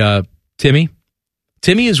 No. Hey, Timmy.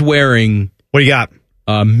 Timmy is wearing what do you got?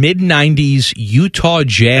 Mid-90s Utah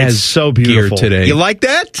Jazz so gear today. You like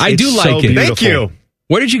that? I do like it. Thank you.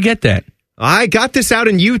 Where did you get that? I got this out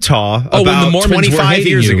in Utah when the about Mormons 25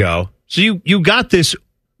 years ago. So you got this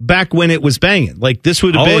back when it was banging. Like this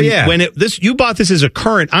would have been when you bought this as a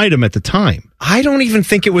current item at the time. I don't even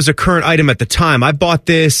think it was a current item at the time. I bought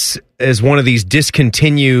this as one of these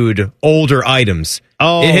discontinued older items.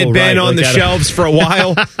 Oh, it had been on the shelves for a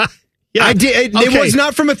while. Yeah, I did. It was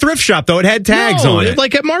not from a thrift shop though. It had tags on it,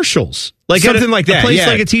 like at Marshall's, like something like that. A place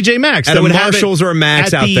like a TJ Maxx, at a Marshalls or a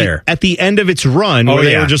Max out there. At the end of its run, where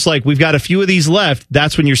they were just like, "We've got a few of these left."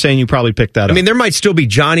 That's when you're saying you probably picked that up. I mean, there might still be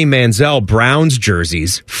Johnny Manziel Browns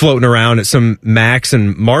jerseys floating around at some Max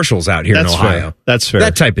and Marshalls out here in Ohio. Fair. That's fair.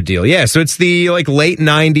 That type of deal. Yeah. So it's the like late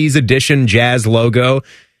 '90s edition Jazz logo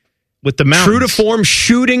with the mountains. True to form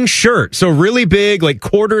shooting shirt. So really big, like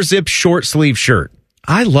quarter zip short sleeve shirt.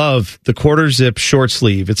 I love the quarter zip short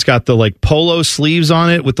sleeve. It's got the like polo sleeves on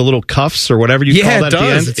it with the little cuffs or whatever you call that. Yeah,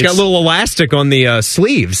 it does. It's got a little elastic on the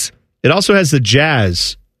sleeves. It also has the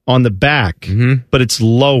Jazz on the back, but it's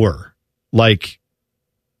lower, like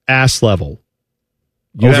ass level.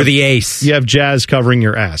 Over the ace. You have Jazz covering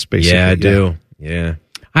your ass, basically. Yeah, I do. Yeah.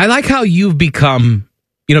 I like how you've become,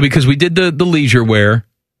 because we did the leisure wear.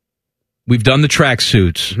 We've done the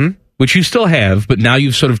tracksuits. Which you still have, but now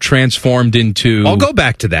you've sort of transformed into... I'll go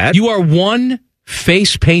back to that. You are one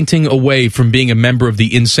face painting away from being a member of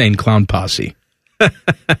the Insane Clown Posse.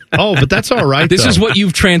 Oh, but that's all right, This is what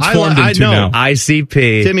you've transformed into now.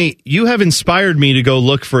 ICP. Timmy, you have inspired me to go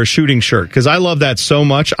look for a shooting shirt, because I love that so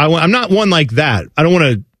much. I'm not one like that. I don't want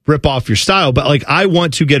to rip off your style, but like I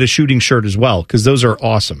want to get a shooting shirt as well, because those are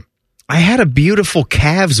awesome. I had a beautiful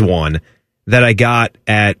Cavs one that I got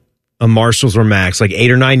at a Marshalls or Max like 8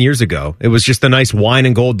 or 9 years ago. It was just a nice wine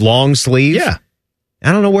and gold long sleeve. Yeah.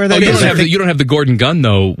 I don't know where that is. You don't have the Gordon Gunn,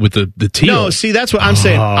 though, with the teal. No, see, that's what I'm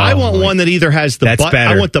saying. I want one that either has the button.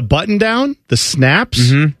 I want the button down, the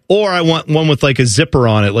snaps, or I want one with like a zipper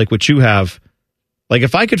on it, like what you have. Like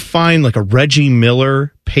if I could find like a Reggie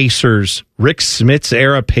Miller Pacers, Rick Smits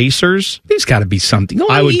era Pacers. There's got to be something.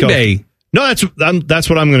 I would eBay. Go. No, that's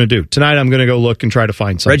what I'm going to do. Tonight I'm going to go look and try to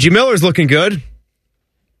find something. Reggie Miller's looking good.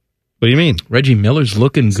 What do you mean? Reggie Miller's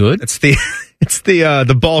looking good? It's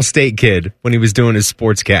the Ball State kid when he was doing his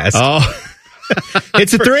sportscast. Oh.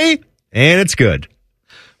 It's a 3, and it's good.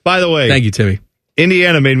 By the way. Thank you, Timmy.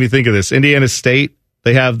 Indiana made me think of this. Indiana State,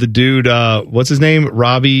 They have the dude, what's his name?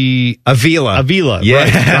 Robbie Avila. Yeah.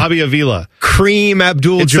 Right? Robbie Avila. Kareem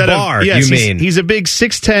Abdul-Jabbar, mean. He's a big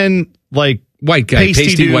 6'10", like, white guy,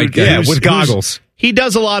 pasty dude, white guy. Yeah, with goggles. He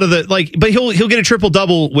does a lot of but he'll get a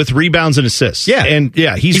triple-double with rebounds and assists. Yeah. And,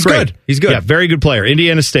 he's great. Good. He's good. Yeah, very good player.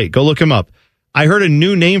 Indiana State. Go look him up. I heard a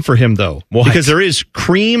new name for him, though. What? Because there is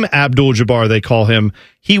Kareem Abdul-Jabbar, they call him.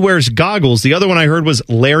 He wears goggles. The other one I heard was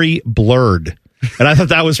Larry Blurred. And I thought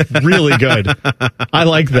that was really good. I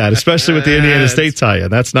like that, especially with the Indiana State tie-in.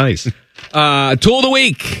 That's nice. Tool of the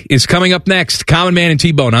Week is coming up next. Common Man and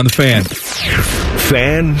T-Bone on the Fan.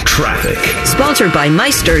 Fan Traffic. Sponsored by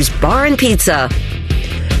Meister's Bar and Pizza.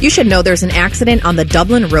 You should know there's an accident on the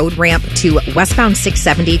Dublin Road ramp to westbound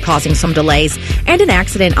 670 causing some delays, and an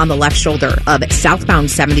accident on the left shoulder of southbound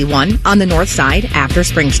 71 on the north side after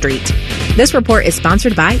Spring Street. This report is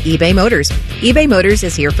sponsored by eBay Motors. eBay Motors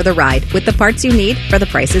is here for the ride with the parts you need for the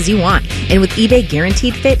prices you want. And with eBay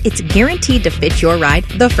Guaranteed Fit, it's guaranteed to fit your ride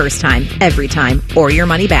the first time, every time, or your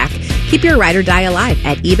money back. Keep your ride or die alive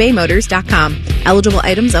at ebaymotors.com. Eligible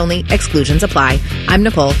items only. Exclusions apply. I'm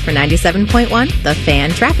Nicole for 97.1 The Fan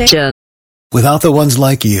Traffic. Without the ones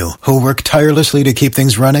like you, who work tirelessly to keep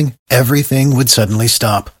things running, everything would suddenly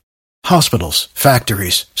stop. Hospitals,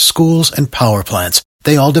 factories, schools, and power plants,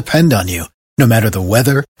 they all depend on you. No matter the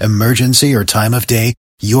weather, emergency, or time of day,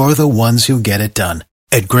 you're the ones who get it done.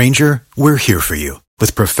 At Grainger, we're here for you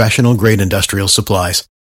with professional-grade industrial supplies.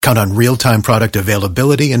 Count on real-time product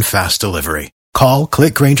availability and fast delivery. Call,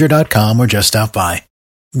 clickgrainger.com, or just stop by.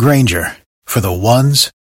 Grainger, for the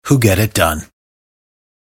ones who get it done.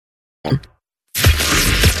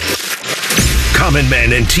 Common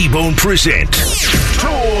Man and T-Bone present Tool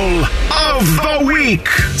of the Week.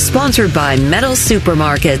 Sponsored by Metal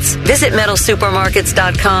Supermarkets. Visit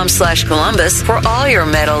metalsupermarkets.com/Columbus for all your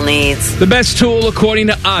metal needs. The best tool, according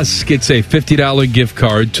to us, gets a $50 gift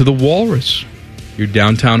card to the Walrus. Your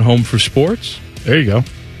downtown home for sports. There you go.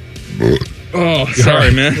 Oh, sorry,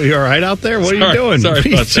 man. Are you all right out there? What are you doing? Sorry what are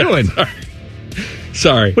you about that. doing?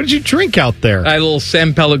 Sorry. What did you drink out there? I had a little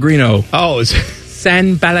San Pellegrino. Oh, it's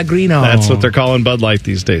San Pellegrino. That's what they're calling Bud Light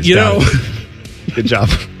these days. You know. Good job.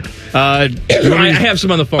 I have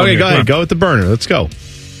some on the phone. Okay, here. go ahead. Go with the burner. Let's go.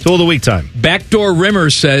 Tool of the Week time. Backdoor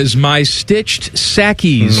Rimmer says, my stitched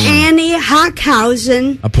sackies. Annie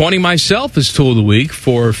Hockhausen. Appointing myself as Tool of the Week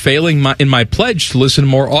for failing in my pledge to listen to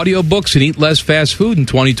more audiobooks and eat less fast food in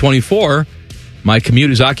 2024. My commute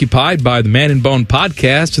is occupied by the Man and Bone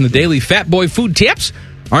podcast, and the daily Fat Boy food tips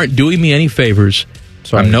aren't doing me any favors.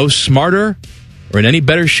 Sorry. I'm no smarter or in any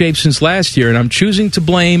better shape since last year, and I'm choosing to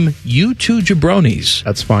blame you two jabronis.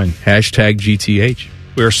 That's fine. Hashtag GTH.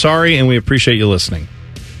 We're sorry, and we appreciate you listening.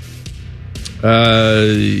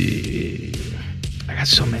 I got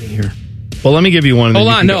so many here. Well, let me give you one. Hold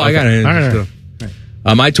on. No, I got it. All right.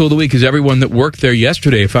 My Tool of the Week is everyone that worked there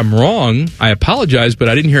yesterday. If I'm wrong, I apologize, but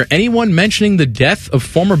I didn't hear anyone mentioning the death of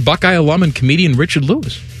former Buckeye alum and comedian Richard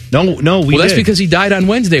Lewis. No, we Well, that's did. because he died on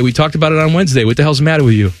Wednesday. We talked about it on Wednesday. What the hell's the matter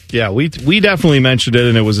with you? Yeah, we definitely mentioned it,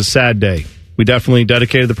 and it was a sad day. We definitely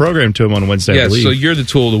dedicated the program to him on Wednesday, I Yes, believe. so you're the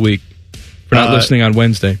Tool of the Week for not listening on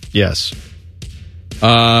Wednesday. Yes. Tool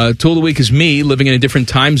of the Week is me, living in a different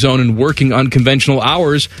time zone and working unconventional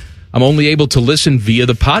hours. I'm only able to listen via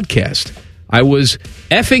the podcast. I was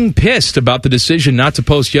effing pissed about the decision not to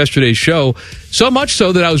post yesterday's show, so much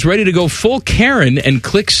so that I was ready to go full Karen and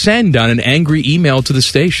click send on an angry email to the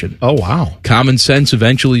station. Oh, wow. Common sense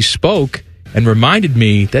eventually spoke and reminded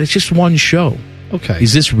me that it's just one show. Okay.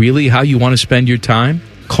 Is this really how you want to spend your time?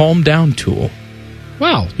 Calm down, Tool.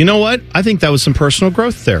 Wow. You know what? I think that was some personal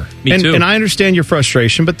growth there. Me too. And I understand your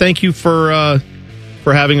frustration, but thank you for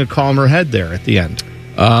having a calmer head there at the end.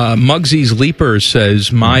 Muggsy's Leaper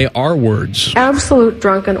says, my R words. Absolute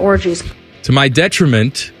drunken orgies. To my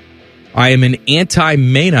detriment, I am an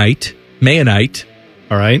anti-mayonite.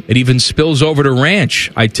 All right. It even spills over to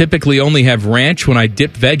ranch. I typically only have ranch when I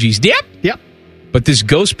dip veggies. Yep. But this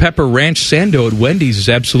ghost pepper ranch sando at Wendy's is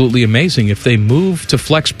absolutely amazing. If they move to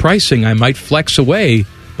flex pricing, I might flex away.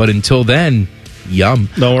 But until then, yum.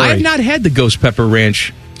 Don't worry. I have not had the ghost pepper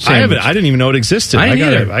ranch sandwich. I didn't even know it existed. I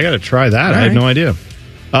got to try that. I had no idea.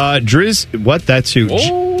 Driz, what? That's who?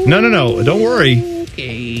 No. Don't worry.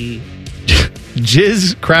 Okay.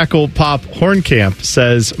 Jizz Crackle Pop Horncamp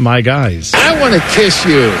says, my guys. I want to kiss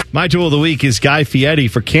you. My Tool of the Week is Guy Fieri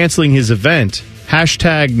for canceling his event.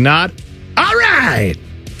 Hashtag not all right.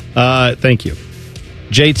 Thank you.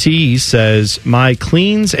 JT says, my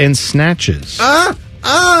cleans and snatches.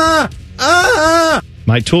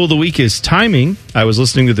 My Tool of the Week is timing. I was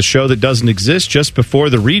listening to the show that doesn't exist just before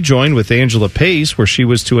the rejoin with Angela Pace, where she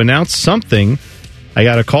was to announce something I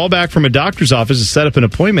got a call back from a doctor's office to set up an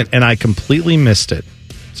appointment, and I completely missed it.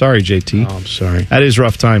 Sorry, JT. Oh, I'm sorry. That is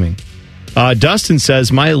rough timing. Dustin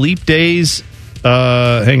says, my leap days...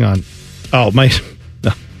 hang on. Oh,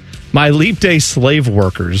 my leap day slave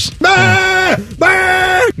workers.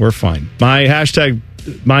 We're fine.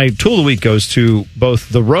 My tool of the week goes to both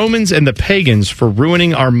the Romans and the pagans for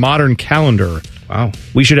ruining our modern calendar. Wow.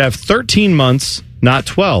 We should have 13 months, not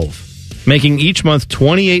 12, making each month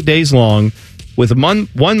 28 days long, with 1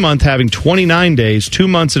 month having 29 days, 2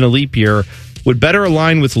 months in a leap year, would better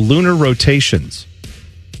align with lunar rotations.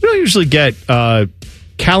 We don't usually get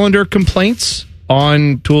calendar complaints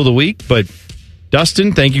on Tool of the Week, but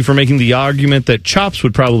Dustin, thank you for making the argument that Chops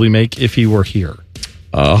would probably make if he were here.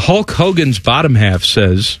 Hulk Hogan's bottom half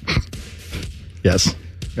says, yes.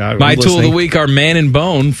 My tool of the week are Man and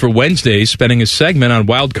Bone for Wednesday, spending a segment on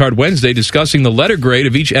Wild Card Wednesday discussing the letter grade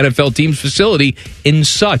of each NFL team's facility in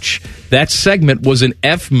such. That segment was an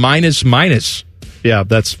F-. Yeah,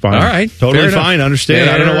 that's fine. All right. Totally fine. Understand.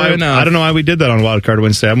 I don't know why we did that on Wild Card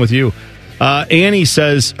Wednesday. I'm with you. Annie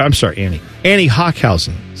says, I'm sorry, Annie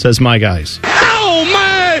Hockhausen says, my guys. Oh,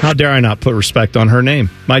 my! How dare I not put respect on her name?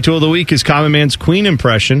 My tool of the week is Common Man's Queen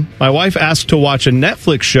impression. My wife asked to watch a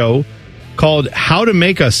Netflix show called How to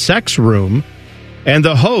Make a Sex Room, and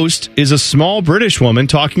the host is a small British woman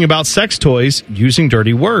talking about sex toys using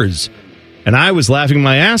dirty words. And I was laughing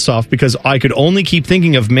my ass off because I could only keep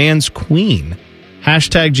thinking of Man's Queen.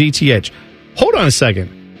 #GTH. Hold on a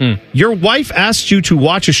second. Your wife asked you to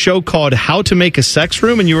watch a show called How to Make a Sex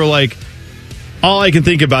Room, and you were like, all I can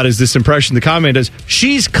think about is this impression the comment does.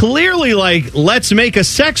 She's clearly like, let's make a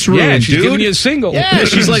sex room, yeah, she's dude. giving you a single. Yeah,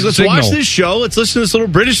 she's like, let's watch this show. Let's listen to this little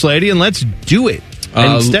British lady, and let's do it.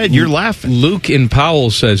 And instead, you're laughing. Luke in Powell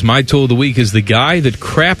says, my tool of the week is the guy that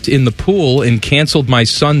crapped in the pool and canceled my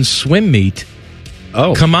son's swim meet.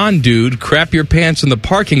 Oh. Come on, dude. Crap your pants in the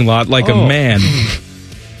parking lot like a man.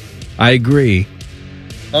 I agree.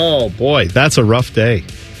 Oh, boy. That's a rough day.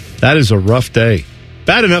 That is a rough day.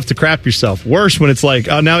 Bad enough to crap yourself. Worse when it's like,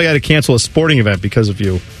 oh, now we got to cancel a sporting event because of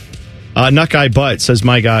you. Nut Guy Butt says,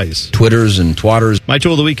 my guys. Twitters and twatters. My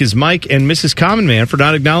tool of the week is Mike and Mrs. Common Man for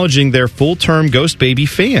not acknowledging their full-term Ghost Baby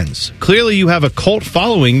fans. Clearly you have a cult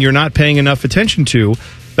following you're not paying enough attention to.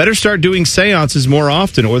 Better start doing seances more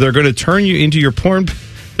often, or they're going to turn you into your porn.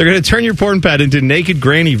 They're going to turn your porn pad into naked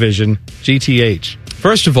granny vision. GTH.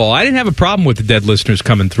 First of all, I didn't have a problem with the dead listeners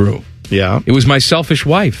coming through. Yeah, it was my selfish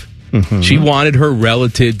wife. Mm-hmm. She wanted her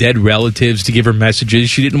dead relatives to give her messages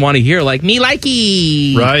she didn't want to hear, like me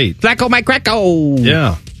likey, right? Flacco my cracko.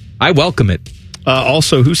 Yeah, I welcome it.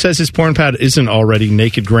 Also, who says his porn pad isn't already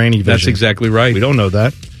naked granny vision? That's exactly right. We don't know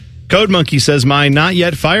that. Code Monkey says, my not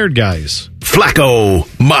yet fired guys. Flacco,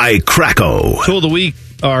 my cracko. Tool of the week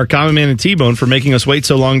are Common Man and T-Bone for making us wait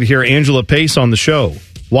so long to hear Angela Pace on the show.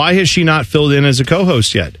 Why has she not filled in as a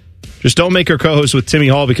co-host yet? Just don't make her co-host with Timmy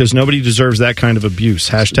Hall because nobody deserves that kind of abuse.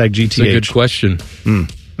 #GTH. That's a good question.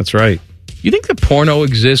 That's right. You think the porno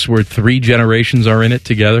exists where 3 generations are in it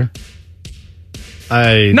together?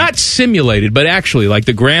 Not simulated, but actually, like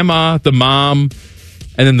the grandma, the mom,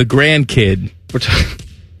 and then the grandkid.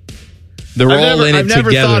 They're all in it together. I've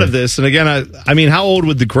never thought of this. And again, I mean, how old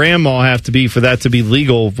would the grandma have to be for that to be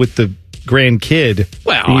legal with the grandkid?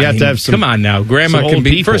 Well, you have to have some. Come on now, grandma can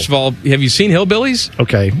be. People. First of all, have you seen Hillbillies?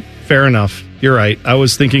 Okay, fair enough. You're right. I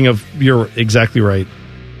was thinking of. You're exactly right.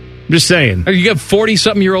 I'm just saying. You got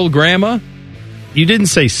 40-something-year-old grandma. You didn't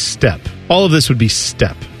say step. All of this would be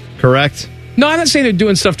step, correct? No, I'm not saying they're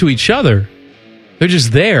doing stuff to each other. They're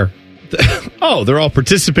just there. Oh, they're all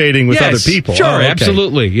participating with other people. Sure, okay.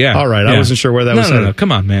 Absolutely. Yeah. All right. Yeah. I wasn't sure where that was. No.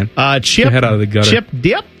 Come on, man. Chip, head out of the gutter. Chip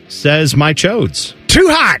Dip says, my chodes. Too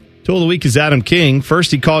hot. Tool of the week is Adam King.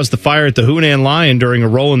 First, he caused the fire at the Hunan Lion during a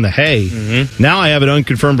roll in the hay. Mm-hmm. Now I have an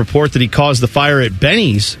unconfirmed report that he caused the fire at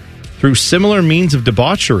Benny's through similar means of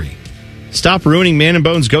debauchery. Stop ruining Man and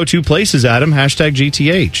Bone's go-to places, Adam.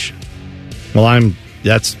 #GTH. Well,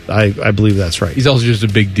 I believe that's right. He's also just a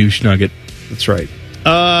big douche nugget. That's right.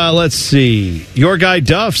 Let's see. Your guy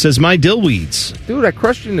Duff says, my dillweeds. Dude, I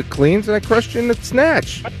crushed you in the cleans and I crushed you in the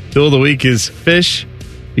snatch. Tool of the week is Fish,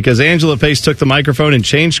 because Angela Pace took the microphone and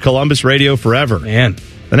changed Columbus radio forever. Man.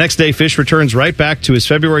 The next day, Fish returns right back to his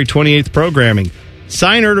February 28th programming.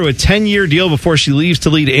 Sign her to a 10-year deal before she leaves to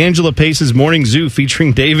lead Angela Pace's Morning Zoo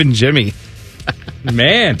featuring Dave and Jimmy.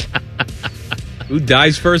 Man. Who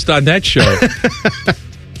dies first on that show?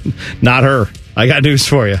 Not her. I got news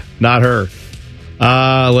for you. Not her.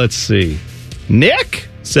 Let's see. Nick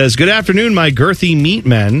says, good afternoon, my girthy meat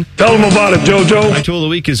men. Tell them about it, JoJo. My tool of the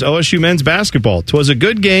week is OSU men's basketball. 'Twas a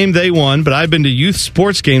good game. They won, but I've been to youth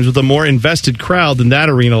sports games with a more invested crowd than that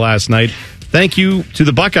arena last night. Thank you to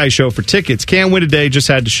the Buckeye Show for tickets. Can't win today, just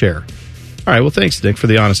had to share. All right, well, thanks, Nick, for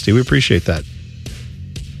the honesty. We appreciate that.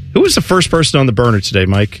 Who was the first person on the burner today,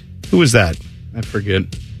 Mike? Who was that? I forget.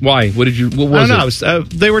 Why? What was I don't know.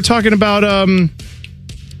 They were talking about,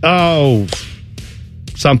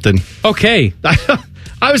 something. Okay.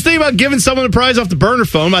 I was thinking about giving someone a prize off the burner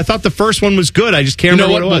phone. I thought the first one was good. I just can't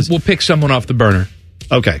remember what it was. We'll pick someone off the burner.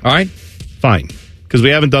 Okay. All right? Fine. Because we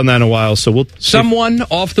haven't done that in a while, so we'll... Someone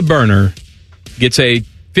off the burner gets a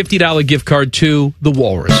 $50 gift card to the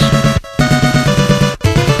Walrus.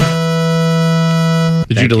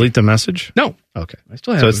 Did you delete the message? No. Okay. I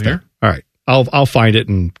still have it here. There. All right. I'll find it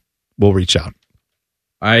and we'll reach out.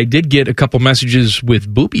 I did get a couple messages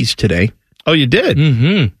with boobies today. Oh, you did?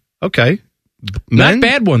 Mm-hmm. Okay. Not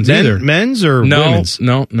bad ones either. Men's or women's?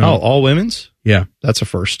 No. Oh, all women's? Yeah. That's a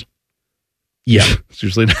first. Yeah. It's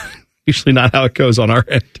usually not how it goes on our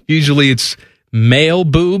end. Usually it's male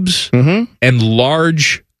boobs and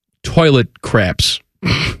large toilet craps.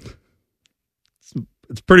 It's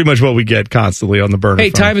pretty much what we get constantly on the burner Hey,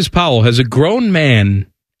 phone. Tyvis Powell, has a grown man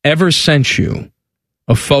ever sent you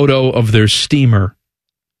a photo of their steamer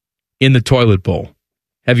in the toilet bowl?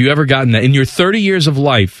 Have you ever gotten that in your 30 years of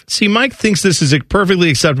life? See, Mike thinks this is a perfectly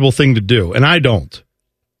acceptable thing to do, and I don't.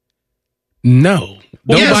 No.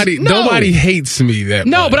 Well, Nobody hates me that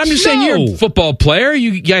No, much. but I'm just saying you're a football player.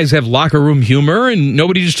 You guys have locker room humor, and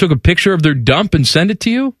nobody just took a picture of their dump and sent it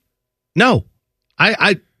to you? No.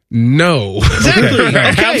 No. Exactly. Okay,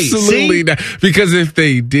 Absolutely not. Because if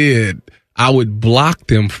they did, I would block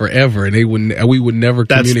them forever, and we would never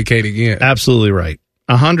communicate again. Absolutely right.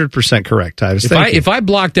 100% correct, Tyvis. If I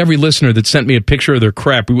blocked every listener that sent me a picture of their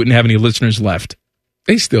crap, we wouldn't have any listeners left.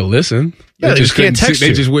 They still listen. Yeah, they just can't text you.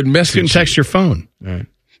 They just wouldn't message you. Couldn't text your phone. All right.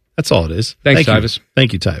 That's all it is. Thanks, Thank Tyvis. You.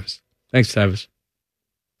 Thank you, Tyvis. Thanks, Tyvis.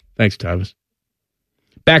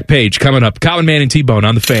 Back page coming up. Common Man and T-Bone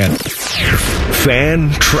on the Fan.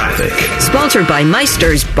 Fan traffic. Sponsored by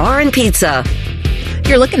Meister's Bar and Pizza.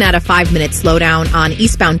 You're looking at a 5-minute slowdown on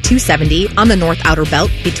eastbound 270 on the north outer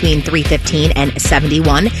belt between 315 and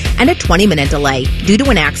 71, and a 20-minute delay due to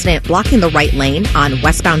an accident blocking the right lane on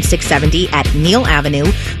westbound 670 at Neal Avenue.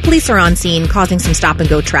 Police are on scene causing some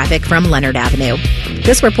stop-and-go traffic from Leonard Avenue.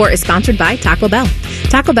 This report is sponsored by Taco Bell.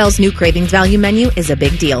 Taco Bell's new Cravings Value Menu is a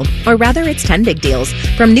big deal, or rather it's 10 big deals.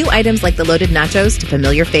 From new items like the loaded nachos to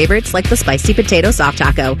familiar favorites like the spicy potato soft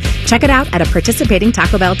taco. Check it out at a participating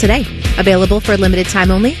Taco Bell today. Available for a limited time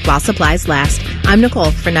only while supplies last. I'm Nicole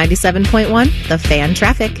for 97.1, The Fan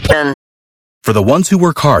Traffic. For the ones who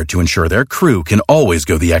work hard to ensure their crew can always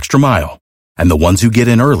go the extra mile, and the ones who get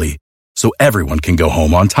in early so everyone can go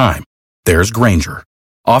home on time, there's Grainger,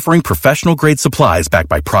 offering professional-grade supplies backed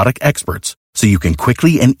by product experts so you can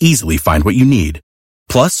quickly and easily find what you need.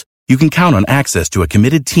 Plus, you can count on access to a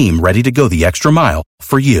committed team ready to go the extra mile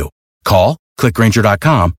for you. Call, click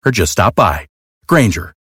Grainger.com, or just stop by.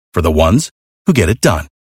 Grainger, for the ones who get it done.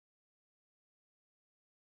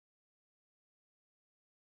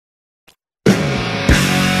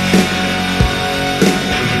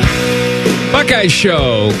 Buckeye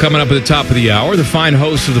Show coming up at the top of the hour. The fine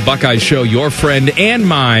host of the Buckeye Show, your friend and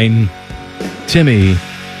mine, Timmy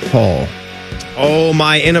Hall. Oh,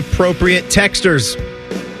 my inappropriate texters.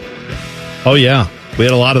 Oh, yeah. We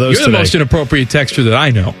had a lot of those You're today. the most inappropriate texter that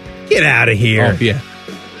I know. Get out of here. Oh, yeah.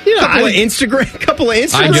 Couple of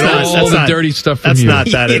Instagram. I get all the dirty stuff from that's you.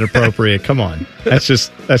 That's not that inappropriate. Come on. That's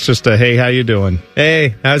just a, hey, how you doing?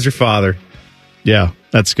 Hey, how's your father? Yeah,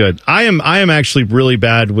 that's good. I am actually really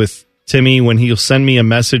bad with Timmy when he'll send me a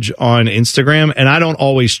message on Instagram, and I don't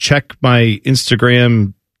always check my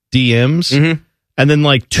Instagram DMs. Mm-hmm. And then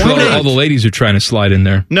like all the ladies are trying to slide in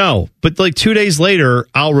there. No, but like 2 days later,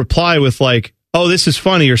 I'll reply with like, oh, this is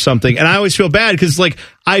funny or something. And I always feel bad because like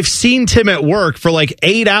I've seen Tim at work for like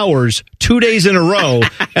 8 hours, 2 days in a row,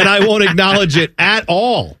 and I won't acknowledge it at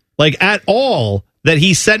all. Like at all that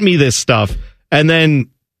he sent me this stuff. And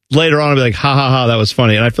then later on, I'll be like, ha ha ha, that was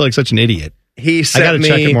funny. And I feel like such an idiot. He sent I got to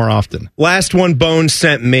check it more often. Last one Bone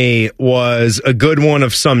sent me was a good one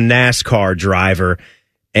of some NASCAR driver.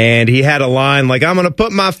 And he had a line like, I'm going to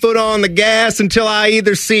put my foot on the gas until I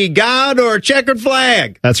either see God or a checkered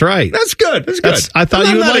flag. That's right. That's good. That's good. I thought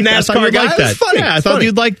you would like that. NASCAR guy. Like that. That's funny. Yeah, I thought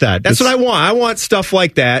you'd like that. That's what I want. I want stuff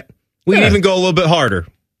like that. We can even go a little bit harder.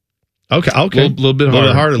 Okay. A little bit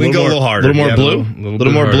harder. We can go a little harder. A little more blue. A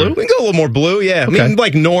little more blue. We can go a little more blue. Yeah. Okay. I mean,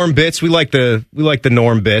 like Norm bits. We like the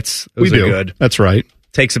Norm bits. Those we do. Are good. That's right.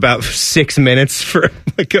 Takes about 6 minutes for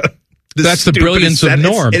like a. That's the brilliance of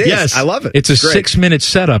Norm. It is. Yes. I love it. It's a 6-minute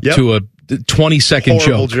setup to a 20-second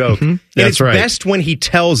horrible joke. Mm-hmm. And That's it's right. best when he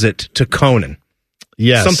tells it to Conan.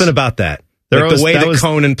 Yes. Something about that. Like the way that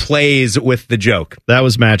Conan plays with the joke. That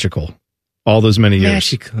was magical. All those many years.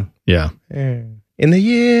 Magical. Yeah. In the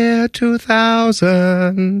year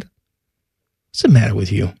 2000. What's the matter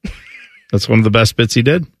with you? That's one of the best bits he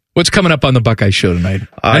did. What's coming up on the Buckeye Show tonight?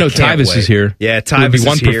 I know Tyvus is here. Yeah, Tyvus is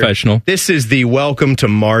one here. Professional. This is the Welcome to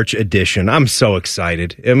March edition. I'm so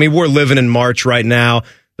excited. I mean, we're living in March right now.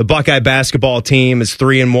 The Buckeye basketball team is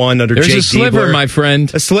 3-1 under Jake There's a sliver, Diebler. my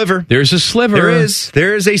friend. A sliver. There's a sliver.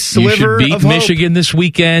 There is a sliver you should beat of hope. Michigan this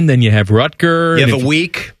weekend, then you have Rutger. You have a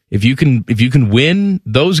week. If you can win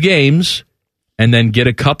those games and then get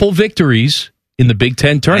a couple victories in the Big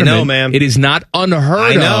Ten tournament, I know, man. It is not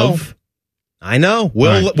unheard of. I know.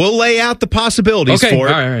 We'll lay out the possibilities for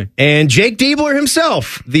it. All right. And Jake Diebler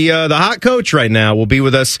himself, the hot coach right now, will be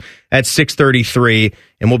with us at 6:33,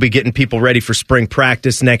 and we'll be getting people ready for spring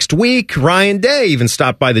practice next week. Ryan Day even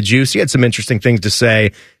stopped by the Juice. He had some interesting things to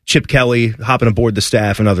say. Chip Kelly hopping aboard the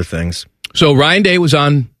staff and other things. So Ryan Day was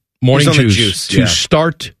on Morning Juice to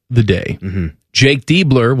start the day. Mm-hmm. Jake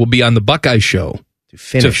Diebler will be on the Buckeye Show to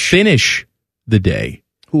finish the day.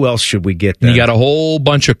 Who else should we get And then? you got a whole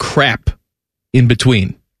bunch of crap in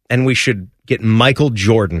between. And we should get Michael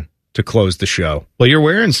Jordan to close the show. Well, you're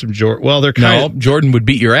wearing some Jordan. Well, they're kind of... Jordan would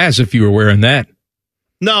beat your ass if you were wearing that.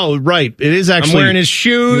 No, right. It is actually... I'm wearing his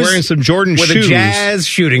shoes. You're wearing some Jordan with shoes. a Jazz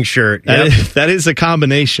shooting shirt. That is a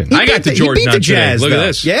combination. I got the Jordan on Jazz. Look at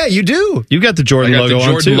this. Yeah, you do. You got the Jordan I got logo the on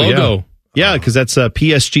Jordan too. logo. Yeah, because that's a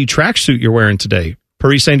PSG tracksuit you're wearing today.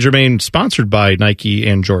 Paris Saint-Germain sponsored by Nike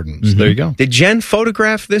and Jordan. So there you go. Did Jen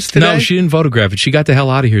photograph this today? No, she didn't photograph it. She got the hell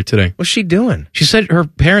out of here today. What's she doing? She said her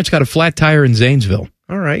parents got a flat tire in Zanesville.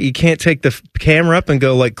 All right, you can't take the camera up and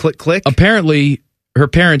go like click, click? Apparently, her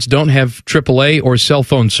parents don't have AAA or cell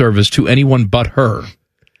phone service to anyone but her.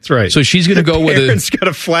 That's right. So she's going to go with parents got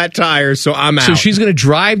a flat tire, so I'm out. So she's going to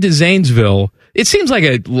drive to Zanesville. It seems like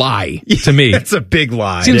a lie to me. That's a big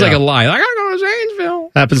lie. Seems like a lie. Like, I gotta go to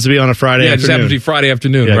Zanesville. Happens to be on a Friday Yeah, it afternoon. just happens to be Friday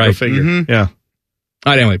afternoon, Yeah, right? go figure. Mm-hmm. Yeah. All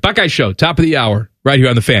right, anyway, Buckeye Show, top of the hour, right here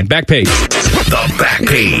on the Fan. Back page. The Back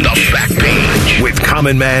Page. The Back Page with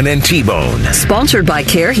Common Man and T-Bone. Sponsored by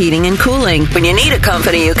Care Heating and Cooling. When you need a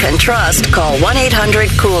company you can trust, call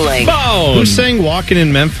 1-800-COOLING. Bone. Who sang Walking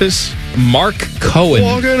in Memphis? Mark Cohen.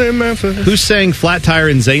 Walking in Memphis. Who sang Flat Tire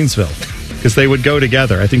in Zanesville? Because they would go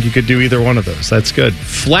together. I think you could do either one of those. That's good.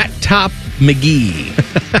 Flat Top McGee.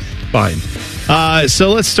 Fine.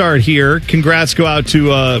 So let's start here. Congrats go out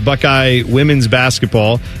to Buckeye women's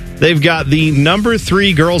basketball. They've got the number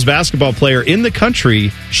 3 girls basketball player in the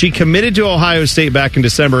country. She committed to Ohio State back in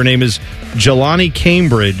December. Her name is Jelani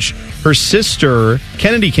Cambridge. Her sister,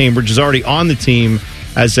 Kennedy Cambridge, is already on the team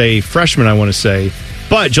as a freshman, I want to say.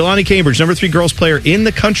 But Jelani Cambridge, number 3 girls player in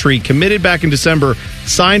the country, committed back in December,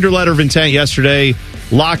 signed her letter of intent yesterday,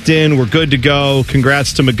 locked in, we're good to go.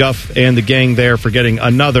 Congrats to McGuff and the gang there for getting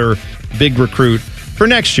another big recruit for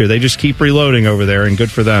next year. They just keep reloading over there, and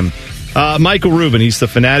good for them. Michael Rubin, he's the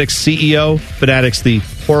Fanatics CEO. Fanatics, the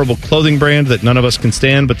horrible clothing brand that none of us can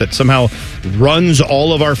stand, but that somehow runs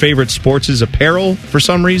all of our favorite sports' apparel for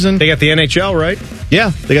some reason. They got the NHL, right?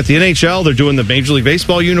 Yeah, they got the NHL. They're doing the Major League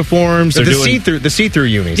Baseball uniforms. They're doing the see-through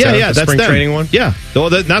unis. Yeah, the that's spring them. training one. Yeah, well,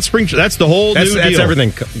 not spring. That's the whole new deal. That's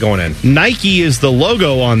everything going in. Nike is the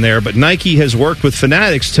logo on there, but Nike has worked with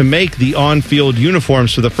Fanatics to make the on-field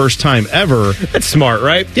uniforms for the first time ever. That's smart,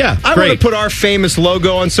 right? Yeah, I great. want to put our famous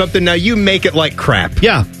logo on something. Now you make it like crap.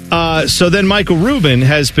 Yeah. So then Michael Rubin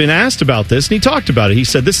has been asked about this, and he talked about it. He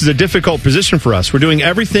said, this is a difficult position for us. We're doing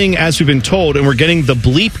everything as we've been told, and we're getting the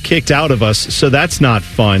bleep kicked out of us, so that's not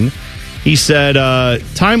fun. He said,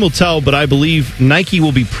 time will tell, but I believe Nike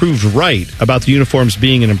will be proved right about the uniforms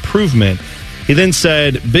being an improvement. He then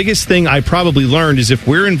said, biggest thing I probably learned is if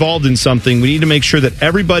we're involved in something, we need to make sure that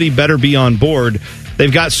everybody better be on board.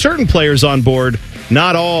 They've got certain players on board,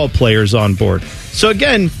 not all players on board. So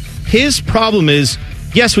again, his problem is,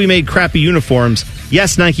 yes, we made crappy uniforms.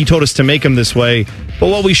 Yes, Nike told us to make them this way. But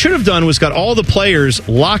what we should have done was got all the players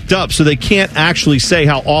locked up so they can't actually say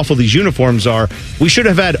how awful these uniforms are. We should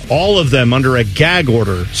have had all of them under a gag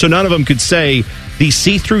order so none of them could say these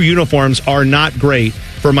see-through uniforms are not great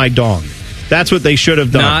for my dong. That's what they should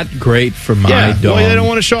have done. Not great for my dong. Well, they don't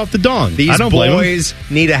want to show off the dong. These I don't blame boys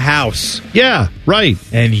need a house. Yeah, right.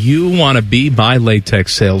 And you want to be my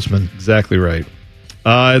latex salesman. Exactly right.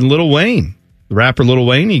 And Lil Wayne. The rapper Lil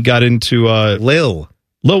Wayne, he got into Lil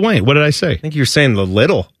Wayne. What did I say? I think you were saying the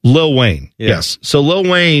little. Lil Wayne. Yeah. Yes. So Lil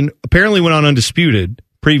Wayne apparently went on Undisputed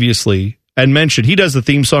previously and mentioned, he does the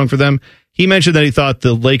theme song for them. He mentioned that he thought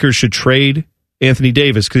the Lakers should trade Anthony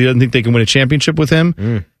Davis because he doesn't think they can win a championship with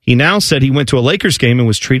him. He now said he went to a Lakers game and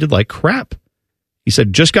was treated like crap. He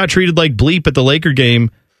said, just got treated like bleep at the Laker game,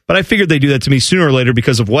 But I figured they'd do that to me sooner or later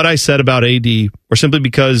because of what I said about AD, or simply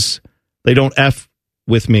because they don't F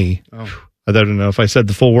with me. Oh. I don't know if I said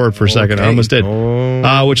the full word for a second. I almost did.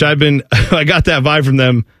 Which I got that vibe from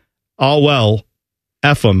them. All well,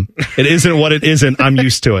 F them. It isn't what it isn't. I'm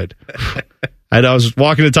used to it. I was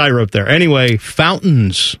walking a tightrope there. Anyway,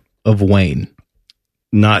 Fountains of Wayne.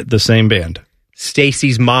 Not the same band.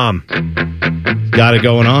 Stacy's mom. Got it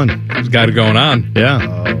going on. Got it going on.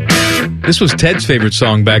 Yeah. This was Ted's favorite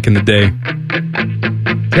song back in the day.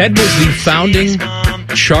 Ted was the founding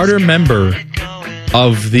charter member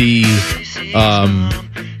of the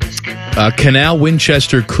Canal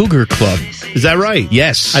Winchester Cougar Club. Is that right?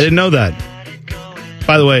 Yes. I didn't know that.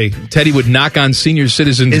 By the way, Teddy would knock on senior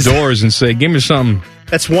citizens' doors and say, give me something.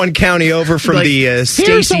 That's one county over from the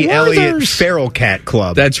Stacy Elliott Feral Cat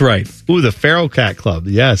Club. That's right. Ooh, the Feral Cat Club.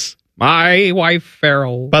 Yes. My wife,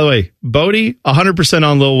 Feral. By the way, Bodie, 100%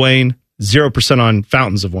 on Lil Wayne, 0% on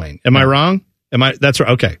Fountains of Wayne. Am I wrong? That's right.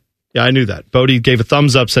 Okay. Yeah, I knew that. Bodie gave a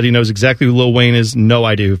thumbs up, said he knows exactly who Lil Wayne is. No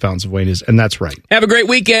idea who Fountains of Wayne is, and that's right. Have a great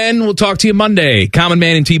weekend. We'll talk to you Monday. Common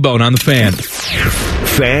Man and T-Bone on the Fan.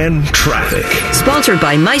 Fan Traffic. Sponsored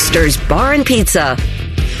by Meister's Bar and Pizza.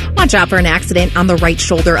 Watch out for an accident on the right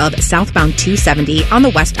shoulder of southbound 270 on the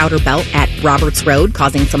west outer belt at Roberts Road,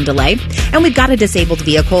 causing some delay. And we've got a disabled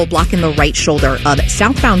vehicle blocking the right shoulder of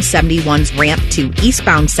southbound 71's ramp to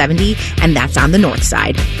eastbound 70, and that's on the north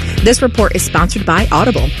side. This report is sponsored by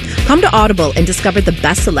Audible. Come to Audible and discover the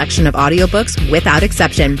best selection of audiobooks without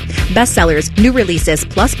exception. Bestsellers, new releases,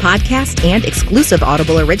 plus podcasts and exclusive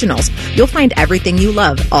Audible originals. You'll find everything you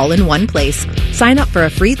love all in one place. Sign up for a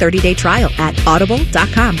free 30-day trial at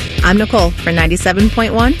audible.com. I'm Nicole for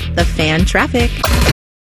 97.1, The Fan Traffic.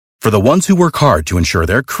 For the ones who work hard to ensure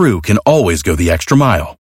their crew can always go the extra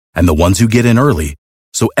mile, and the ones who get in early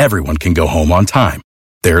so everyone can go home on time,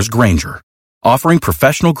 there's Grainger, offering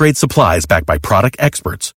professional-grade supplies backed by product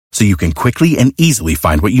experts so you can quickly and easily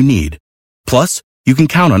find what you need. Plus, you can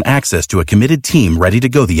count on access to a committed team ready to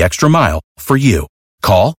go the extra mile for you.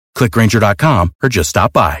 Call, click Grainger.com, or just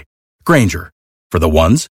stop by. Grainger, for the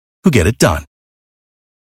ones who get it done.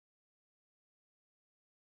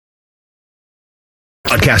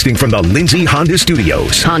 Broadcasting from the Lindsay Honda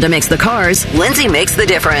Studios. Honda makes the cars. Lindsay makes the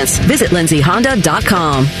difference. Visit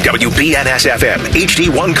lindsayhonda.com. WBNS-FM,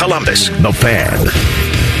 HD1 Columbus. The Fan.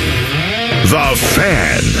 The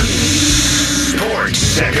Fan. Sports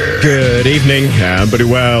Center. Good evening. Everybody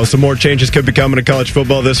well. Some more changes could be coming to college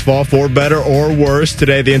football this fall, for better or worse.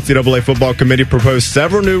 Today, the NCAA Football Committee proposed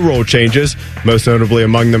several new rule changes. Most notably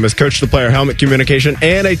among them is coach-to-player helmet communication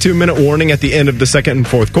and a 2-minute warning at the end of the second and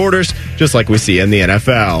fourth quarters, just like we see in the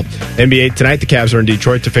NFL. NBA tonight, the Cavs are in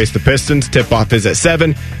Detroit to face the Pistons. Tip-off is at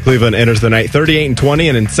 7. Cleveland enters the night 38-20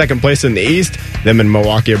 and in second place in the East. Them and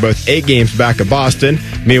Milwaukee are both 8 games back of Boston.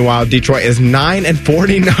 Meanwhile, Detroit is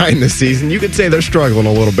 9-49 this season. You could say they're struggling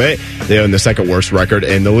a little bit. They own the second worst record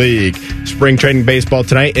in the league. Spring training baseball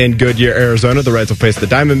tonight in Goodyear, Arizona. The Reds will face the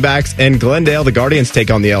Diamondbacks. In Glendale, the Guardians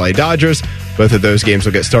take on the LA Dodgers. Both of those games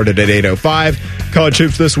will get started at 8:05. College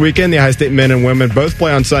hoops this weekend. The High State men and women both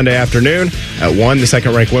play on Sunday afternoon. At 1, the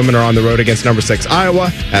second-ranked women are on the road against number 6 Iowa.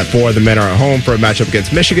 At 4, the men are at home for a matchup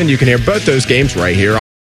against Michigan. You can hear both those games right here.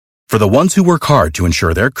 For the ones who work hard to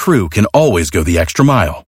ensure their crew can always go the extra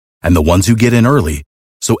mile, and the ones who get in early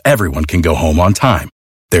so everyone can go home on time,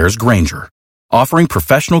 there's Grainger, offering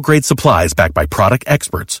professional-grade supplies backed by product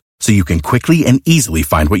experts so you can quickly and easily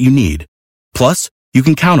find what you need. Plus, you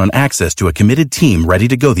can count on access to a committed team ready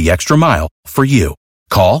to go the extra mile for you.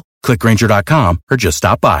 Call, click Grainger.com, or just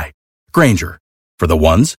stop by. Grainger, for the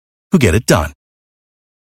ones who get it done.